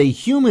as a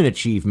human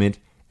achievement,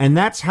 and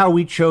that's how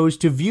we chose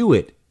to view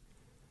it.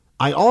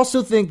 I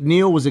also think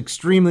Neil was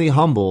extremely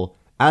humble,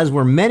 as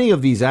were many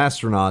of these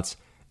astronauts,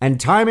 and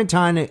time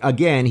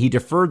again, he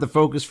deferred the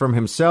focus from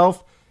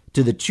himself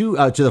to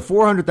the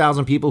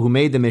 400,000 people who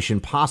made the mission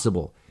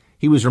possible.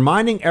 He was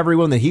reminding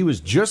everyone that he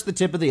was just the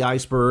tip of the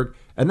iceberg,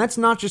 and that's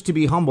not just to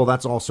be humble,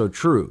 that's also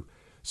true.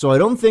 So I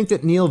don't think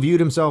that Neil viewed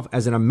himself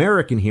as an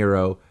American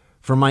hero.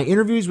 From my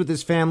interviews with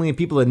his family and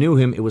people that knew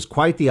him, it was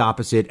quite the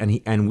opposite,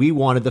 and we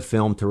wanted the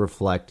film to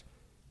reflect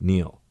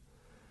Neil."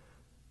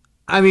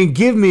 I mean,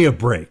 give me a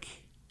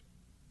break.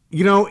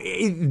 You know,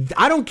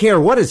 I don't care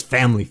what his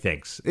family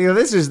thinks. You know,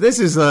 this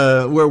is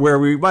where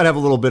we might have a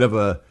little bit of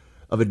a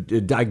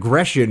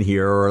digression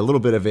here, or a little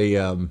bit of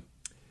a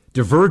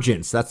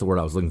divergence. That's the word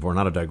I was looking for,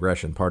 not a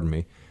digression. Pardon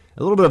me.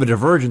 A little bit of a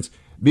divergence,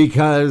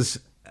 because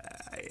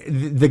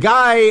the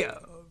guy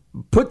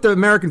put the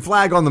American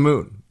flag on the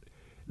moon.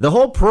 The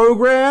whole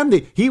program,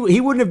 he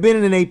wouldn't have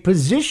been in a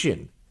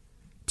position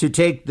to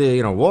take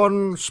the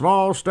one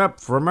small step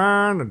for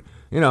man, and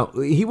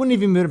he wouldn't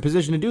even been in a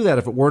position to do that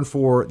if it weren't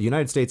for the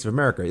United States of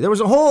America. There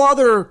was a whole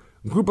other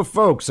group of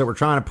folks that were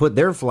trying to put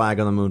their flag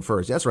on the moon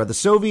first. That's right, the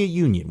Soviet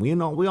Union.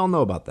 We all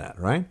know about that,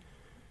 right?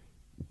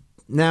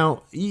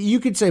 Now, you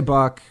could say,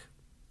 Buck,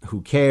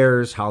 who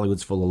cares?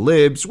 Hollywood's full of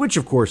libs, which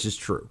of course is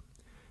true.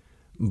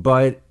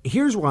 But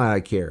here's why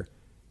I care.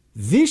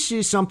 This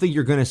is something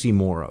you're going to see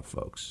more of,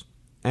 folks.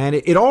 And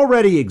it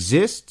already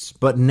exists,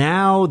 but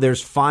now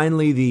there's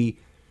finally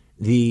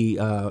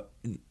the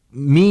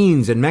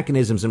means and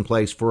mechanisms in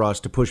place for us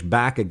to push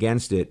back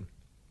against it,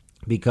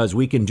 because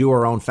we can do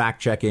our own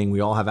fact checking. We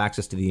all have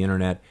access to the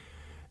internet,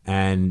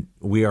 and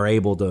we are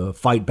able to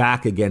fight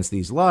back against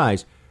these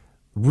lies.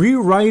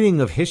 Rewriting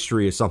of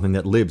history is something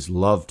that libs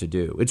love to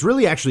do. It's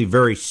really actually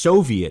very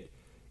Soviet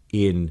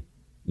in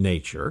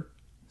nature.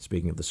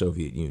 Speaking of the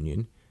Soviet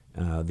Union,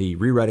 the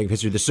rewriting of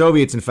history. The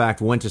Soviets, in fact,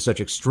 went to such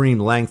extreme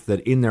length that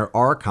in their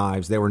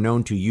archives, they were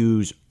known to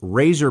use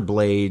razor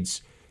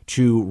blades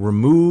to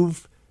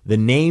remove the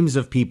names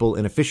of people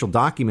in official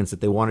documents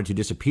that they wanted to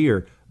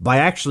disappear by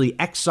actually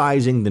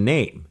excising the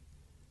name.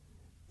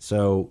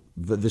 So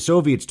the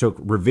Soviets took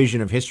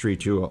revision of history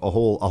to a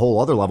whole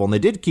other level, and they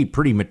did keep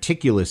pretty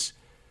meticulous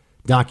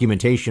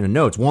documentation and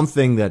notes. One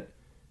thing that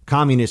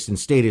communists and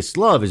statists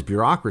love is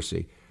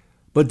bureaucracy.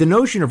 But the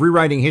notion of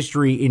rewriting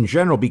history in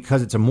general,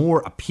 because it's a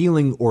more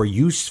appealing or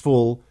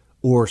useful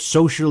or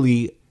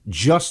socially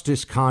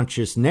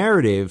justice-conscious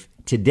narrative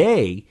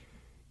today,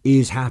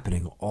 is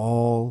happening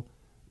all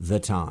the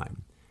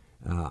time.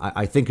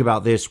 I think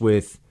about this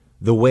with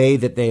the way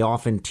that they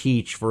often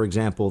teach, for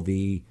example,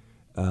 the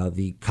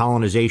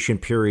colonization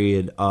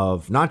period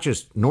of not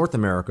just North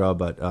America,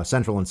 but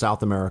Central and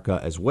South America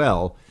as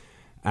well.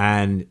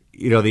 And,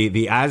 you know,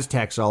 the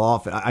Aztecs,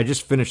 I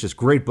just finished this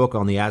great book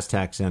on the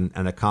Aztecs and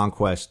the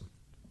conquest,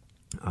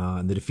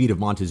 the defeat of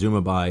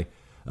Montezuma by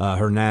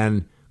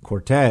Hernan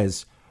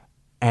Cortez.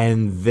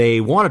 And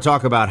they want to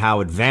talk about how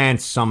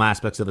advanced some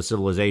aspects of the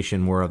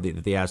civilization were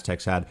that the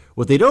Aztecs had.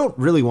 What they don't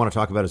really want to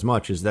talk about as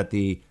much is that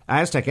the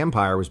Aztec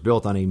Empire was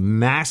built on a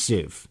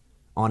massive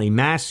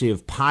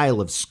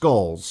pile of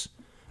skulls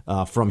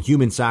from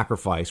human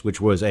sacrifice, which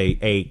was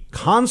a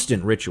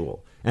constant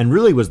ritual, and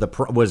really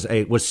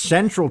was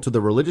central to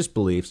the religious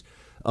beliefs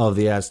of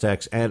the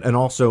Aztecs, and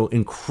also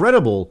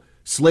incredible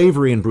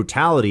slavery and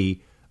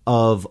brutality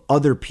of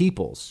other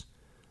peoples.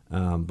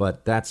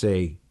 But that's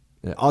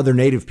other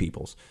native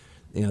peoples.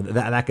 You know,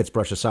 that gets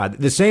brushed aside.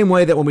 The same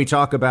way that when we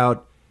talk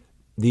about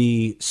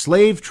the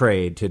slave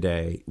trade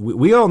today,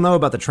 we all know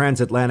about the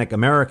transatlantic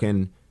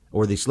American,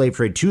 or the slave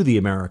trade to the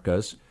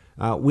Americas.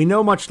 We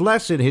know much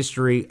less in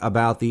history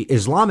about the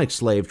Islamic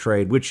slave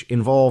trade, which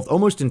involved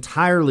almost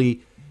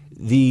entirely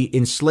the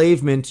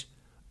enslavement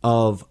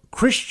of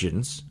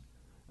Christians,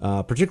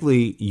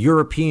 particularly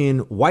European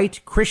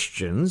white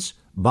Christians,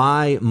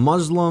 by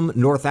Muslim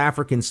North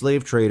African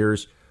slave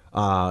traders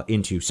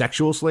into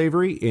sexual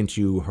slavery,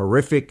 into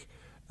horrific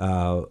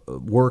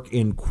work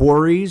in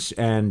quarries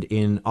and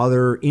in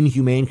other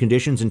inhumane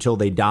conditions until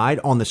they died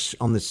on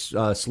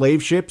the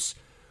slave ships,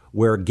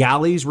 where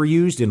galleys were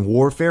used in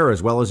warfare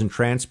as well as in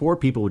transport.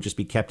 People would just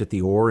be kept at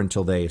the oar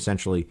until they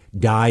essentially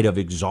died of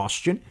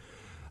exhaustion.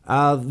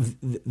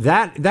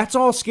 That's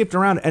all skipped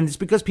around, and it's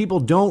because people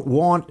don't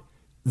want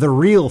the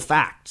real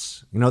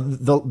facts. You know,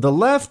 the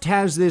left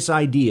has this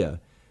idea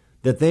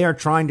that they are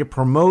trying to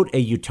promote a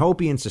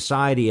utopian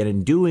society, and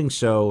in doing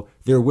so,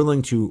 they're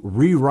willing to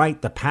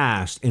rewrite the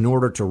past in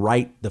order to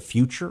write the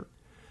future.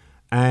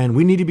 And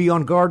we need to be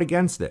on guard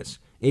against this.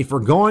 If we're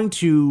going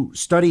to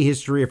study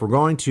history, if we're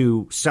going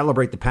to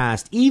celebrate the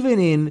past, even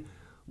in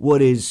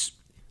what is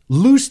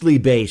loosely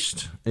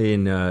based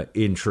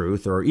in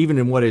truth, or even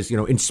in what is,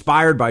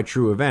 inspired by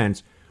true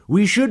events,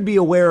 we should be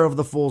aware of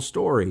the full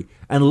story.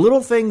 And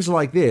little things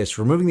like this,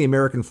 removing the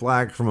American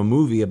flag from a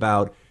movie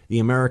about the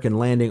American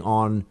landing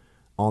on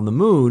the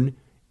moon,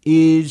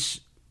 is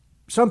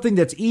something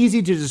that's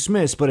easy to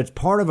dismiss, but it's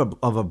part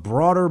of a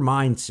broader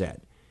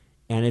mindset.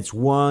 And it's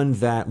one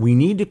that we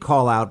need to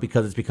call out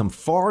because it's become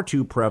far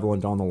too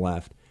prevalent on the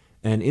left.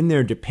 And in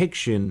their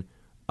depiction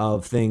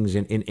of things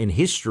in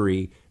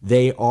history,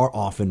 they are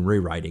often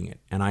rewriting it.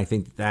 And I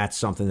think that's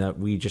something that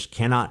we just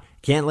can't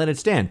let it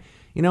stand.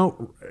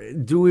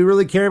 Do we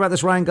really care about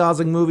this Ryan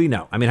Gosling movie?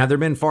 No. I mean, have there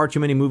been far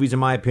too many movies, in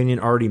my opinion,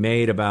 already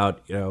made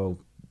about,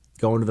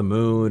 going to the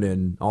moon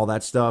and all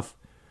that stuff?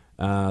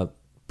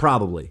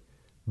 Probably.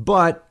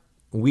 But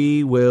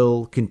we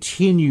will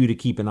continue to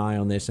keep an eye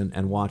on this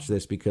and watch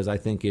this, because I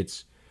think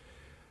it's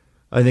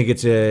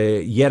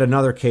yet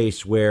another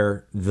case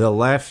where the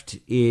left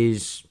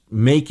is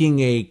making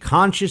a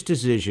conscious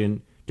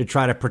decision to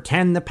try to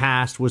pretend the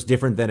past was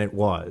different than it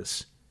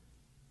was.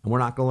 And we're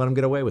not going to let them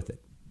get away with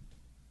it.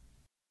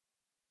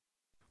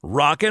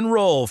 Rock and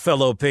roll,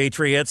 fellow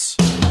patriots.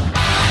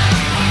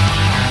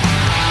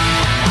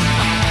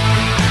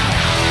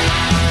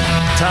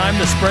 Time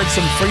to spread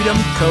some freedom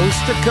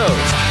coast to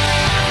coast.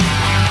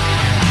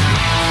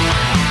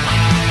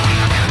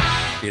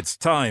 It's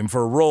time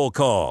for Roll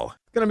Call.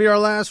 It's going to be our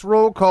last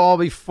roll call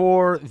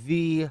before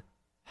the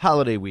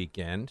holiday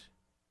weekend.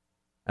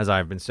 As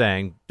I've been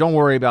saying, don't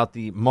worry about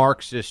the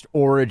Marxist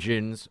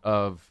origins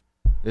of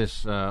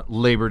this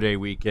Labor Day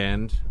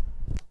weekend.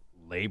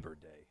 Labor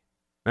Day.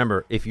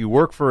 Remember, if you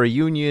work for a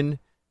union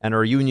and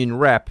are a union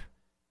rep,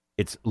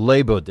 it's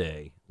Labor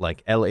Day,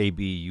 like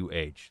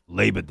Labuh,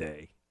 Labor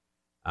Day.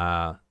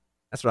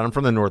 That's right. I'm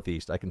from the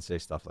Northeast. I can say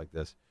stuff like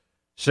this.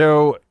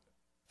 So,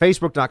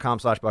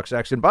 Facebook.com/Buck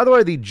Sexton. By the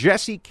way, the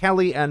Jesse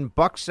Kelly and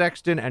Buck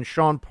Sexton and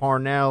Sean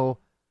Parnell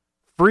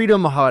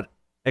Freedom Hut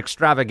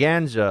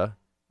extravaganza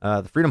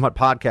the Freedom Hut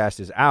podcast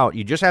is out.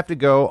 You just have to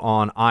go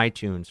on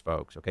iTunes,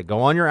 folks. Okay,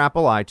 go on your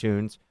Apple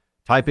iTunes,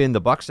 type in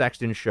the Buck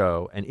Sexton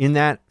Show, and in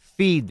that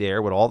feed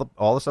there with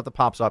all the stuff that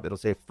pops up, it'll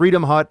say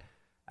Freedom Hut,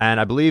 and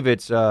I believe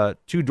it's 2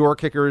 door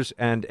kickers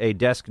and a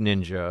desk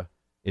ninja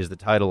is the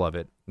title of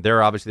it.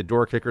 They're obviously the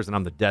door kickers, and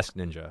I'm the desk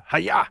ninja.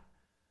 Hi-ya!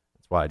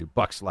 That's why I do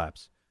buck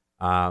slaps.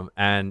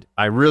 And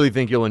I really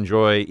think you'll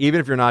enjoy, even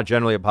if you're not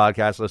generally a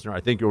podcast listener,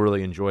 I think you'll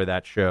really enjoy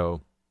that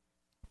show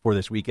for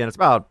this weekend. It's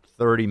about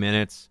 30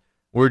 minutes.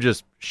 We're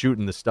just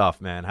shooting the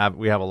stuff, man.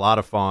 We have a lot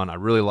of fun. I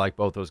really like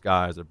both those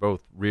guys. They're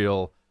both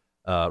real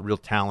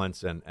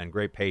talents and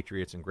great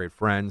patriots and great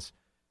friends.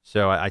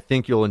 So I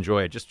think you'll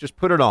enjoy it. Just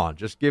put it on.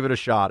 Just give it a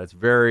shot. It's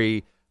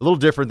a little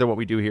different than what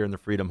we do here in the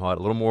Freedom Hut.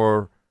 A little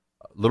more.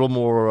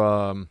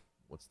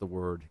 What's the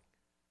word?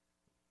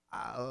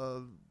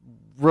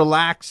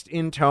 Relaxed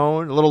in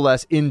tone, a little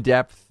less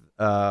in-depth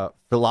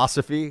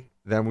philosophy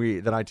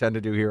than I tend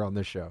to do here on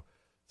this show.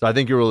 So I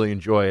think you'll really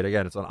enjoy it.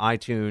 Again, it's on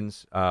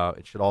iTunes.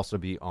 It should also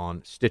be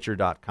on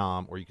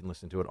Stitcher.com, or you can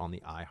listen to it on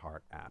the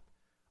iHeart app.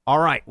 All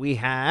right, we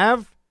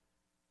have,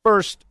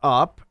 first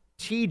up,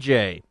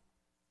 TJ.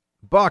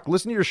 Buck,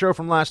 listen to your show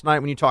from last night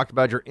when you talked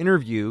about your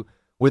interview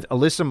with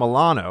Alyssa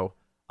Milano.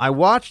 I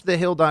watched the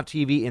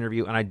Hill.tv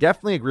interview, and I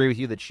definitely agree with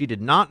you that she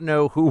did not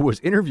know who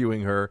was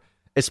interviewing her,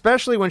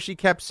 especially when she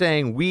kept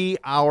saying we,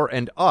 our,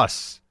 and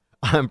us.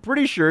 I'm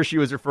pretty sure she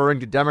was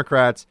referring to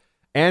Democrats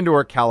and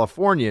or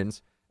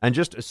Californians and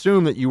just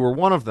assumed that you were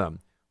one of them.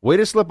 Way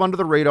to slip under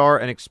the radar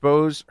and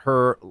expose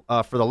her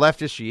for the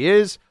leftist she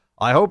is.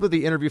 I hope that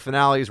the interview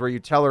finale is where you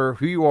tell her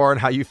who you are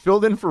and how you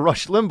filled in for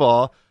Rush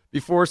Limbaugh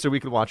before so we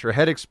could watch her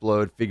head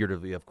explode,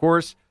 figuratively, of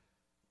course.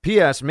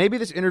 P.S. Maybe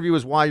this interview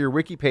is why your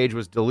wiki page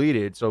was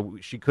deleted so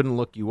she couldn't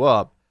look you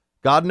up.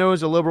 God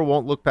knows a liberal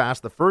won't look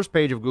past the first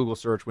page of Google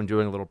search when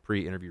doing a little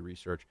pre-interview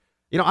research.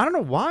 You know, I don't know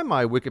why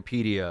my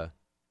Wikipedia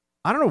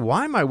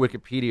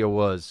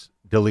was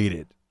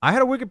deleted. I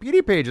had a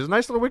Wikipedia page. It's a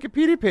nice little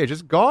Wikipedia page.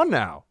 It's gone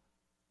now.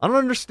 I don't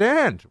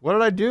understand. What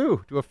did I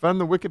do to offend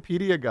the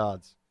Wikipedia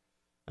gods?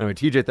 Anyway,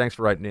 TJ, thanks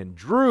for writing in.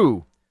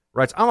 Drew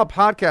writes, I'm a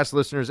podcast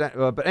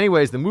listener, but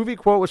anyways, the movie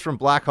quote was from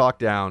Black Hawk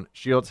Down,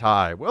 Shields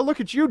High. Well,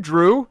 look at you,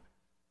 Drew.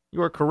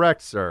 You are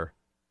correct, sir.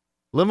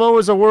 Limo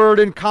is a word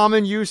in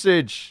common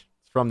usage.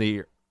 It's from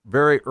the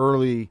very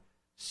early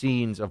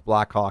scenes of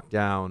Black Hawk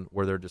Down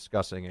where they're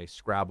discussing a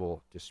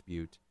Scrabble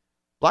dispute.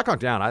 Black Hawk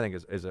Down, I think,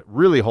 is it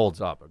really holds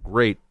up. A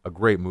great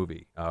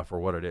movie for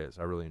what it is.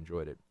 I really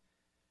enjoyed it.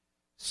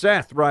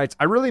 Seth writes,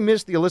 I really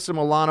missed the Alyssa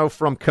Milano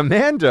from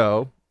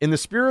Commando. In the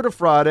spirit of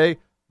Friday,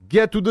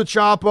 get to the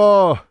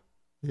chopper.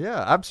 Yeah,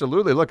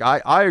 absolutely. Look,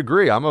 I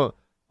agree. I'm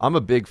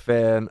a big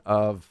fan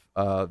of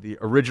the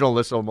original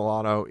Alyssa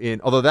Milano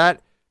although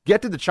that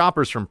get to the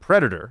choppers from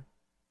Predator.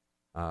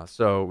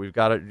 So we've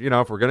got to,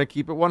 if we're going to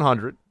keep it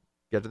 100,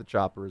 get to the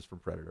choppers from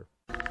Predator.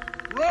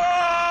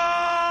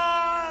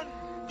 Run!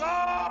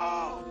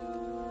 Go!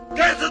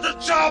 Get to the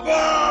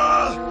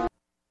chopper!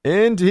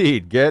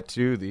 Indeed, get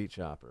to the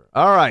chopper.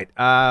 All right,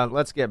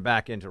 let's get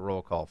back into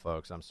roll call,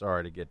 folks. I'm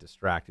sorry to get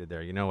distracted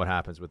there. You know what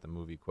happens with the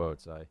movie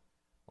quotes. I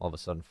all of a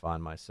sudden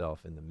find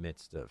myself in the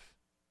midst of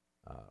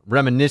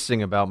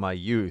reminiscing about my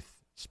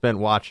youth spent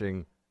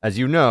watching, as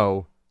you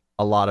know,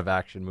 a lot of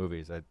action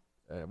movies.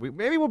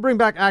 Maybe we'll bring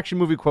back Action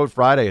Movie Quote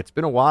Friday. It's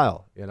been a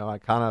while. I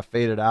kind of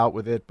faded out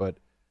with it, but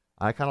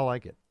I kind of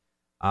like it.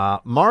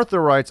 Martha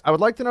writes, I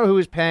would like to know who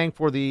is paying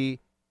for the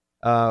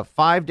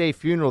 5-day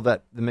funeral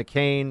that the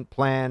McCain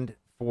planned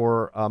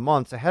for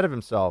months ahead of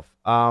himself.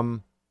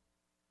 Martha,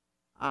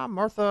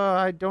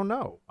 I don't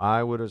know.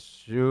 I would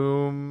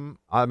assume,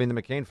 the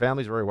McCain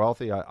family's very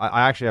wealthy.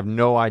 I actually have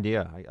no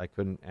idea. I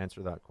couldn't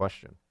answer that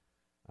question.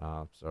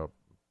 So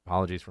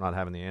apologies for not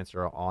having the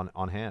answer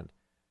on hand.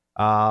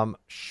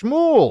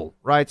 Shmuel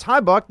writes, Hi,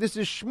 Buck. This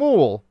is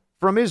Shmuel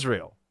from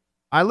Israel.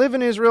 I live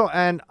in Israel,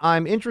 and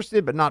I'm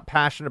interested but not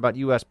passionate about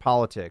U.S.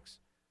 politics.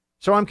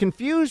 So I'm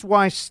confused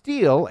why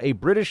Steele, a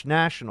British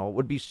national,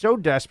 would be so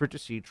desperate to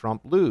see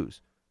Trump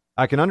lose.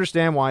 I can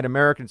understand why an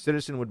American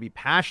citizen would be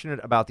passionate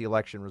about the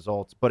election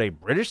results, but a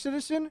British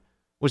citizen?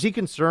 Was he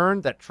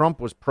concerned that Trump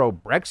was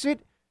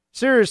pro-Brexit?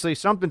 Seriously,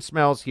 something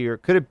smells here.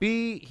 Could it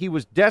be he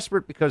was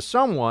desperate because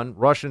someone,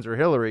 Russians or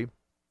Hillary,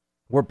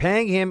 were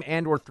paying him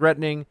and or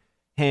threatening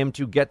him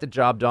to get the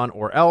job done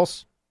or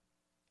else?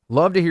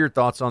 Love to hear your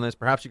thoughts on this.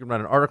 Perhaps you can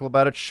write an article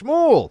about it.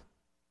 Shmuel!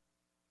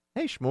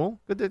 Hey, Shmuel.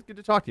 Good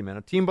to talk to you,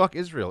 man. Team Buck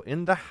Israel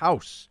in the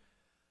house.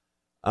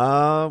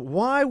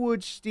 Why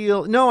would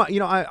Steele... No,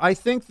 I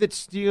think that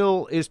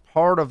Steele is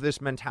part of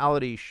this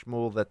mentality,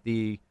 Shmuel, that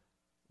the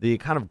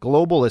kind of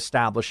global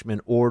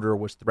establishment order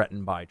was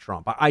threatened by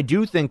Trump. I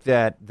do think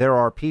that there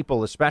are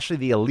people, especially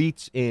the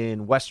elites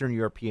in Western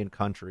European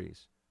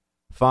countries,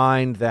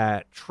 find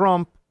that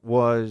Trump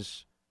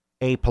was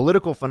a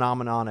political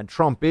phenomenon and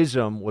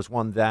Trumpism was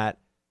one that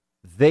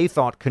they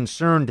thought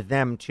concerned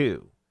them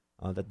too.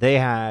 That they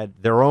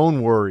had their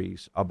own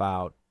worries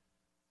about,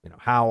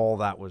 how all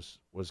that was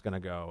going to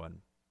go.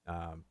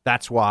 And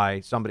that's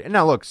why somebody...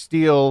 Now, look,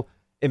 Steele,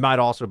 it might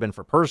also have been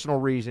for personal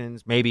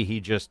reasons. Maybe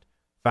he just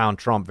found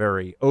Trump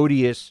very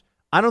odious.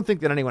 I don't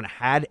think that anyone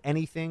had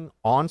anything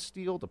on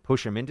Steele to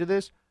push him into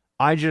this.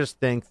 I just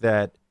think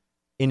that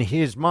in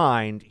his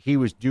mind, he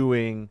was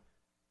doing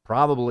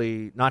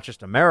probably not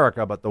just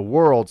America, but the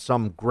world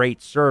some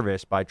great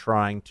service by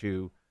trying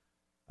to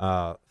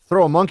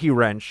throw a monkey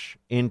wrench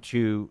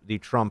into the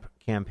Trump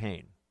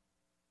campaign.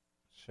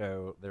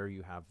 So there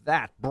you have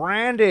that.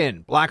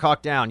 Brandon, Black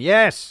Hawk Down.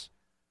 Yes,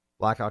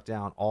 Black Hawk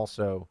Down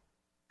also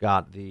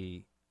got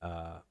the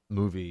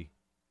movie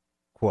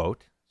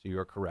quote. So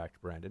you're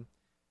correct, Brandon.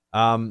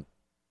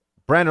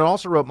 Brandon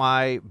also wrote,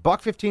 my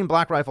 $1.15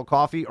 Black Rifle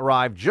coffee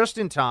arrived just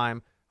in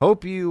time.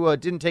 Hope you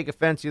didn't take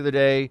offense the other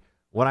day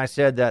when I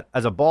said that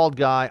as a bald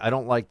guy, I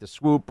don't like the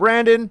swoop.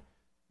 Brandon,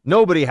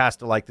 nobody has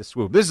to like the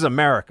swoop. This is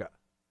America.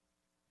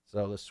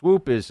 So the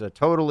swoop is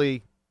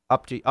totally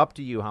up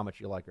to you how much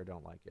you like or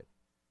don't like it.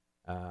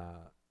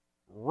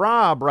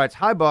 Rob writes,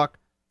 hi, Buck.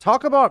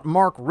 Talk about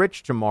Mark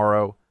Rich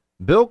tomorrow.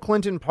 Bill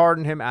Clinton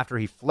pardoned him after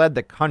he fled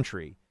the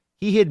country.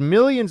 He hid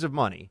millions of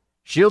money.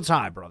 Shields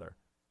high, brother.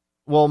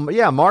 Well,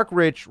 yeah, Mark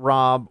Rich,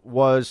 Rob,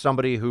 was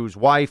somebody whose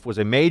wife was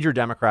a major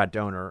Democrat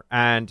donor,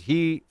 and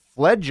he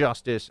fled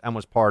justice and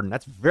was pardoned.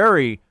 That's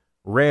very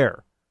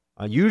rare.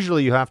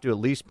 Usually you have to at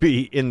least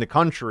be in the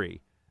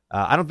country.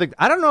 I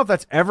don't know if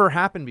that's ever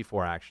happened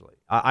before, actually.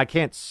 I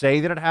can't say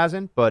that it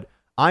hasn't, but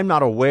I'm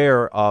not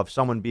aware of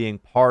someone being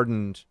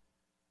pardoned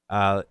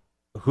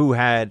who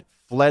had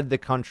fled the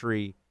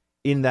country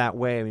in that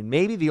way. I mean,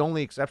 maybe the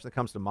only exception that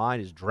comes to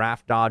mind is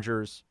draft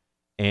dodgers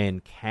in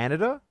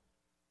Canada,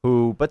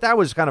 but that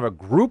was kind of a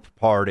group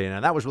pardon,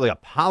 and that was really a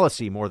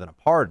policy more than a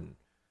pardon.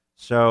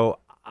 So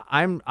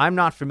I'm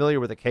not familiar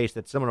with a case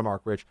that's similar to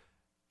Mark Rich.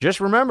 Just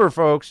remember,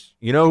 folks,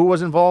 you know who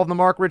was involved in the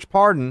Mark Rich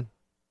pardon?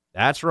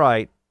 That's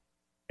right,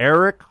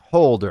 Eric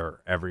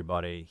Holder,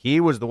 everybody. He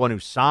was the one who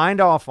signed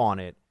off on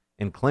it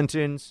in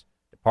Clinton's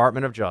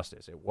Department of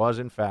Justice. It was,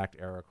 in fact,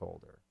 Eric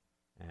Holder.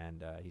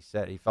 And he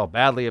said he felt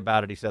badly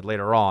about it, he said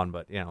later on,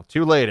 but,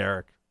 too late,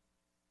 Eric.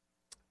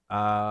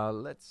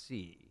 Let's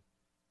see.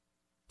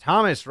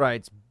 Thomas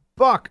writes,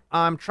 Buck,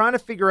 I'm trying to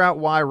figure out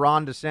why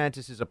Ron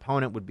DeSantis'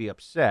 opponent would be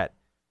upset.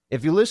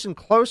 If you listen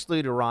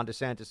closely to Ron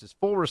DeSantis'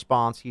 full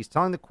response, he's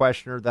telling the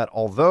questioner that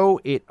although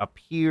it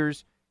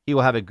appears he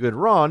will have a good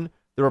run,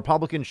 the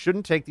Republicans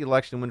shouldn't take the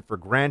election win for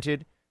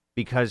granted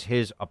because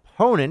his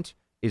opponent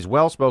is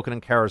well-spoken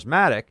and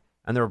charismatic,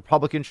 and the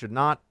Republicans should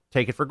not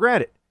take it for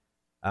granted.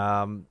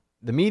 The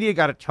media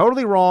got it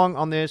totally wrong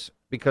on this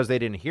because they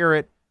didn't hear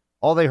it.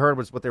 All they heard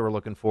was what they were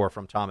looking for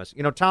from Thomas.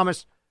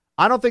 Thomas,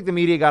 I don't think the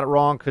media got it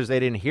wrong because they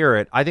didn't hear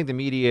it. I think the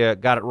media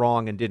got it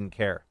wrong and didn't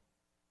care.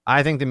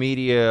 I think the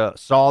media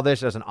saw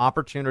this as an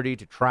opportunity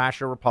to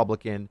trash a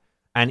Republican,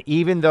 and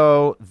even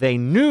though they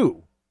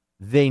knew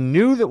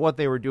that what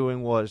they were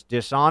doing was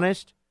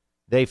dishonest,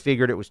 they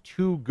figured it was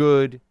too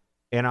good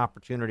an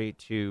opportunity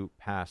to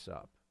pass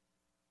up.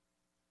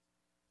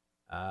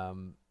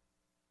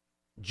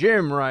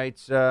 Jim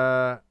writes,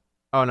 oh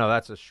no,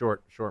 that's a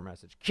short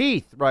message.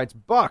 Keith writes,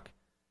 Buck,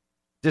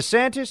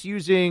 DeSantis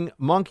using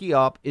monkey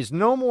up is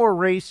no more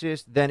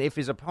racist than if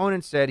his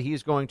opponent said he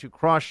is going to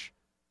crush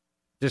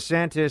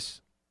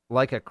DeSantis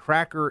like a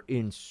cracker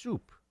in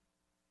soup.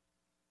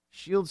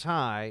 Shields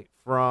high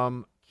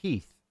from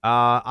Keith.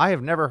 I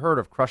have never heard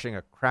of crushing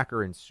a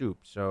cracker in soup,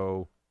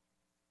 so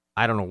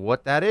I don't know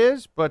what that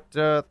is, but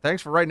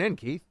thanks for writing in,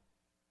 Keith.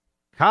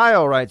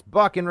 Kyle writes,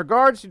 Buck, in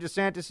regards to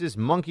DeSantis'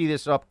 monkey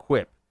this up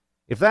quip,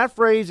 if that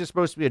phrase is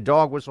supposed to be a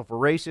dog whistle for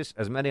racists,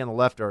 as many on the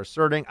left are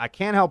asserting, I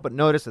can't help but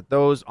notice that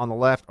those on the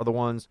left are the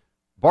ones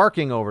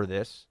barking over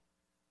this.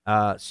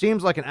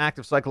 Seems like an act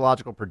of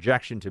psychological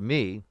projection to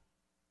me.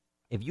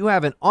 If you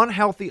have an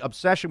unhealthy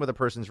obsession with a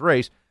person's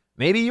race,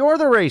 maybe you're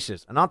the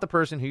racist and not the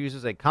person who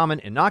uses a common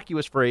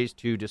innocuous phrase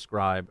to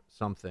describe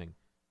something.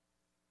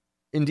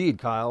 Indeed,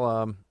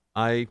 Kyle,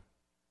 I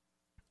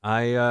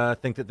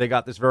think that they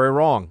got this very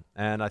wrong,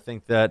 and I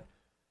think that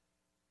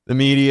the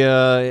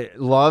media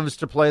loves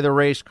to play the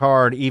race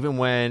card even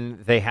when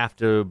they have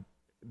to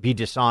be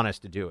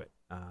dishonest to do it.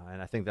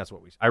 And I think that's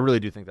what I really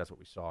do think that's what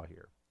we saw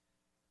here.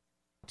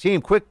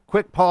 Team,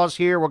 quick pause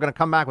here. We're going to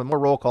come back with more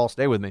roll call.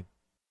 Stay with me.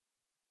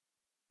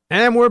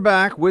 And we're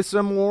back with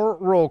some more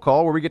roll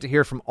call where we get to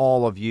hear from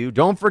all of you.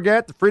 Don't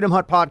forget the Freedom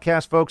Hut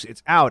podcast, folks.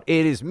 It's out.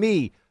 It is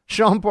me,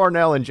 Sean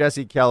Parnell, and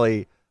Jesse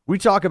Kelly. We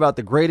talk about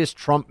the greatest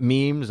Trump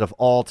memes of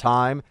all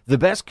time, the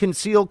best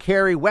concealed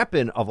carry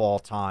weapon of all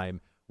time,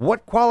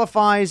 what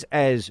qualifies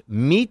as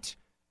meat,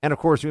 and, of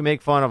course, we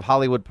make fun of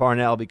Hollywood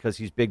Parnell because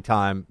he's big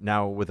time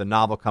now with a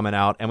novel coming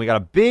out. And we got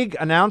a big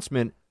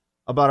announcement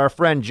about our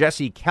friend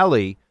Jesse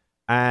Kelly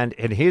and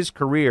in his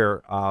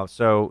career,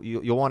 so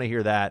you'll want to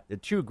hear that. They're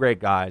two great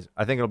guys.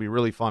 I think it'll be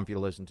really fun for you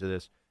to listen to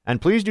this.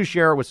 And please do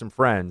share it with some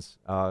friends.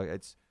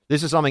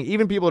 This is something,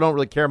 even people who don't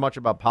really care much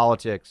about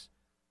politics,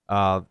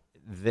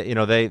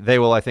 they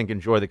will, I think,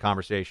 enjoy the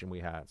conversation we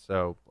had.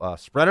 So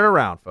spread it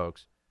around,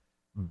 folks.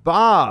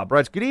 Bob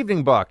writes, good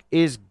evening, Buck.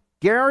 Is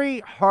Gary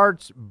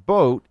Hart's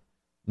boat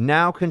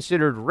now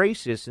considered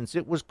racist since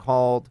it was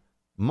called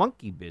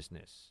Monkey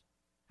Business?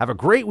 Have a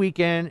great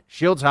weekend.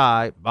 Shields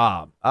high,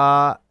 Bob.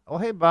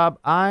 Hey, Bob.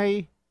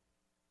 I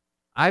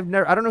don't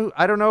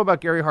know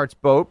about Gary Hart's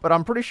boat, but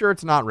I'm pretty sure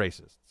it's not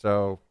racist.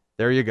 So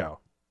there you go.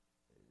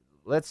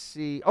 Let's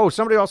see. Oh,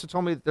 somebody also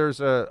told me that there's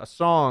a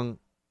song.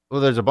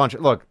 Well, there's a bunch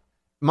of, look,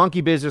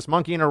 monkey business,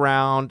 monkeying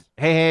around.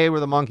 Hey,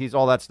 we're the monkeys,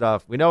 all that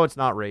stuff. We know it's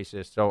not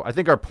racist. So I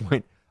think our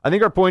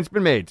point's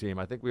been made, team.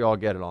 I think we all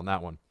get it on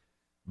that one.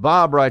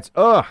 Bob writes,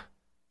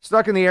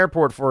 stuck in the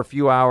airport for a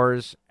few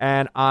hours,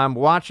 and I'm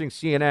watching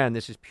CNN.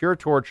 This is pure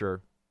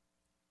torture.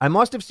 I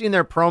must have seen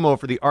their promo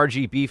for the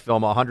RGB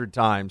film 100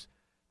 times.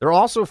 They're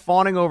also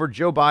fawning over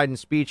Joe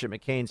Biden's speech at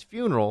McCain's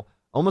funeral,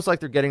 almost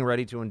like they're getting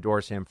ready to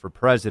endorse him for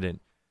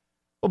president.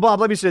 Well, Bob,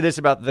 let me say this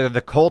about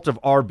the cult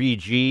of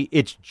RBG.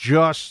 It's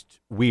just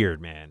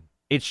weird, man.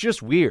 It's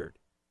just weird.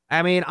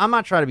 I mean, I'm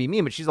not trying to be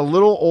mean, but she's a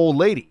little old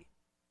lady,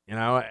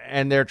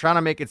 and they're trying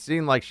to make it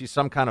seem like she's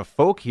some kind of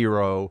folk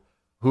hero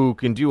who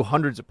can do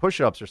hundreds of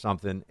push-ups or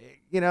something.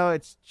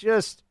 It's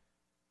just,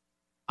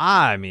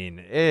 I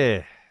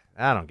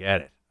don't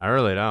get it. I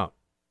really don't.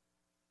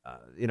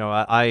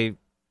 I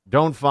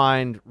don't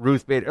find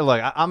Ruth Bader.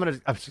 Look, I'm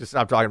going to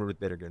stop talking to Ruth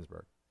Bader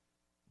Ginsburg.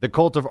 The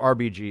cult of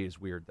RBG is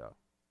weird, though.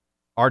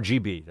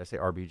 RGB. Did I say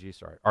RBG?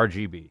 Sorry.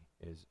 RGB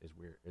is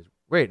weird.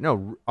 Wait,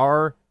 no.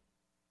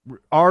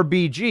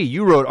 RBG.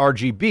 You wrote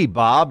RGB,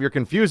 Bob. You're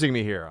confusing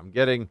me here. I'm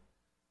getting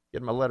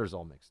my letters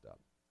all mixed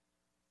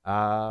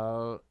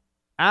up.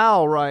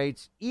 Al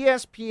writes,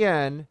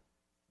 ESPN,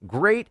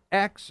 great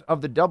example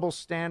of the double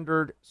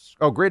standard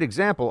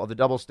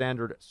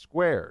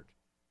squared.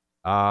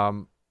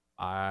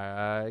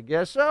 I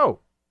guess so.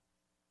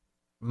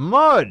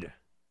 Mud,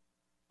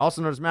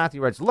 also known as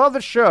Matthew, writes, love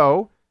the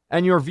show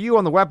and your view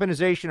on the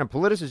weaponization and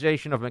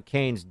politicization of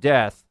McCain's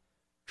death.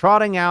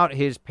 Trotting out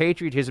his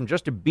patriotism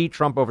just to beat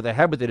Trump over the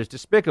head with it is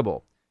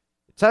despicable.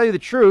 To tell you the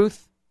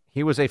truth,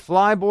 he was a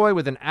flyboy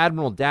with an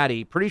admiral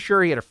daddy. Pretty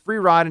sure he had a free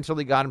ride until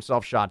he got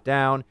himself shot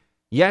down.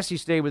 Yes, he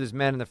stayed with his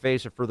men in the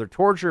face of further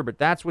torture, but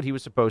that's what he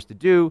was supposed to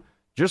do.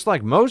 Just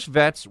like most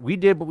vets, we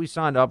did what we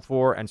signed up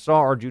for and saw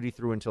our duty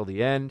through until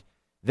the end.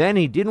 Then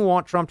he didn't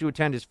want Trump to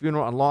attend his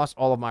funeral and lost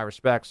all of my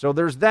respect. So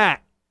there's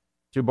that,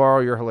 to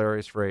borrow your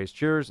hilarious phrase.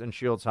 Cheers and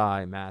shields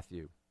high,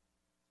 Matthew.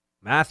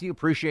 Matthew,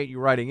 appreciate you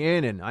writing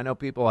in, and I know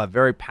people have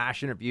very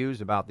passionate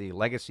views about the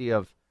legacy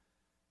of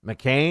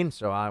McCain,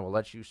 so I will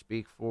let you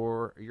speak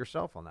for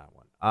yourself on that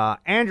one.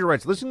 Andrew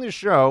writes, listening to the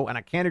show, and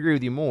I can't agree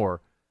with you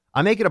more.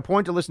 I make it a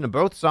point to listen to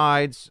both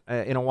sides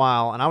in a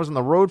while, and I was on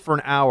the road for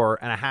an hour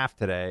and a half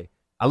today.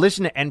 I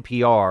listened to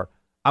NPR.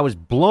 I was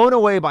blown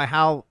away by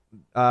how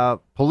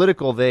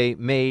political they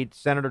made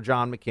Senator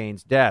John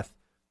McCain's death.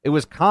 It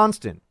was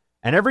constant,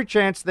 and every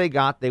chance they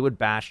got, they would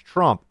bash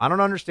Trump. I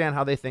don't understand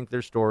how they think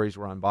their stories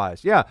were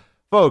unbiased. Yeah,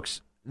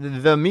 folks,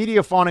 the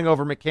media fawning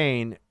over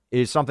McCain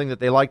is something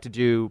that they like to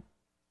do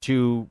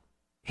to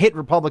hit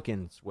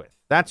Republicans with.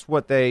 That's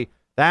why they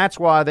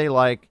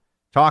like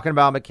talking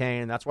about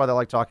McCain. That's why they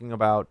like talking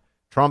about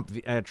Trump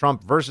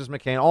versus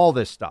McCain, all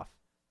this stuff.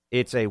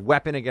 It's a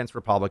weapon against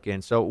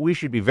Republicans. So we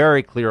should be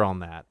very clear on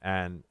that.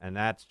 And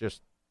that's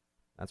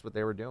what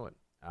they were doing.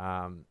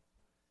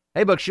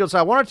 Hey, Buck Shields,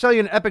 I want to tell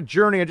you an epic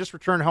journey I just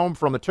returned home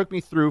from that took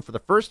me through, for the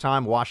first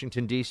time,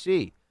 Washington,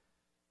 D.C.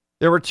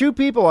 There were two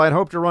people I had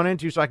hoped to run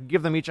into so I could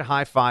give them each a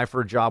high five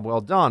for a job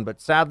well done,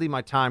 but sadly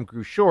my time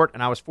grew short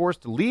and I was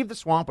forced to leave the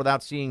swamp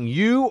without seeing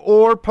you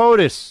or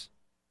POTUS.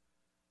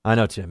 I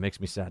know, Tim, makes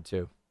me sad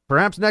too.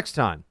 Perhaps next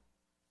time.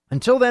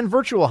 Until then,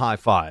 virtual high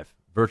five.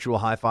 Virtual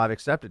high five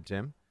accepted,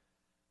 Tim.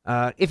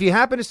 If you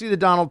happen to see the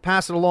Donald,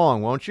 pass it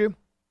along, won't you?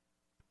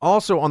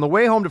 Also, on the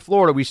way home to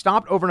Florida, we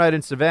stopped overnight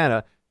in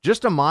Savannah,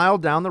 just a mile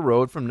down the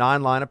road from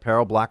Nine Line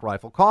Apparel Black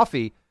Rifle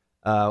Coffee,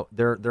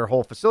 their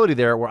whole facility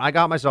there, where I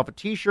got myself a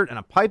T-shirt and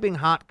a piping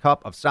hot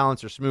cup of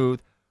Silencer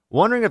Smooth,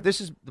 wondering if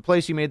this is the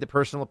place you made the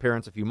personal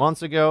appearance a few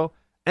months ago.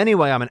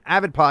 Anyway, I'm an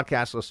avid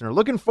podcast listener.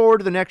 Looking forward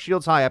to the next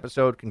Shields High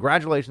episode.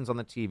 Congratulations on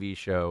the TV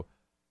show,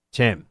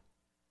 Tim.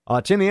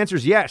 Tim, the answer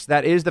is yes,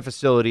 that is the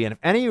facility, and if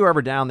any of you are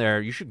ever down there,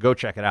 you should go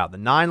check it out. The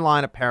Nine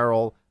Line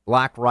Apparel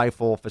Black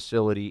Rifle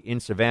facility in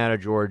Savannah,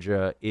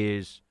 Georgia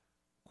is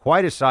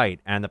quite a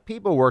sight, and the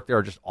people who work there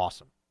are just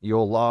awesome.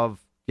 You'll love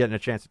getting a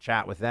chance to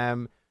chat with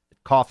them. The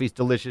coffee's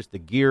delicious. The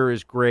gear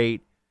is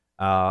great,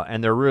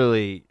 and they're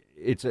really,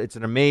 it's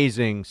an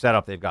amazing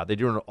setup they've got. They're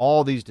doing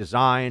all these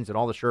designs and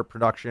all the shirt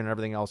production and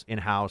everything else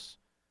in-house,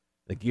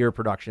 the gear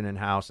production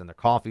in-house, and the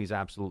coffee is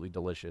absolutely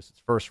delicious.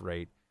 It's first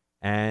rate,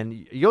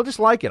 and you'll just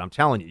like it. I'm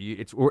telling you.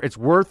 It's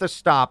worth a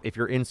stop if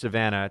you're in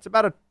Savannah. It's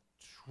about a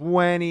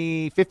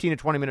 15 to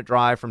 20-minute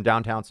drive from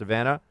downtown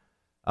Savannah.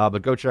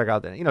 But go check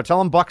out that. Tell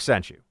them Buck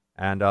sent you,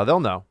 and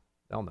they'll know.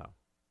 They'll know.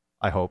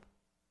 I hope.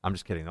 I'm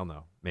just kidding. They'll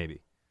know.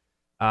 Maybe.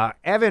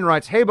 Evan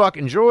writes, hey, Buck,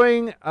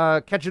 enjoying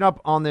catching up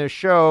on this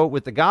show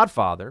with The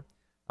Godfather.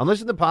 I'm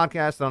listening to the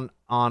podcast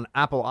on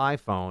Apple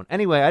iPhone.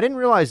 Anyway, I didn't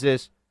realize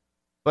this,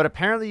 but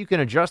apparently you can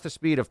adjust the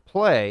speed of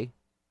play.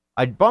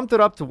 I bumped it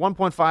up to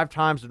 1.5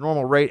 times the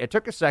normal rate. It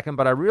took a second,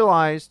 but I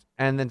realized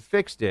and then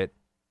fixed it.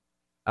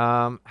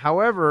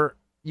 However,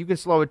 you can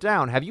slow it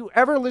down. Have you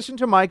ever listened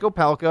to Mike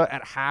Opelka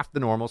at half the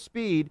normal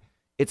speed?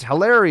 It's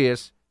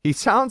hilarious. He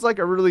sounds like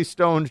a really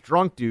stoned,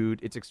 drunk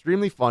dude. It's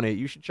extremely funny.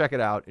 You should check it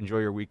out. Enjoy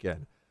your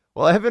weekend.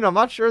 Well, Evan, I'm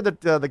not sure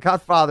that the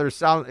Godfather is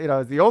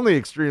the only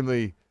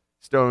extremely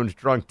stoned,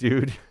 drunk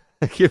dude,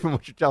 given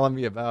what you're telling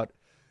me about.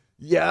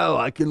 Yo,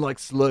 I can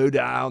slow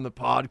down the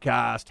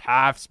podcast,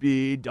 half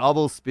speed,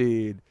 double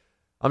speed.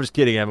 I'm just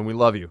kidding, Evan. We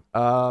love you.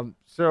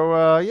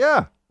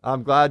 Yeah,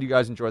 I'm glad you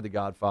guys enjoyed The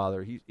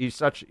Godfather.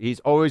 He's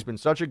always been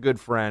such a good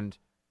friend,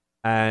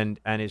 and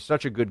is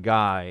such a good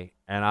guy.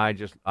 And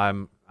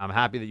I'm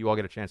happy that you all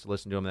get a chance to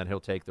listen to him, and that he'll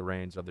take the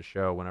reins of the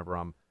show whenever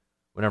I'm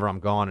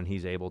gone and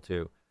he's able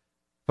to.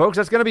 Folks,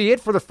 that's going to be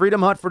it for the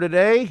Freedom Hut for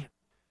today.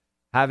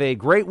 Have a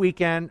great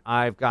weekend.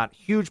 I've got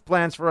huge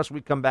plans for us. We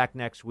come back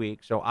next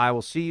week. So I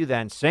will see you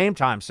then, same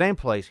time, same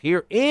place,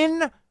 here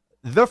in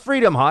the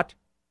Freedom Hut.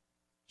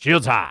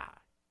 Shields high.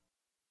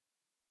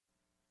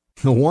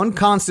 The one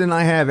constant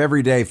I have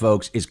every day,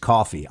 folks, is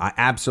coffee. I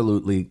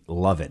absolutely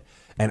love it.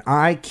 And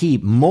I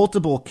keep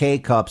multiple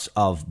K-cups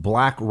of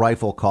Black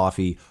Rifle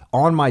coffee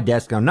on my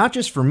desk. Now, not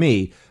just for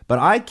me, but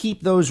I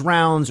keep those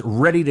rounds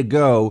ready to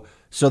go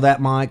so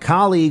that my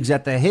colleagues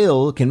at the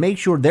Hill can make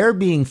sure they're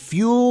being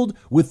fueled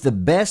with the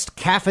best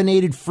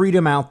caffeinated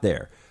freedom out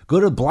there. Go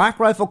to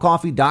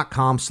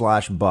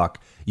blackriflecoffee.com/buck.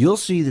 You'll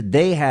see that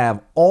they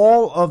have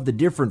all of the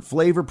different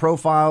flavor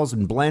profiles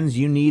and blends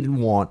you need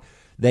and want.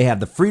 They have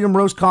the Freedom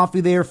Roast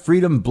coffee there,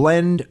 Freedom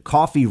Blend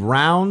coffee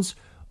rounds.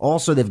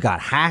 Also, they've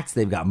got hats,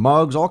 they've got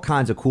mugs, all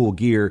kinds of cool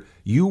gear.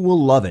 You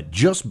will love it.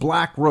 Just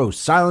Black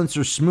Roast,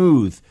 Silencer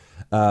Smooth,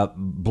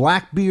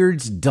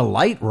 Blackbeard's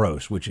Delight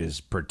Roast, which is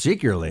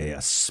particularly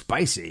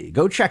spicy.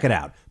 Go check it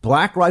out.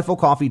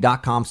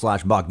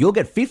 blackriflecoffee.com/buck. You'll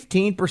get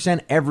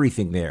 15%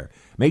 everything there.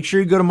 Make sure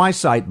you go to my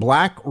site,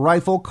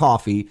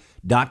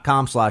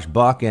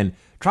 blackriflecoffee.com/buck, and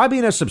try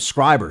being a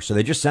subscriber so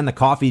they just send the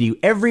coffee to you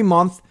every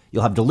month.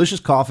 You'll have delicious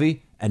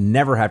coffee and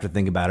never have to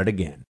think about it again.